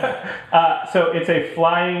while. So it's a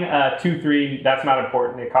flying 2/3. That's not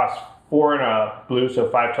important. It costs 4 and a blue, so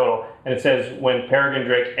 5 total. And it says when Peregrine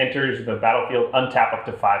Drake enters the battlefield, untap up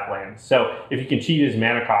to 5 lands. So if you can cheat his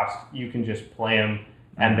mana cost, you can just play him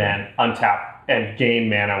and then untap and gain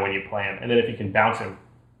mana when you play him. And then if you can bounce him,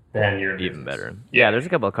 then you're in even business. better. Yeah, there's a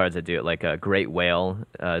couple of cards that do it. Like a Great Whale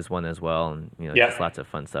is one as well, and just lots of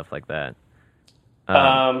fun stuff like that. Go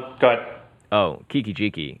ahead. Oh, Kiki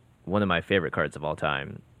Jiki, one of my favorite cards of all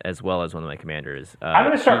time, as well as one of my commanders. I'm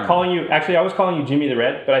going to start calling you. Actually, I was calling you Jimmy the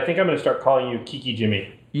Red, but I think I'm going to start calling you Kiki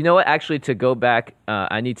Jimmy. You know what? Actually, to go back,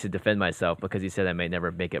 I need to defend myself because he said I may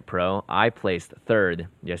never make it pro. I placed third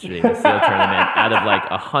yesterday in the SEAL tournament out of like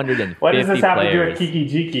 150 What does this have players. to do with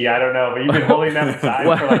Kiki Jiki? I don't know, but you've been holding them aside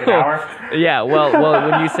for like an hour. Yeah, well,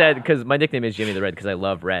 when you said, because my nickname is Jimmy the Red because I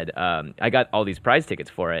love red, I got all these prize tickets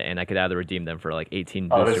for it, and I could either redeem them for like 18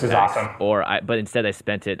 booster this is packs, awesome. but instead I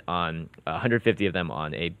spent it on 150 of them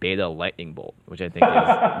on a beta lightning bolt, which I think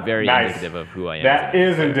is very indicative of who I am. That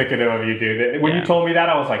is indicative of you, dude. When you told me that,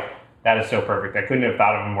 I was like, that is so perfect. I couldn't have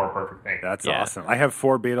thought of a more perfect thing. That's awesome. I have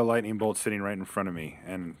 4 beta lightning bolts sitting right in front of me,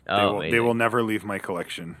 and they will never leave my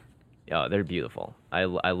collection. Oh, they're beautiful. I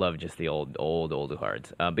love just the old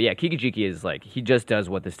cards. But yeah, Kiki Jiki is like, he just does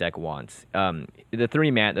what this deck wants. The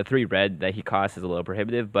 3 red that he costs is a little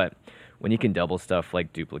prohibitive, but when you can double stuff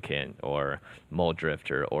like Duplicant or Mold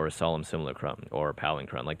Drifter or Solemn Simulacrum or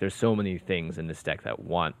Palinchron, like there's so many things in this deck that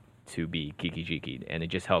want to be Kiki Jiki, and it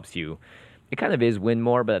just helps you. It kind of is win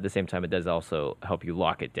more, but at the same time, it does also help you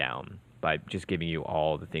lock it down by just giving you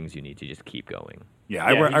all the things you need to just keep going. Yeah,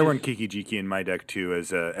 I run Kiki Jiki in my deck too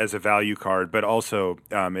as a value card, but also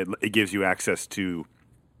it gives you access to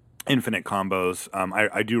infinite combos.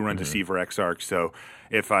 I do run Deceiver Exarch, so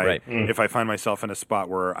if I find myself in a spot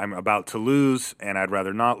where I'm about to lose and I'd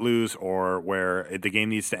rather not lose, or where the game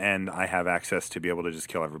needs to end, I have access to be able to just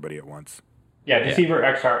kill everybody at once. Yeah, Deceiver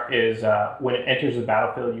Exarch is when it enters the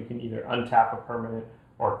battlefield, you can either untap a permanent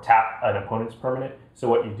or tap an opponent's permanent. So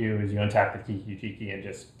what you do is you untap the Kiki Jiki and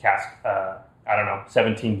just cast,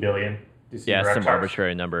 17 billion Deceiver Exarch. Some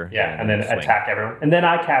arbitrary number. Yeah, and then attack everyone. And then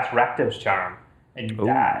I cast Raktiv's Charm, and you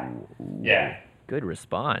die. Yeah. Good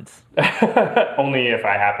response. Only if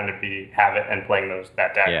I happen to have it and playing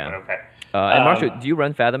that deck. Yeah. Okay. And Marshall, do you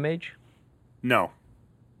run Fathom Mage? No.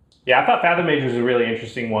 Yeah, I thought Fathom Mage was a really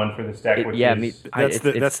interesting one for this deck.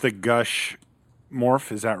 That's the Gush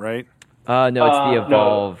morph, is that right? No, it's the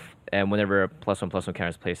Evolve, and whenever a +1/+1 counter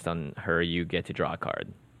is placed on her, you get to draw a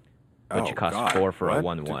card. Which you cost 4 for a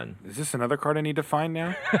 1/1. Is this another card I need to find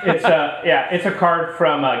now? It's a card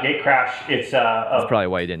from Gatecrash. It's that's probably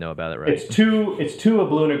why you didn't know about it, right? It's two a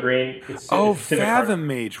blue and a green. It's Fathom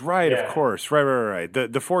Mage, right? Of course, right. The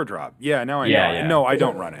 4-drop. Yeah, now I know. Yeah. No, I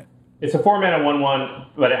don't run it. It's a 4-mana 1/1,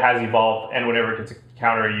 but it has Evolved, and whenever it gets a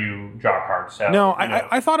counter, you draw a card. So no,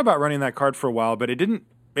 I thought about running that card for a while, but it didn't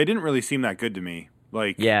really seem that good to me.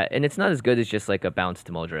 Like, yeah, and it's not as good as just like a bounce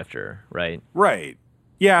to Mold Drifter, right? Right.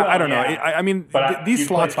 Yeah, I don't know. I mean, these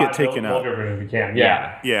slots get taken up. If you can.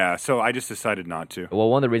 Yeah, so I just decided not to.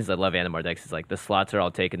 Well, one of the reasons I love Animar decks is like the slots are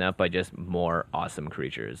all taken up by just more awesome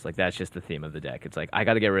creatures. Like that's just the theme of the deck. It's like I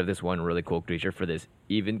got to get rid of this one really cool creature for this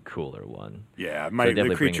even cooler one. Yeah,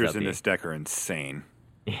 the creatures in this deck are insane.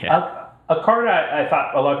 Yeah. A card I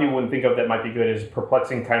thought a lot of people wouldn't think of that might be good is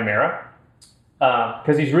Perplexing Chimera.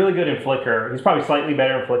 Because he's really good in Flicker. He's probably slightly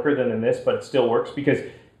better in Flicker than in this, but it still works because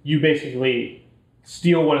you basically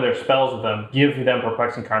steal one of their spells with them, give them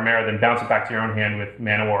Perplexing Chimera, then bounce it back to your own hand with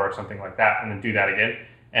Mana War or something like that, and then do that again.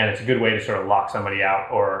 And it's a good way to sort of lock somebody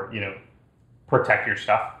out or, protect your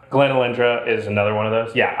stuff. Glenalendra is another one of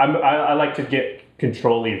those. Yeah, I like to get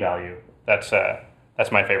control-y value. That's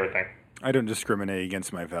my favorite thing. I don't discriminate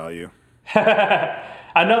against my value.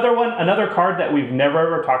 Another card that we've never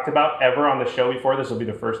ever talked about ever on the show before, this will be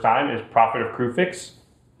the first time, is Prophet of Krufix.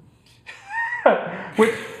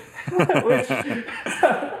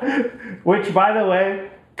 which, by the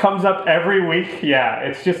way, comes up every week. Yeah,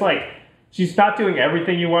 it's just like, she's not doing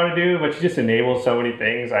everything you want to do, but she just enables so many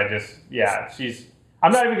things.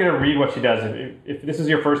 I'm not even going to read what she does. If this is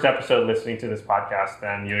your first episode listening to this podcast,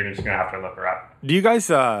 then you're just going to have to look her up. Do you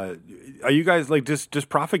guys, are you guys, like, does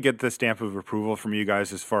Prophet get the stamp of approval from you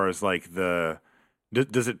guys as far as, like,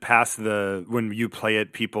 does it pass when you play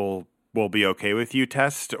it, people will be okay with you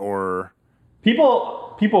test, or?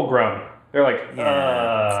 People groan. They're like,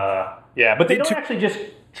 but they don't actually just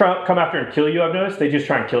come after and kill you. I've noticed they just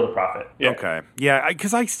try and kill the Prophet. Yeah. Okay, yeah,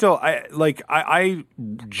 because I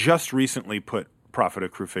just recently put Prophet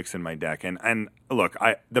of Krufix in my deck, and look,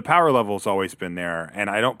 the power level's always been there, and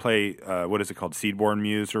I don't play what is it called, Seedborn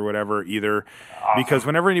Muse or whatever either, awesome. Because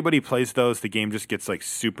whenever anybody plays those, the game just gets like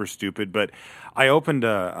super stupid. But I opened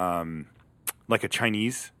a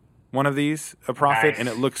Chinese one of these, a Prophet, nice. And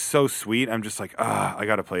it looks so sweet. I'm just like, I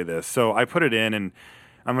got to play this. So I put it in, and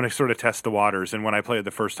I'm going to sort of test the waters. And when I play it the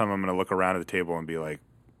first time, I'm going to look around at the table and be like,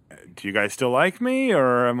 do you guys still like me,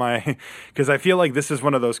 or am I? Because I feel like this is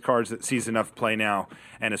one of those cards that sees enough play now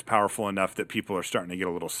and is powerful enough that people are starting to get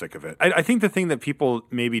a little sick of it. I think the thing that people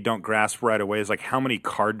maybe don't grasp right away is like how many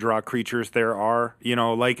card draw creatures there are.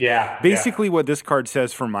 Basically what this card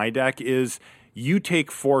says for my deck is you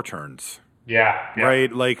take 4 turns. Yeah.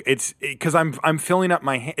 Right. Like it's because I'm filling up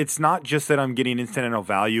my hand. It's not just that I'm getting incidental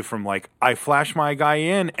value from like I flash my guy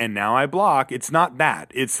in and now I block. It's not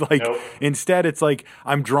that. It's like instead it's like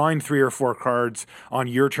I'm drawing 3 or 4 cards on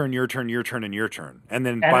your turn, your turn, your turn, and your turn. And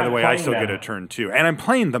then by the way, I still get a turn too. And I'm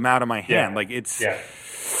playing them out of my hand. Like it's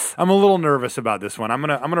I'm a little nervous about this one. I'm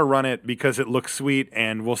gonna run it because it looks sweet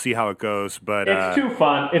and we'll see how it goes. But it's too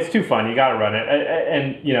fun. It's too fun. You gotta run it.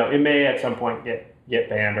 And it may at some point get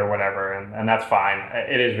banned or whatever, and that's fine.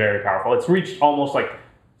 It is very powerful. It's reached almost like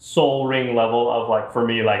Soul Ring level of like, for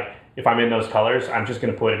me, like if I'm in those colors, I'm just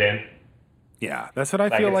going to put it in. Yeah, that's what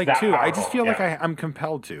I feel like too. Powerful. I just feel like I'm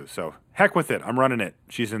compelled to. So heck with it. I'm running it.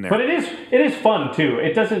 She's in there. But it is fun too.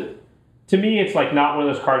 It doesn't, to me, it's like not one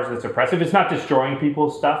of those cards that's oppressive. It's not destroying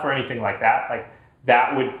people's stuff or anything like that. Like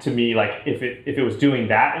that would, to me, like if it was doing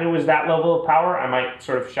that and it was that level of power, I might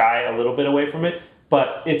sort of shy a little bit away from it.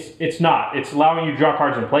 But it's not. It's allowing you to draw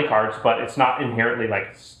cards and play cards, but it's not inherently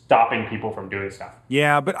like stopping people from doing stuff.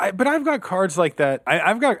 Yeah, but I've got cards like that.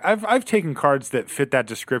 I've taken cards that fit that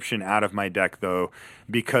description out of my deck though,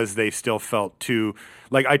 because they still felt too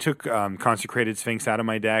like I took Consecrated Sphinx out of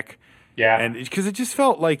my deck. Yeah, and because it just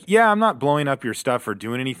felt like I'm not blowing up your stuff or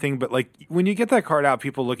doing anything, but like when you get that card out,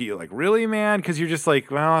 people look at you like, really, man? Because you're just like,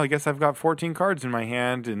 well, I guess I've got 14 cards in my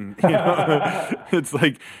hand, and it's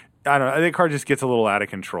like. I don't know. I think card just gets a little out of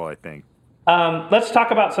control, I think. Let's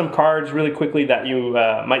talk about some cards really quickly that you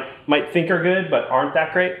might think are good but aren't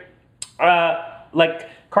that great. Like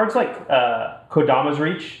cards like Kodama's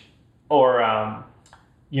Reach or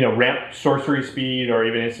ramp sorcery speed or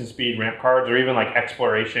even instant speed ramp cards or even like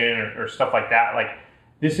exploration or stuff like that. Like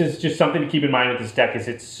this is just something to keep in mind with this deck is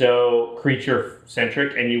it's so creature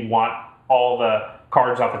centric and you want all the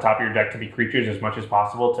cards off the top of your deck to be creatures as much as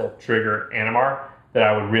possible to trigger Animar. That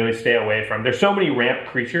I would really stay away from. There's so many ramp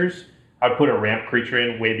creatures. I'd put a ramp creature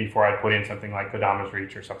in way before I'd put in something like Kodama's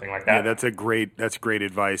Reach or something like that. Yeah, that's great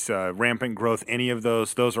advice. Rampant Growth, any of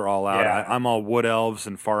those are all out. Yeah. I'm all Wood Elves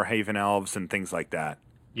and Farhaven Elves and things like that.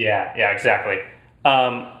 Yeah, exactly.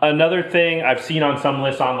 Another thing I've seen on some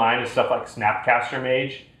lists online is stuff like Snapcaster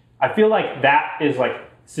Mage. I feel like that is like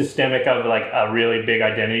systemic of like a really big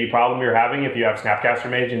identity problem you're having if you have Snapcaster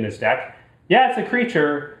Mage in this deck. Yeah, it's a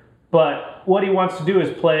creature, but what he wants to do is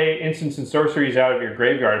play instants and sorceries out of your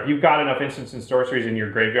graveyard. If you've got enough instants and sorceries in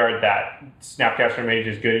your graveyard that Snapcaster Mage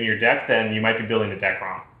is good in your deck, then you might be building the deck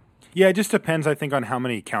wrong. Yeah, it just depends, I think, on how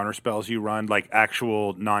many counter spells you run, like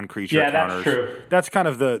actual non-creature counters. Yeah, that's true. That's kind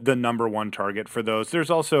of the number one target for those. There's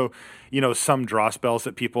also, some draw spells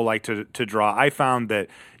that people like to draw. I found that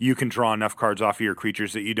you can draw enough cards off of your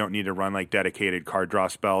creatures that you don't need to run like dedicated card draw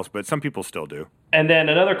spells, but some people still do. And then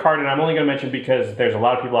another card, and I'm only going to mention because there's a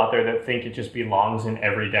lot of people out there that think it just belongs in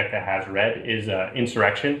every deck that has red, is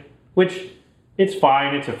Insurrection, which it's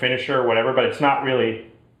fine, it's a finisher or whatever, but it's not really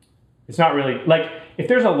like if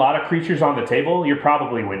there's a lot of creatures on the table, you're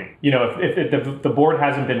probably winning. If the board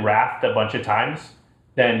hasn't been wrathed a bunch of times,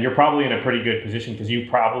 then you're probably in a pretty good position because you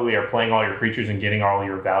probably are playing all your creatures and getting all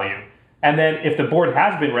your value. And then if the board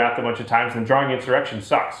has been wrathed a bunch of times, then drawing Insurrection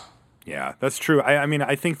sucks. Yeah, that's true. I mean,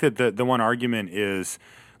 I think that the one argument is,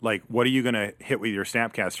 like, what are you going to hit with your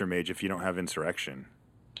Snapcaster Mage if you don't have Insurrection?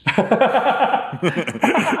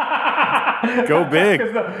 Go big.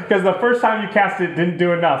 Because the first time you cast it didn't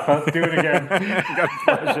do enough. Let's do it again. Gotta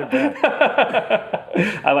flush it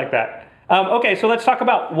back. I like that. Okay, so let's talk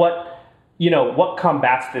about what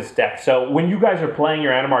combats this deck. So when you guys are playing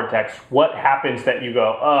your Animar decks, what happens that you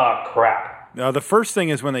go, oh, crap? The first thing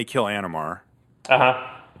is when they kill Animar. Uh-huh.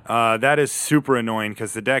 That is super annoying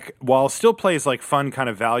because the deck, while it still plays like fun kind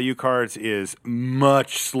of value cards, is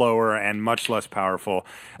much slower and much less powerful.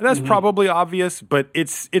 And that's probably obvious, but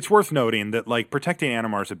it's worth noting that like protecting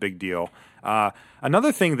Animar is a big deal.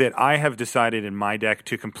 Another thing that I have decided in my deck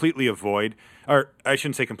to completely avoid, or I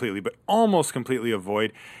shouldn't say completely, but almost completely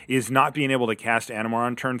avoid, is not being able to cast Animar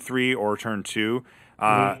on turn 3 or turn 2.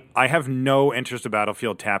 I have no interest of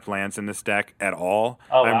battlefield tapped lands in this deck at all.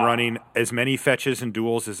 I'm running as many fetches and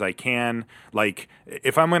duels as I can. Like,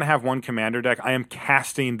 if I'm going to have one commander deck, I am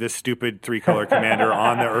casting this stupid 3-color commander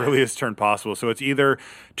on the earliest turn possible. So it's either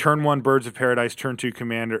turn 1 Birds of Paradise, turn 2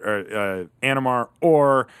 commander Animar,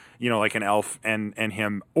 or like an elf and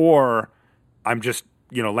him, or I'm just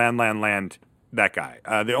land that guy.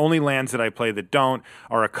 The only lands that I play that don't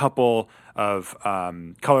are a couple of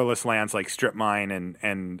colorless lands like Strip Mine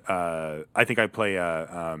and I think I play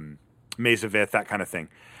Maze of Ith, that kind of thing.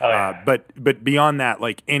 Oh, yeah. But beyond that,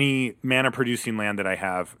 like any mana producing land that I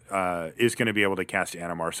have is going to be able to cast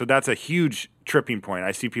Animar. So that's a huge tripping point.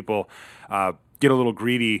 I see people get a little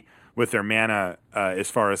greedy with their mana as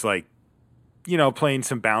far as like, playing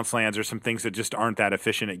some bounce lands or some things that just aren't that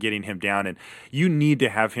efficient at getting him down. And you need to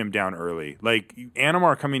have him down early. Like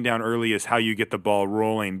Animar coming down early is how you get the ball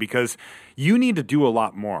rolling because you need to do a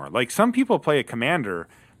lot more. Like some people play a commander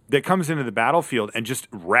that comes into the battlefield and just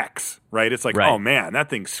wrecks, right? It's like, oh man, that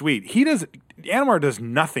thing's sweet. Animar does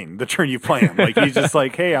nothing the turn you play him. Like he's just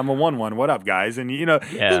like, hey, I'm a 1/1. What up, guys? And he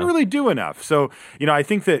doesn't really do enough. So I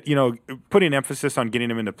think that putting emphasis on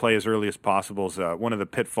getting him into play as early as possible is one of the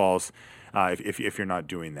pitfalls if you're not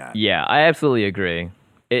doing that. Yeah, I absolutely agree.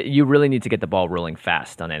 You really need to get the ball rolling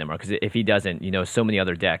fast on Animar because if he doesn't, so many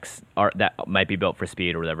other decks that might be built for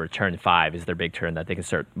speed or whatever. Turn 5 is their big turn that they can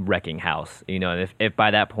start wrecking house. And if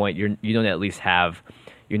by that point you don't at least have,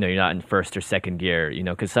 you're not in first or second gear.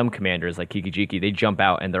 Because some commanders like Kiki-Jiki, they jump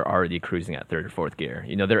out and they're already cruising at third or fourth gear.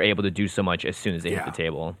 They're able to do so much as soon as they hit the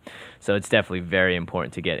table. So it's definitely very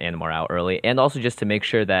important to get Animar out early, and also just to make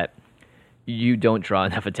sure that you don't draw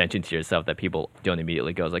enough attention to yourself that people don't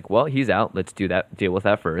immediately go like, well, he's out. Let's deal with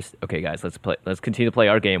that first. Okay, guys, let's continue to play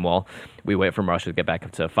our game while we wait for Marshall to get back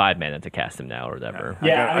up to 5 mana to cast him now or whatever.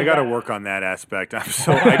 Yeah, I got to work on that aspect. I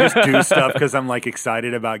just do stuff because I'm like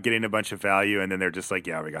excited about getting a bunch of value, and then they're just like,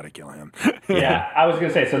 yeah, we got to kill him. Yeah, I was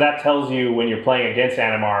gonna say, so that tells you when you're playing against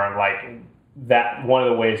Animar, like that one of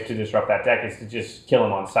the ways to disrupt that deck is to just kill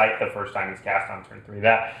him on sight the first time he's cast on turn 3.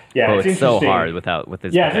 It's so hard with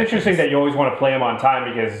his. Yeah, it's interesting that you always want to play him on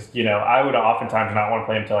time because I would oftentimes not want to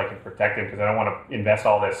play him until I can protect him because I don't want to invest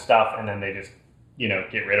all this stuff and then they just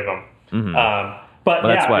get rid of him. Mm-hmm. But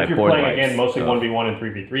that's why if you're playing again mostly 1v1 and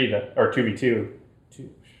 3v3 or 2v2,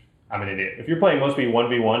 I'm an idiot. If you're playing mostly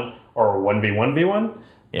 1v1 or 1v1v1,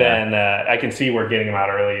 then I can see where getting him out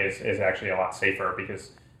early is actually a lot safer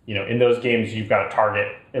because. In those games, you've got a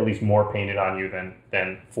target at least more painted on you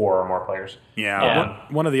than 4 or more players. Yeah.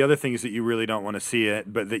 One of the other things that you really don't want to see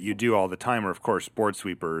it, but that you do all the time are, of course, board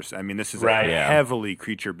sweepers. I mean, this is a heavily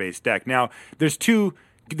creature-based deck. Now, there's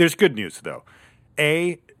good news, though.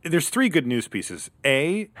 There's 3 good news pieces.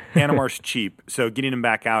 Animar's cheap, so getting him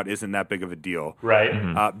back out isn't that big of a deal. Right.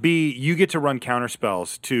 Mm-hmm. B, you get to run counter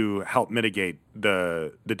spells to help mitigate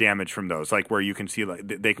the damage from those, like where you can see like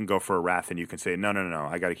they can go for a wrath and you can say, no,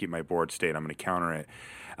 I got to keep my board state. I'm going to counter it.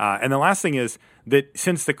 And the last thing is that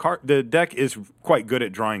since the deck is quite good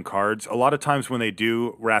at drawing cards, a lot of times when they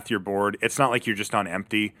do wrath your board, it's not like you're just on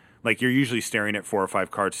empty. Like you're usually staring at 4 or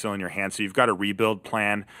 5 cards still in your hand, so you've got a rebuild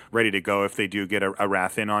plan ready to go if they do get a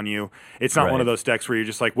wrath in on you. It's not one of those decks where you're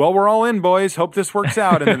just like, well, we're all in, boys. Hope this works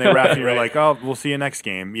out, and then they wrath and you're like, oh, we'll see you next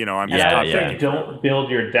game. I'm just top decking. Don't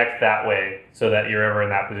build your deck that way so that you're ever in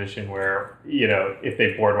that position where if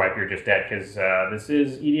they board wipe, you're just dead because this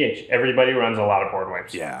is EDH. Everybody runs a lot of board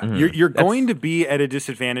wipes. Yeah, you're going to be at a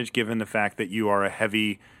disadvantage given the fact that you are a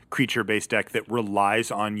heavy creature-based deck that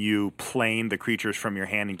relies on you playing the creatures from your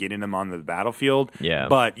hand and getting them on the battlefield. Yeah.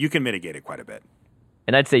 But you can mitigate it quite a bit.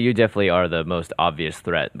 And I'd say you definitely are the most obvious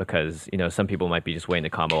threat because, some people might be just waiting to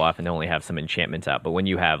combo off and only have some enchantments out. But when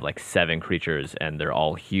you have like 7 creatures and they're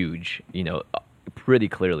all huge, pretty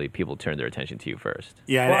clearly people turn their attention to you first.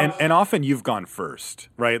 Yeah, and often you've gone first,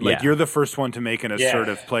 right? Like you're the first one to make an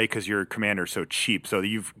assertive play because your commander's so cheap. So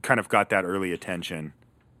you've kind of got that early attention.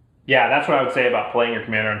 Yeah, that's what I would say about playing your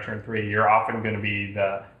commander on turn 3. You're often going to be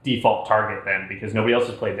the default target then because nobody else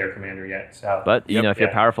has played their commander yet. So, but if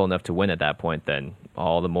you're powerful enough to win at that point, then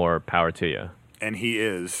all the more power to you. And he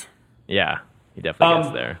is. Yeah, he definitely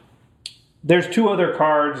gets there. There's 2 other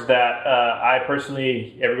cards that I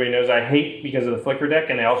personally, everybody knows I hate because of the Flicker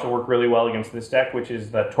deck, and they also work really well against this deck, which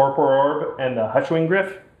is the Torpor Orb and the Hushwing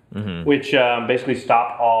Gryph, which basically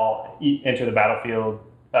stop all enter the battlefield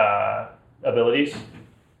abilities.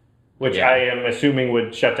 Which I am assuming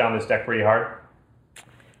would shut down this deck pretty hard.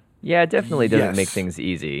 Yeah, it definitely doesn't make things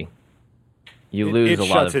easy. You lose a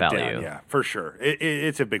lot of value. Down, yeah, for sure.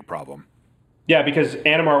 It's a big problem. Yeah, because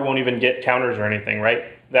Animar won't even get counters or anything, right?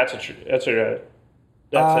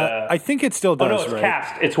 I think it still does. Oh no, it's right?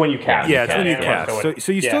 cast. It's when you cast. Yeah, it's when you cast.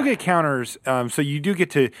 So you still get counters. So you do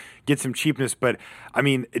get some cheapness, but I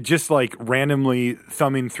mean, just like randomly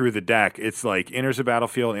thumbing through the deck, it's like enters a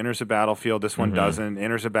battlefield. This one doesn't.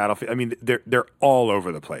 Enters a battlefield. I mean, they're all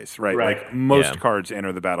over the place, right? Like most cards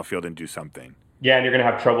enter the battlefield and do something. Yeah, and you're gonna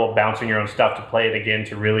have trouble bouncing your own stuff to play it again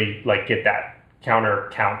to really like get that counter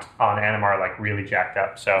count on Animar like really jacked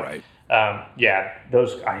up. So. Right. Yeah,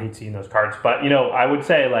 those I hate seeing those cards, but I would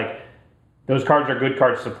say like those cards are good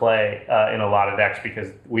cards to play in a lot of decks because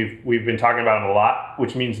we've been talking about them a lot,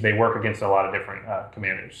 which means they work against a lot of different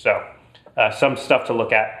commanders. So some stuff to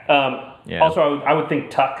look at. Also, I would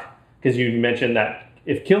think Tuck, because you mentioned that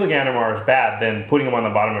if killing Animar is bad, then putting him on the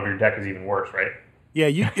bottom of your deck is even worse, right?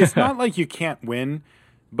 Yeah, it's not like you can't win,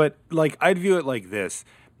 but like I'd view it like this.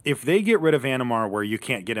 If they get rid of Animar where you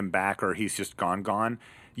can't get him back or he's just gone,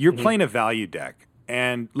 you're playing a value deck.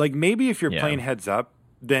 And like maybe if you're playing heads up,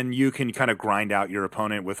 then you can kind of grind out your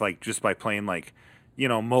opponent with like just by playing like,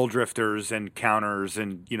 mole drifters and counters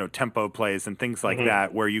and, tempo plays and things like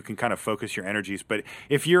that where you can kind of focus your energies. But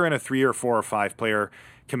if you're in a 3 or 4 or 5 player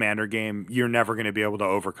commander game, you're never going to be able to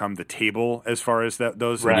overcome the table as far as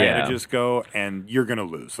those advantages go, and you're going to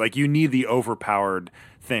lose. Like you need the overpowered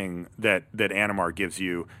thing that Animar gives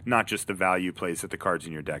you, not just the value plays that the cards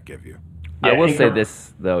in your deck give you. I will say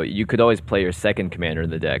this, though. You could always play your second commander in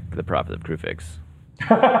the deck, the Prophet of Krufix.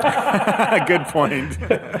 Good point.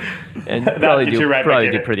 And probably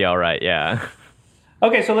do pretty all right, yeah.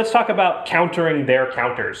 Okay, so let's talk about countering their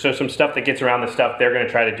counters. So some stuff that gets around the stuff they're going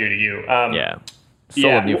to try to do to you.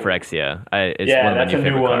 Soul of New Phyrexia. It's one of that's my a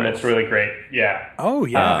new new one cards. that's really great. Yeah. Oh,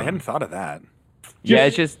 yeah. I hadn't thought of that.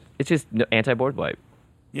 It's just anti-board wipe.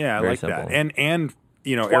 Yeah, I Very like simple. that. And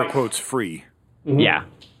air quotes free. Mm-hmm. Yeah.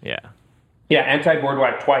 Yeah, anti-board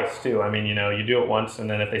wipe twice, too. I mean, you do it once, and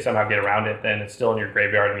then if they somehow get around it, then it's still in your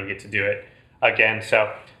graveyard, and you get to do it again.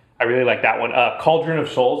 So I really like that one. Cauldron of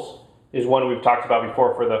Souls is one we've talked about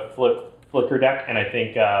before for the Flicker deck, and I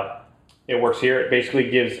think it works here. It basically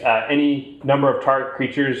gives any number of target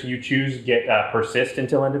creatures you choose get persist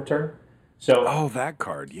until end of turn. So, that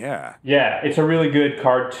card, yeah. Yeah, it's a really good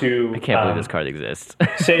card to... I can't believe this card exists.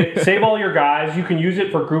 save all your guys. You can use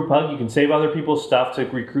it for group hug. You can save other people's stuff to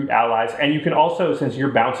recruit allies. And you can also, since you're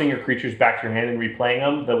bouncing your creatures back to your hand and replaying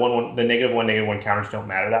them, the -1/-1 counters don't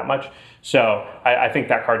matter that much. So I think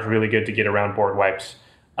that card's really good to get around board wipes.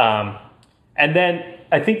 And then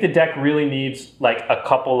I think the deck really needs like a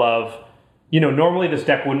couple of... normally this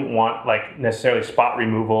deck wouldn't want like necessarily spot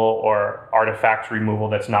removal or artifact removal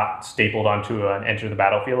that's not stapled onto an enter the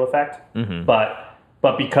battlefield effect. Mm-hmm.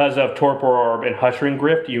 But because of Torpor Orb and Hushring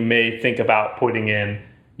Grift, you may think about putting in,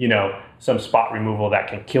 some spot removal that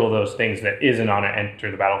can kill those things that isn't on an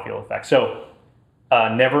enter the battlefield effect. So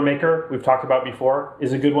Nevermaker, we've talked about before,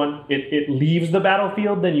 is a good one. It leaves the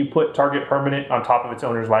battlefield, then you put target permanent on top of its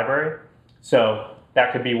owner's library. So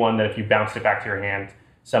that could be one that if you bounce it back to your hand,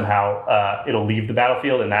 somehow it'll leave the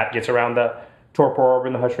battlefield, and that gets around the Torpor Orb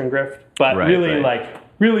and the Hushring Grift. But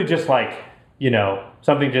really just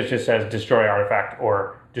something just says destroy artifact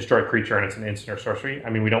or destroy creature, and it's an instant or sorcery.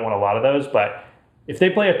 I mean, we don't want a lot of those, but if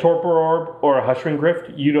they play a Torpor Orb or a Hushring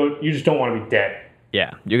Grift, you just don't want to be dead.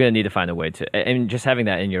 Yeah, you're going to need to find a way to... And just having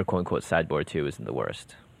that in your quote-unquote sideboard, too, isn't the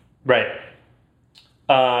worst. Right.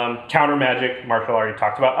 Counter magic, Marshall already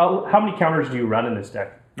talked about. How many counters do you run in this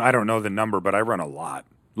deck? I don't know the number, but I run a lot.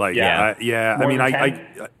 Like, yeah. I mean,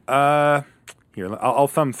 here, I'll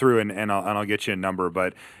thumb through and I'll get you a number,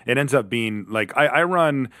 but it ends up being like I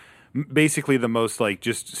run basically the most like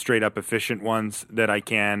just straight up efficient ones that I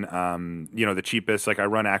can. The cheapest. Like I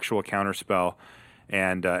run actual counterspell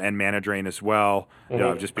and mana drain as well,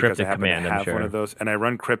 just because Cryptic I happen command, to have one of those. And I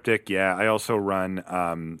run Cryptic. Yeah, I also run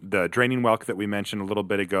the Draining Welk that we mentioned a little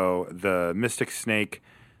bit ago, the Mystic Snake.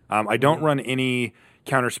 I don't run any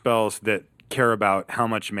counter spells that care about how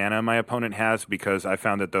much mana my opponent has, because I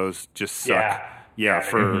found that those just suck.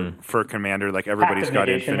 For commander, like everybody's got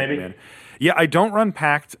infinite mana. Yeah, I don't run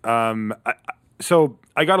Pact. So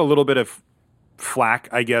I got a little bit of flack,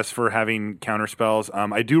 I guess, for having counter spells.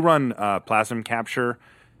 I do run Plasm Capture,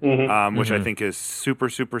 which I think is super,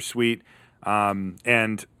 super sweet.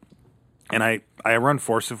 And I run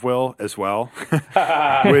Force of Will as well,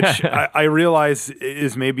 which I realize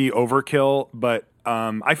is maybe overkill, but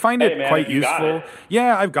I find it quite useful.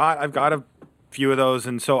 Yeah, I've got a few of those,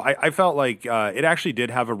 and so I felt like it actually did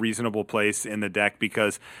have a reasonable place in the deck,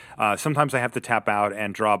 because sometimes I have to tap out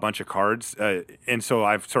and draw a bunch of cards, and so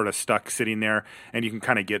I've sort of stuck sitting there, and you can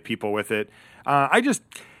kind of get people with it. I just,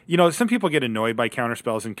 some people get annoyed by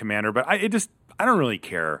counterspells in Commander, but I don't really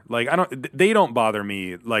care. Like, they don't bother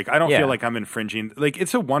me. Like, I don't feel like I'm infringing. Like,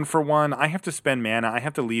 it's a 1-for-1. I have to spend mana. I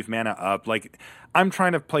have to leave mana up. Like, I'm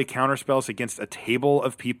trying to play counterspells against a table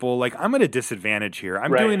of people. Like, I'm at a disadvantage here.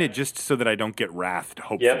 I'm doing it just so that I don't get wrathed,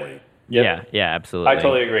 hopefully. Yep. Yeah, absolutely. I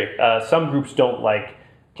totally agree. Some groups don't like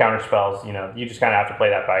counterspells. You just kind of have to play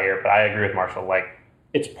that by ear. But I agree with Marshall. Like,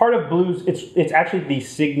 it's part of blues. It's actually the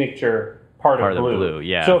signature part of blue.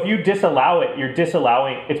 Yeah. So if you disallow it, you're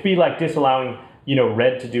disallowing. It'd be like disallowing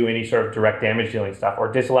red to do any sort of direct damage dealing stuff,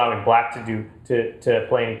 or disallowing black to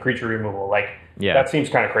play any creature removal. Like, that seems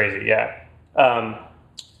kind of crazy. Yeah.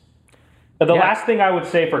 The last thing I would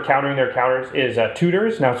say for countering their counters is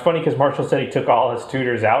tutors. Now, it's funny because Marshall said he took all his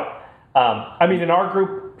tutors out. I mean, in our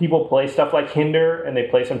group, people play stuff like Hinder, and they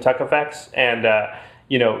play some tuck effects, and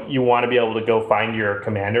you want to be able to go find your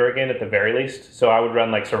commander again at the very least. So I would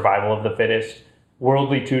run like Survival of the Fittest,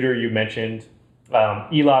 Worldly Tutor you mentioned,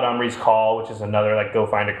 Elad Omri's Call, which is another like go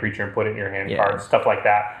find a creature and put it in your hand card, stuff like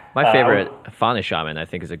that. My favorite, Fauna Shaman, I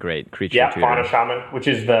think is a great creature tutor. Yeah, Fauna Shaman, which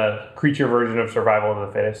is the creature version of Survival of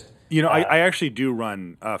the Fittest. I actually do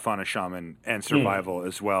run Fauna Shaman and Survival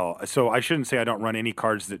as well. So I shouldn't say I don't run any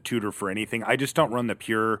cards that tutor for anything. I just don't run the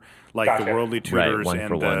pure, the worldly tutors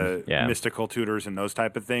and the mystical tutors and those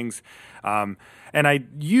type of things. And I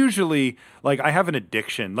usually, I have an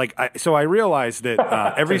addiction. So I realize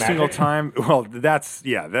that every single time, well,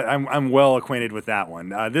 I'm well acquainted with that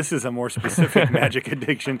one. This is a more specific magic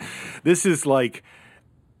addiction. This is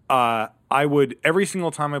I would, every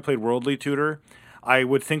single time I played Worldly Tutor, I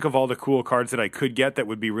would think of all the cool cards that I could get that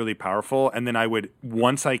would be really powerful, and then I would,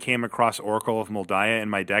 once I came across Oracle of Moldiah in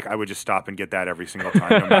my deck, I would just stop and get that every single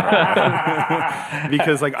time, no matter what.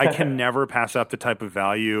 Because I can never pass up the type of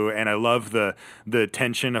value, and I love the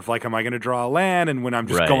tension of am I going to draw a land? And when I'm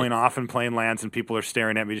just going off and playing lands, and people are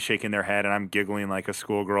staring at me, just shaking their head, and I'm giggling like a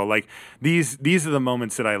schoolgirl. These are the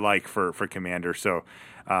moments that I like for Commander. So.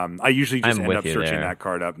 I usually just end up searching that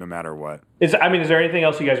card up no matter what. Is there anything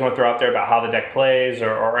else you guys want to throw out there about how the deck plays,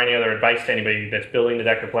 or any other advice to anybody that's building the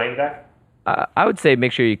deck or playing the deck? I would say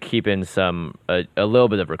make sure you keep in a little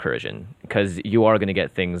bit of recursion, because you are going to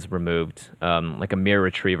get things removed. Like a Mirror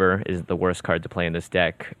Retriever is the worst card to play in this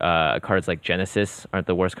deck. Cards like Genesis aren't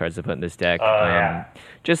the worst cards to put in this deck.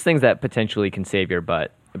 Just things that potentially can save your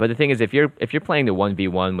butt. But the thing is, if you're playing the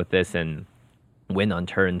 1v1 with this and win on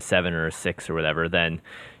turn 7 or 6 or whatever, then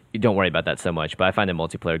you don't worry about that so much. But I find in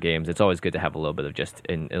multiplayer games, it's always good to have a little bit of just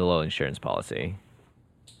a little insurance policy.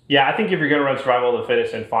 Yeah, I think if you're going to run Survival of the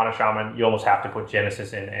Fittest and Fauna Shaman, you almost have to put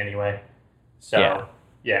Genesis in anyway. So,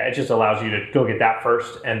 it just allows you to go get that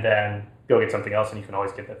first and then go get something else, and you can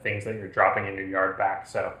always get the things that you're dropping in your yard back.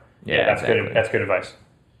 So, that's good. That's good advice.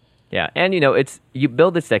 Yeah, and you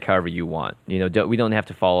build this deck however you want. We don't have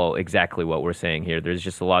to follow exactly what we're saying here. There's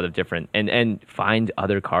just a lot of different and find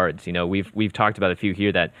other cards. We've talked about a few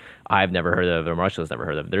here that I've never heard of or Marshall's never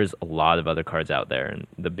heard of. There's a lot of other cards out there in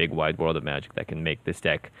the big wide world of Magic that can make this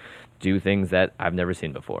deck do things that I've never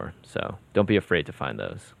seen before. So don't be afraid to find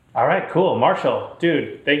those. All right, cool. Marshall,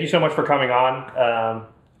 dude, thank you so much for coming on.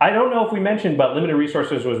 I don't know if we mentioned, but limited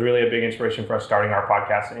resources was really a big inspiration for us starting our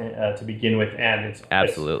podcast to begin with, and it's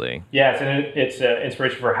absolutely it's an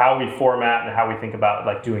inspiration for how we format and how we think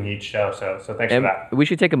about doing each show. So thanks for that. We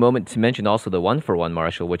should take a moment to mention also the 1-for-1,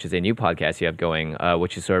 Marshall, which is a new podcast you have going,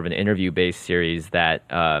 which is sort of an interview-based series that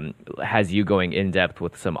has you going in depth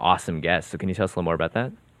with some awesome guests. So can you tell us a little more about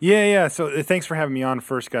that? Yeah. So thanks for having me on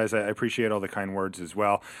first, guys. I appreciate all the kind words as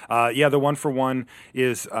well. The 1-for-1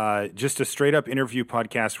 is just a straight-up interview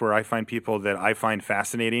podcast where I find people that I find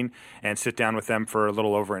fascinating and sit down with them for a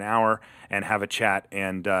little over an hour and have a chat,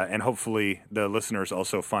 and hopefully the listeners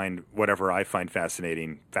also find whatever I find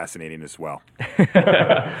fascinating as well.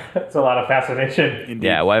 That's a lot of fascination. Indeed.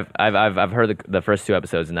 Yeah, well, I've heard the first 2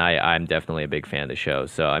 episodes, and I'm definitely a big fan of the show.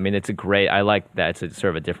 So I mean, I like that it's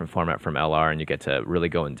sort of a different format from LR, and you get to really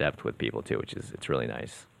go in depth with people too, it's really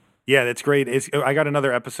nice. Yeah, that's great. I got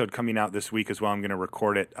another episode coming out this week as well. I'm going to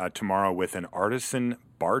record it tomorrow with an artisan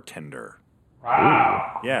bartender.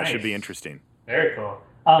 Wow. Ooh. Yeah, nice. It should be interesting. Very cool.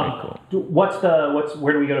 Very cool.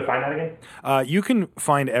 Where do we go to find that again? You can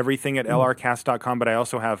find everything at lrcast.com, but I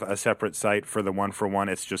also have a separate site for the 1-for-1.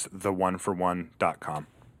 It's just the1for1.com.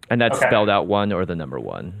 And that's spelled out 1 or the number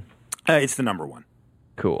 1? It's the number 1.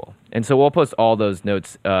 Cool. And so we'll post all those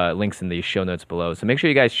notes, links in the show notes below. So make sure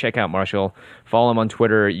you guys check out Marshall. Follow him on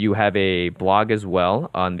Twitter. You have a blog as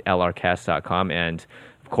well on lrcast.com. And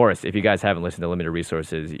of course, if you guys haven't listened to Limited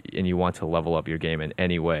Resources and you want to level up your game in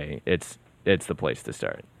any way, it's the place to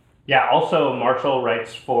start. Yeah, also Marshall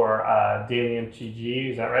writes for Daily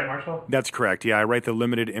MTG. Is that right, Marshall? That's correct. Yeah, I write the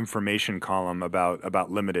limited information column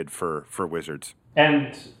about Limited for Wizards.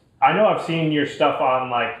 And I know I've seen your stuff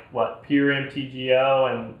on Pure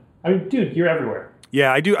MTGO, and I mean, dude, you're everywhere.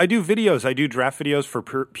 Yeah, I do videos. I do draft videos for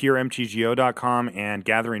puremtgo.com and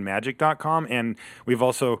gatheringmagic.com, and we've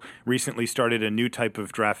also recently started a new type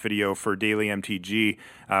of draft video for Daily MTG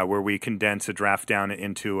where we condense a draft down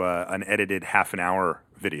into an edited half an hour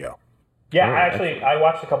video. Yeah, I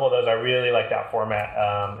watched a couple of those. I really like that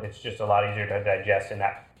format. It's just a lot easier to digest in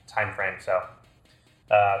that time frame. So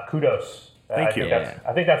kudos. Thank you.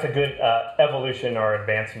 I think that's a good evolution or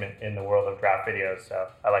advancement in the world of draft videos. So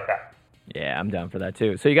I like that. Yeah, I'm down for that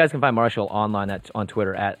too. So you guys can find Marshall online on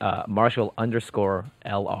Twitter at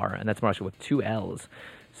Marshall_LR, and that's Marshall with 2 L's.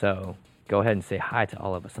 So go ahead and say hi to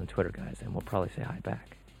all of us on Twitter, guys, and we'll probably say hi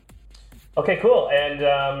back. Okay, cool.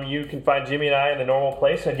 And you can find Jimmy and I in the normal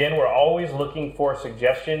place. Again, we're always looking for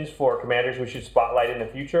suggestions for commanders we should spotlight in the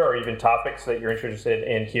future, or even topics that you're interested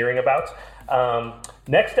in hearing about.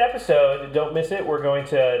 Next episode, don't miss it. We're going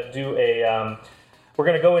to do we're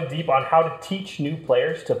going to go in deep on how to teach new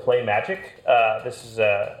players to play Magic. This is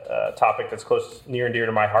a topic that's near and dear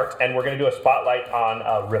to my heart. And we're going to do a spotlight on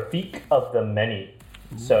Rafiq of the Many.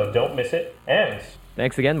 So don't miss it. And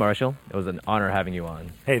thanks again, Marshall. It was an honor having you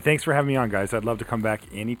on. Hey, thanks for having me on, guys. I'd love to come back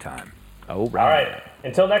anytime. All All right.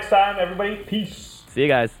 Until next time, everybody, peace. See you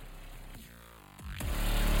guys.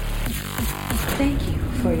 Thank you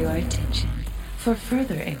for your attention. For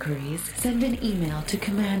further inquiries, send an email to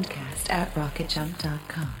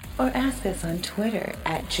commandcast@rocketjump.com or ask us on Twitter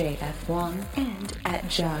at JFWong and at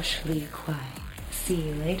Josh Lee Kwai. See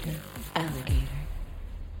you later, alligator.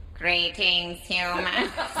 Greetings, humans.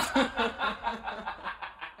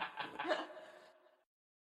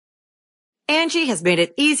 Angie has made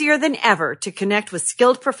it easier than ever to connect with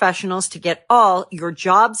skilled professionals to get all your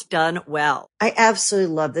jobs done well. I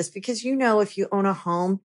absolutely love this because, if you own a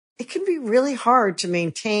home, it can be really hard to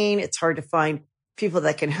maintain. It's hard to find people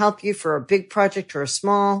that can help you for a big project or a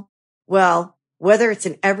small. Well, whether it's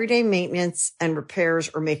in everyday maintenance and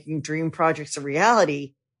repairs or making dream projects a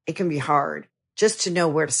reality, it can be hard just to know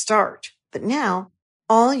where to start. But now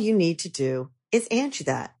all you need to do is Angie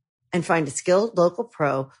that and find a skilled local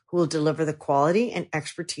pro who will deliver the quality and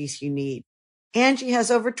expertise you need. Angie has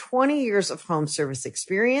over 20 years of home service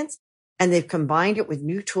experience, and they've combined it with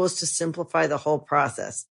new tools to simplify the whole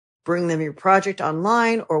process. Bring them your project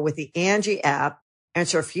online or with the Angie app,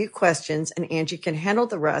 answer a few questions, and Angie can handle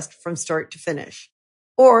the rest from start to finish.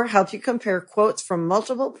 Or help you compare quotes from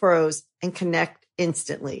multiple pros and connect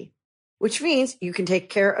instantly, which means you can take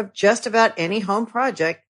care of just about any home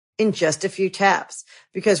project in just a few taps.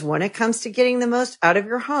 Because when it comes to getting the most out of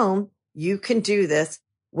your home, you can do this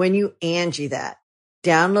when you Angie that.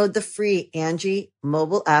 Download the free Angie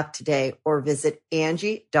mobile app today or visit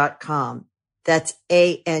Angie.com. That's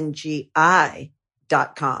ANGI.com.